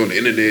 you was on the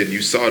internet and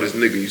you saw this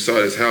nigga, you saw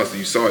his house, and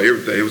you saw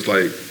everything. It was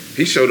like,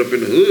 he showed up in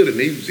the hood and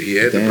he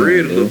had the Damn, bread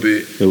a bro. little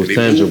bit. It was and he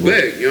tangible. moved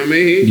back, you know what I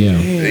mean? Yeah.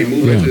 And he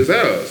moved Yeah. back to his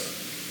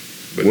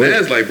house. But What? now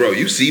it's like, bro,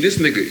 you see this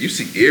nigga, you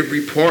see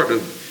every part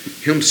of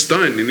him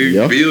stunned and you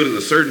Yeah. build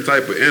a certain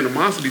type of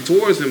animosity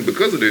towards him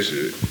because of this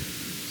shit.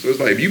 So it's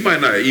like, you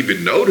might not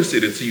even notice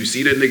it until you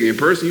see that nigga in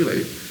person. You're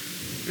like,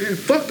 man,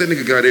 fuck that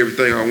nigga got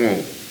everything I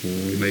want.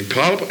 And they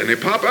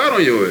pop out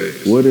on your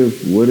ass. What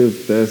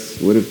if that's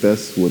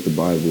what the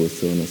Bible is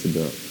telling us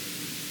about?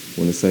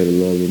 When it say the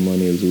love of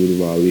money is the root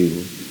of all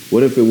evil.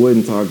 What if it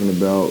wasn't talking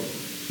about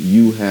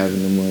you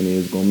having the money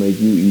is gonna make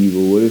you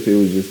evil? What if it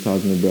was just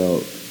talking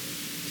about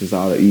just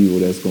all the evil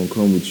that's gonna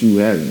come with you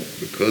having it?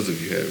 Because of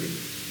you having it.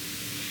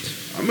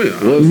 I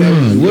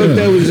mean, What if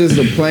that was just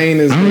the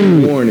plainest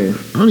warning?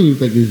 I don't even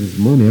think it's just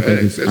money.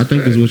 I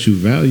think it's what you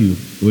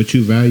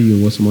value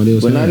and what somebody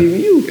else But has. not even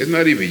you. it's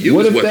not even you,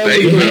 What it's if what that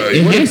they was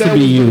value. what It if has to that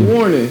be was you. the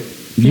warning?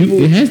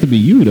 It has to be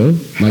you though,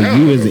 like How?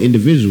 you as an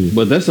individual.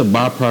 But that's a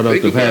byproduct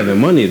Think of about having it.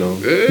 money, though.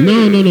 Yeah.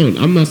 No.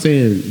 I'm not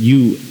saying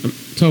you.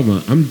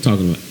 I'm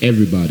talking about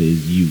everybody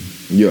is you.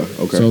 Yeah,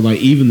 okay. So like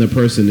even the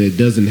person that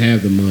doesn't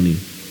have the money,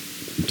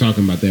 I'm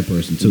talking about that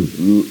person too.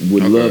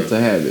 Would Okay. love to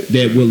have it.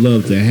 That would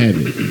love to have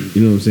it.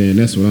 You know what I'm saying?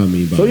 That's what I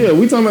mean by So it. yeah,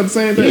 we talking about the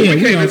same thing. Yeah,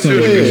 We can't all talking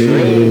necessarily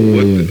about- control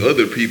yeah. what the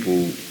other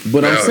people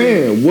But I'm value.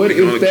 saying, what We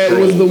can if only that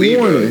control was the what we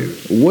warning?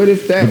 value. What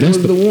if that But that's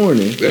was the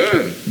warning?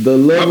 Yeah. The I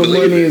love of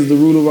believe money it. is the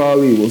root of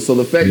all evil. So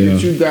the fact that Yeah.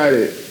 you got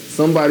it,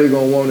 somebody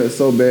gonna want it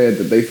so bad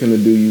that they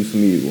finna do you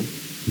some evil.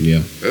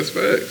 Yeah, That's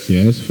facts.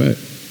 yeah, that's a fact.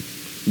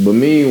 But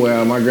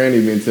meanwhile, my granny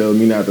been telling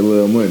me not to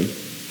love money.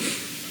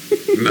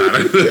 Nah.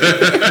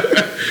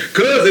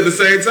 Cause at the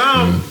same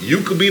time, you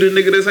could be the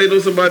nigga that's hating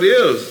on somebody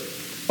else.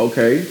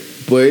 Okay,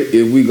 but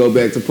if we go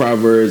back to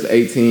Proverbs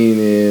 18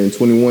 and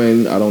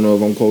 21, I don't know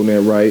if I'm quoting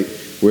that right,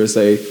 where it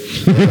say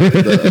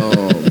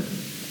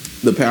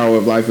the power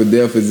of life or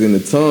death is in the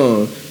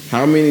tongue.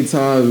 How many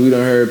times we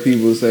done heard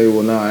people say,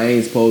 well, nah, I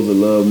ain't supposed to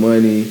love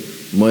money.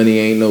 Money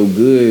ain't no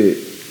good,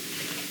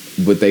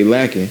 but they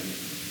lacking.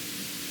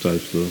 Type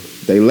stuff.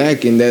 They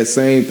lacking that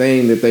same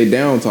thing that they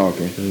down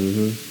talking.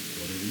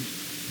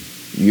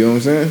 You know what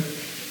I'm saying?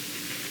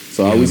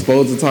 So are we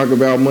supposed to talk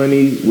about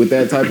money with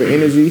that type of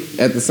energy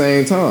at the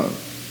same time?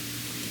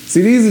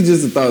 See, these are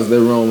just the thoughts that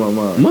run my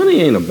mind.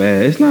 Money ain't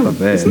it's not a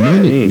bad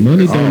Money thing. don't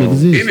In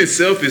exist.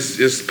 itself, is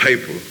just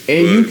paper.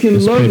 And you can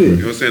It's love paper. You know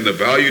it. what I'm saying? The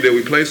value that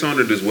we place on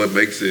it is what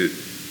makes it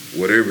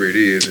whatever it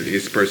is in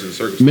each person's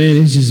circumstance. Man,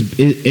 it's just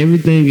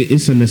everything.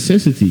 It's a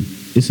necessity.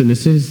 It's a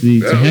necessity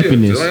to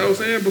happiness. Like I was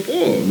saying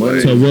before. Money.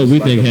 Like, So what we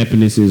Like think a-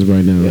 happiness is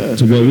right now. Yeah.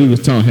 To what we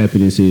was taught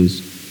happiness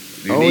is.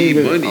 you I don't need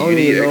even- I money. don't You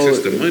need even know access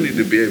it- to money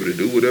to be able to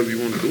do whatever you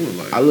want to do in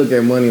life. I look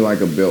at money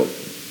like a belt.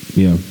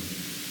 Yeah.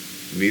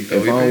 You need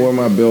If I don't wear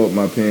my belt,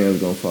 my pants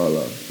gonna fall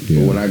off. Yeah.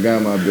 But when I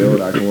got my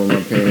belt, I can wear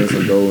my pants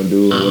and go and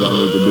do what I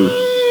need to do.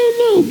 I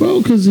don't know,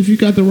 bro. Because if you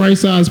got the right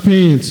size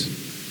pants,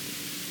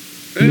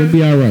 you'll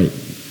be all right.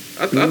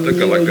 I think I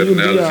like that You be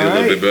analogy a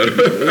alright. little bit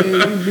better.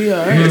 Yeah, you be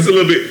alright. It's a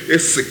little bit.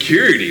 It's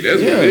security. That's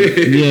Yeah. what it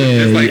is. Yeah,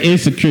 It's like,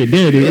 insecure.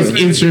 There it is. It's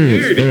It's insurance.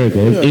 insecurity. There it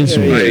goes. Yeah,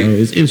 Insurance. like, bro.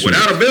 It's insurance.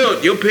 without a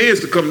belt, your pants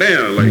could come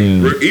down. Like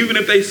Yeah. even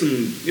if they some, you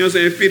know what I'm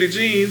saying, fitted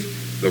jeans,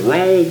 the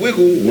wrong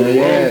wiggle or the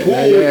Now wrong your pull,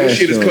 ass your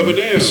shit is showing. coming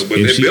down. But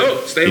If that she-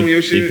 belt stay on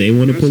your shit. If they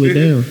want to pull it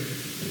down,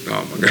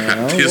 Oh my Nah, god,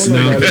 I don't this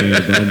want nigga.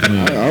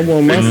 nobody- I I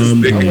want my, I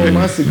want my I security. want to around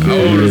my secure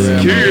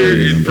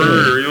waist. and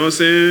firm, you know what I'm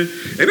saying?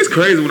 And it's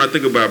crazy when I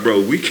think about, bro,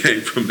 we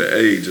came from the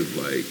age of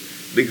like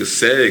niggas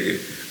sagging.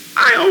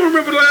 I don't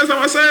remember the last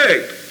time I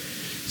sagged.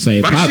 say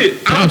My pop, shit,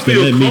 I pops don't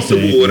to let feel me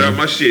comfortable say. without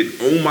my shit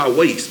on my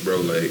waist, bro.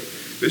 Like,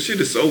 this shit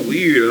is so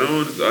weird. I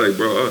don't, like,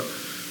 bro,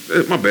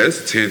 my bad. It's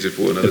a tangent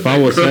for another If I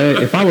was day.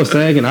 if I was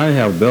sagging, I didn't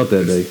have a belt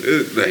that day.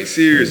 Like,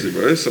 seriously,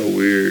 bro, it's so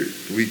weird.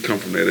 We come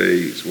from that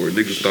age where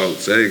niggas thought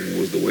sagging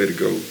was the way to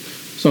go.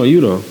 It's on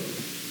you though.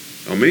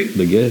 On me?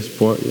 The guest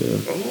part, yeah.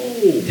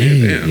 Oh,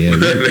 Damn, damn.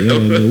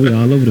 yeah, we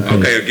all over the place.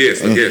 Okay, I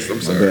guess. I'm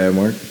My sorry. bad,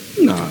 Mark.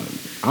 Nah,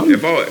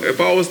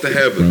 If I was to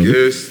have a Brother.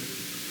 guest,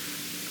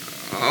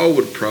 I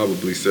would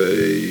probably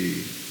say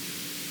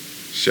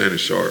Shannon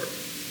Sharp.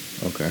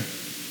 Okay.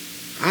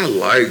 I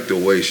like the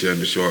way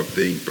Shannon Sharp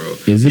think, bro.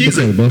 Is it He's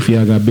because a both of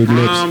y'all got big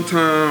lips?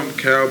 prime-time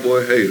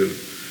cowboy hater.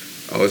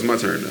 Oh, it's my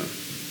turn now.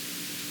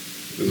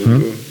 This is Huh?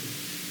 cool.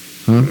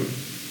 Huh?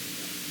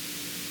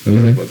 What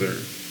you It's say? my turn.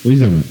 What you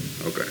talking about?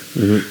 Okay.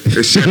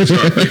 It's Shannon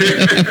Sharp.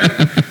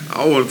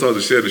 I want to talk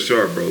to Shannon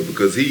Sharp, bro,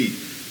 because he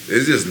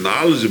is just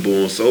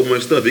knowledgeable on so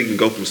much stuff. He can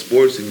go from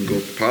sports, he can go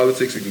from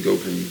politics, he can go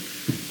from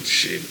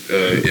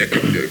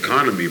the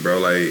economy, bro.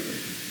 Like,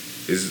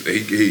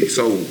 He's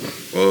so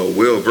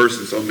well versed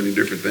in so many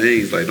different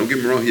things. Like, don't get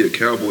me wrong, he a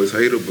Cowboys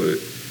hater, but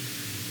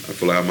I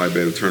feel like I might be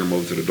able to turn him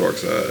over to the dark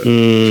side.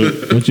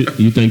 What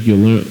you think you'll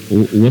learn?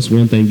 What's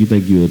one thing you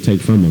think you'll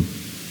take from him?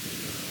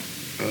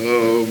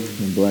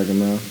 Black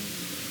him out.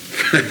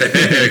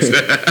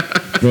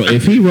 Bro,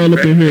 if he roll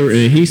up in here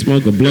and he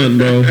smoke a blunt,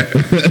 bro.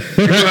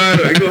 He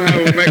gonna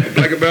have a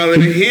black about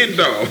in a hen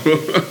dog.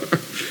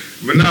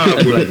 But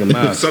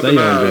nah, something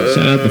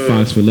Shout out to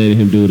Fox for letting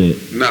him do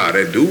that. Nah,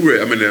 that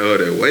do-rag, I mean,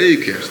 that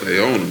wave can't stay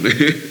on him.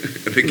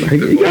 They keep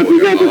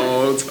them on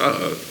all the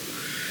time.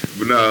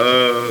 But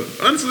nah,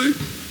 honestly,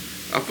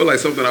 I feel like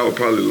something I would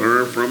probably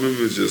learn from him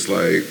is just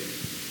like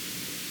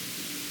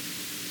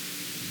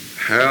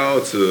how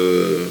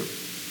to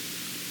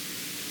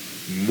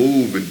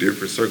move in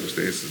different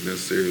circumstances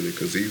necessarily,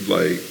 because he's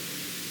like,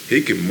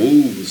 he can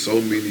move in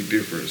so many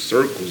different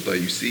circles.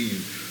 Like, you see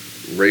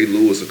Ray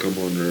Lewis will come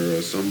on there,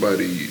 or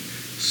somebody,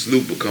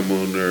 Snoop will come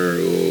on there,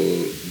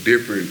 or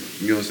different,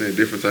 you know what I'm saying,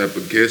 different type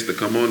of guests to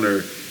come on there,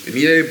 and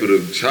he able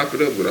to chop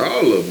it up with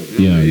all of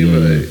them. You know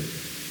what I mean?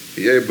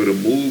 He able to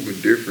move in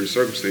different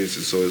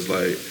circumstances. So it's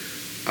like,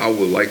 I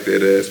would like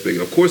that aspect.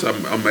 Of course,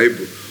 I'm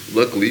able,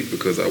 luckily,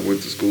 because I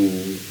went to school,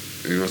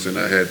 you know what I'm saying,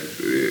 I had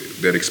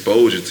that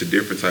exposure to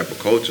different type of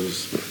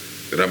cultures,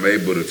 that I'm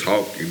able to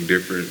talk in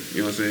different,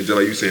 you know what I'm saying, just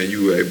like you saying,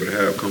 you were able to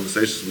have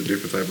conversations with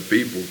different type of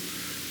people.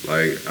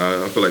 Like,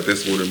 I feel like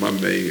that's one of my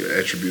main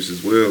attributes as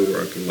well,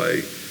 where I can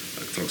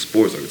talk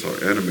sports, I can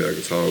talk anime, I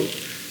can talk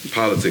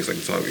politics, I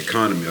can talk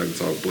economy, I can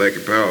talk black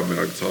empowerment,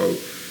 I can talk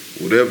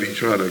whatever you're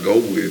trying to go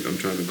with. I'm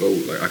trying to go,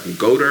 like, I can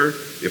go there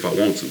if I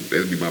want to.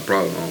 That'd be my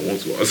problem. I don't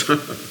want to all the time.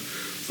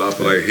 So I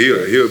feel like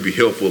he'll be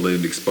helpful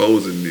in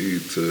exposing me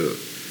to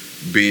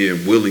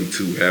being willing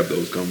to have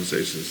those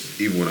conversations,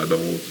 even when I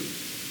don't want to.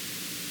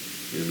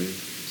 You know what I mean?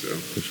 So,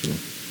 For sure.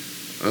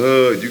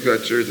 You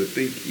got yours. I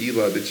think,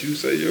 Eli, did you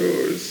say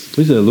yours?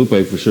 He said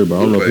Lupe for sure, but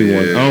I don't know if he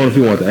want. I don't know if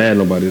he want to add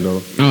nobody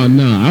though. Oh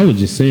no, I was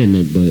just saying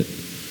that, but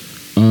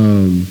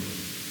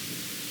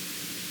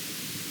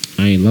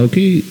I ain't low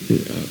key.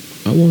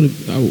 I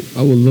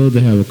would love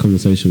to have a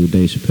conversation with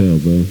Dave Chappelle,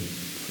 bro.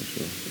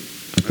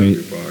 I think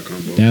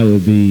that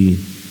would be,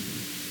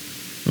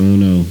 I don't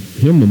know,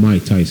 him or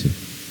Mike Tyson.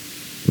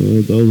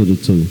 Those are the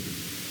two.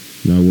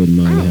 And I wouldn't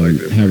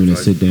mind having a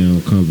sit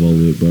down convo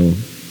with, bro.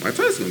 Mike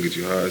Tyson gonna get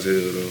you high as hell,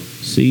 though.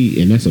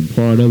 See, and that's a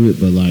part of it,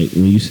 but like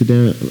when you sit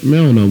down, I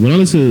don't know. When I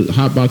listen to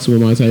Hot Boxing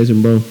with Mike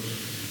Tyson, bro,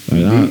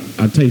 like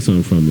I take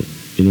something from it.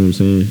 You know what I'm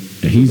saying?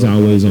 And he's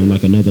always on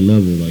like another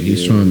level. Like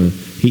he's trying to,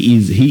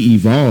 he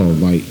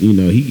evolved. Like, you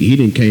know, he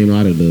didn't came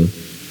out of the,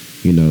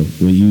 you know,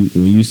 when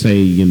you say,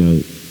 you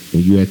know,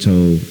 when you at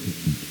your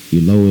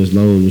lowest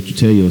low, what you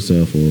tell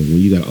yourself, or when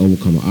you got to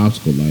overcome an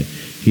obstacle, like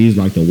he's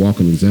like the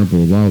walking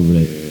example of all of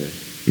that.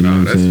 You know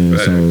what I'm saying?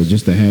 Facts. So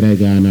just to have that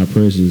guy in our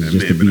presence,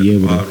 just to be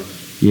able to,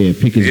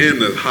 pick his, in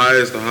the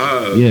highest of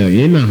highs. yeah,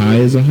 in the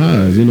highest of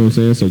highs. You know what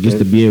I'm saying? So just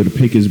to be able to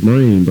pick his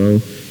brain, bro,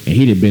 and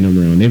he done been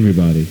around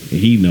everybody, and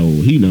he know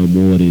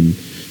more than,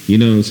 you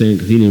know what I'm saying?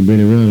 Because he done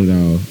been around it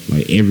all,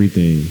 like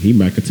everything. He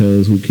might could tell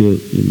us who killed,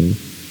 you know,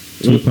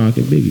 Tupac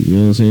and Biggie. You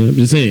know what I'm saying? I'm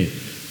just saying.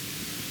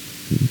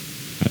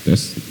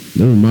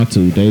 Those are my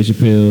two: Dave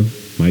Chappelle,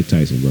 Mike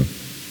Tyson, bro.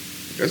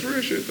 That's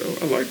real shit, though.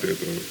 I like that,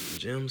 though.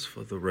 Gems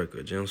for the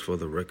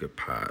record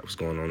pod. What's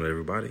going on,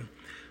 everybody?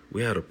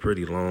 We had a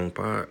pretty long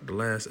pod. The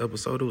last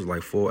episode, it was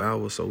like 4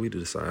 hours, so we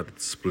decided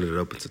to split it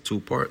up into 2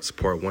 parts,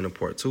 part 1 and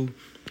part 2.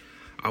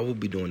 I will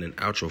be doing an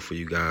outro for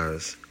you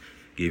guys,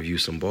 give you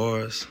some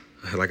bars.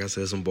 Like I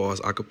said, some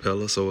bars a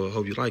cappella, so I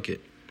hope you like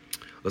it.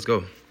 Let's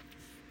go.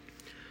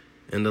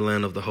 In the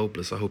land of the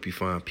hopeless, I hope you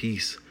find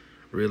peace,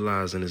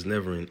 realizing it's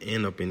never an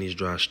end up in these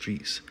dry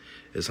streets.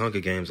 It's Hunger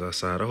Games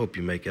outside, I hope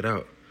you make it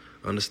out.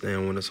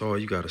 Understand when it's hard,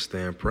 you gotta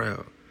stand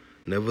proud.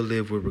 Never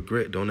live with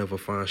regret, don't ever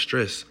find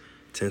stress.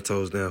 10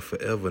 toes down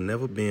forever,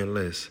 never being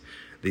less.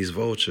 These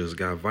vultures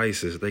got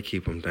vices, they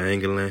keep them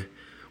dangling.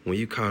 When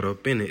you caught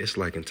up in it, it's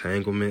like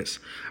entanglements.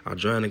 I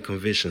drown in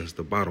convictions,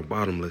 the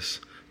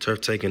bottomless.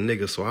 Turf-taking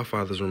niggas, so our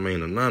fathers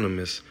remain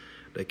anonymous.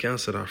 They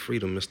canceled our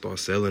freedom and start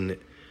selling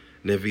it.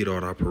 Then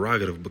vetoed our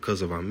prerogative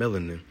because of our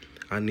melanin.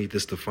 I need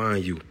this to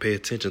find you, pay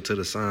attention to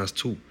the signs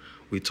too.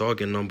 We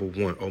target number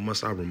 1, or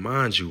must I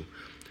remind you?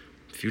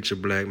 Future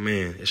black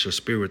man, it's your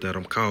spirit that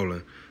I'm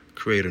calling.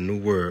 Create a new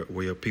world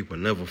where your people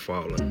never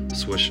falling.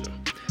 Swisher.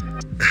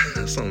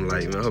 Something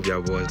like, man, I hope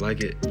y'all boys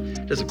like it.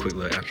 Just a quick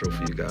little outro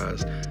for you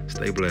guys.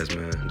 Stay blessed,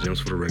 man.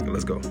 Gems for the record.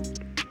 Let's go.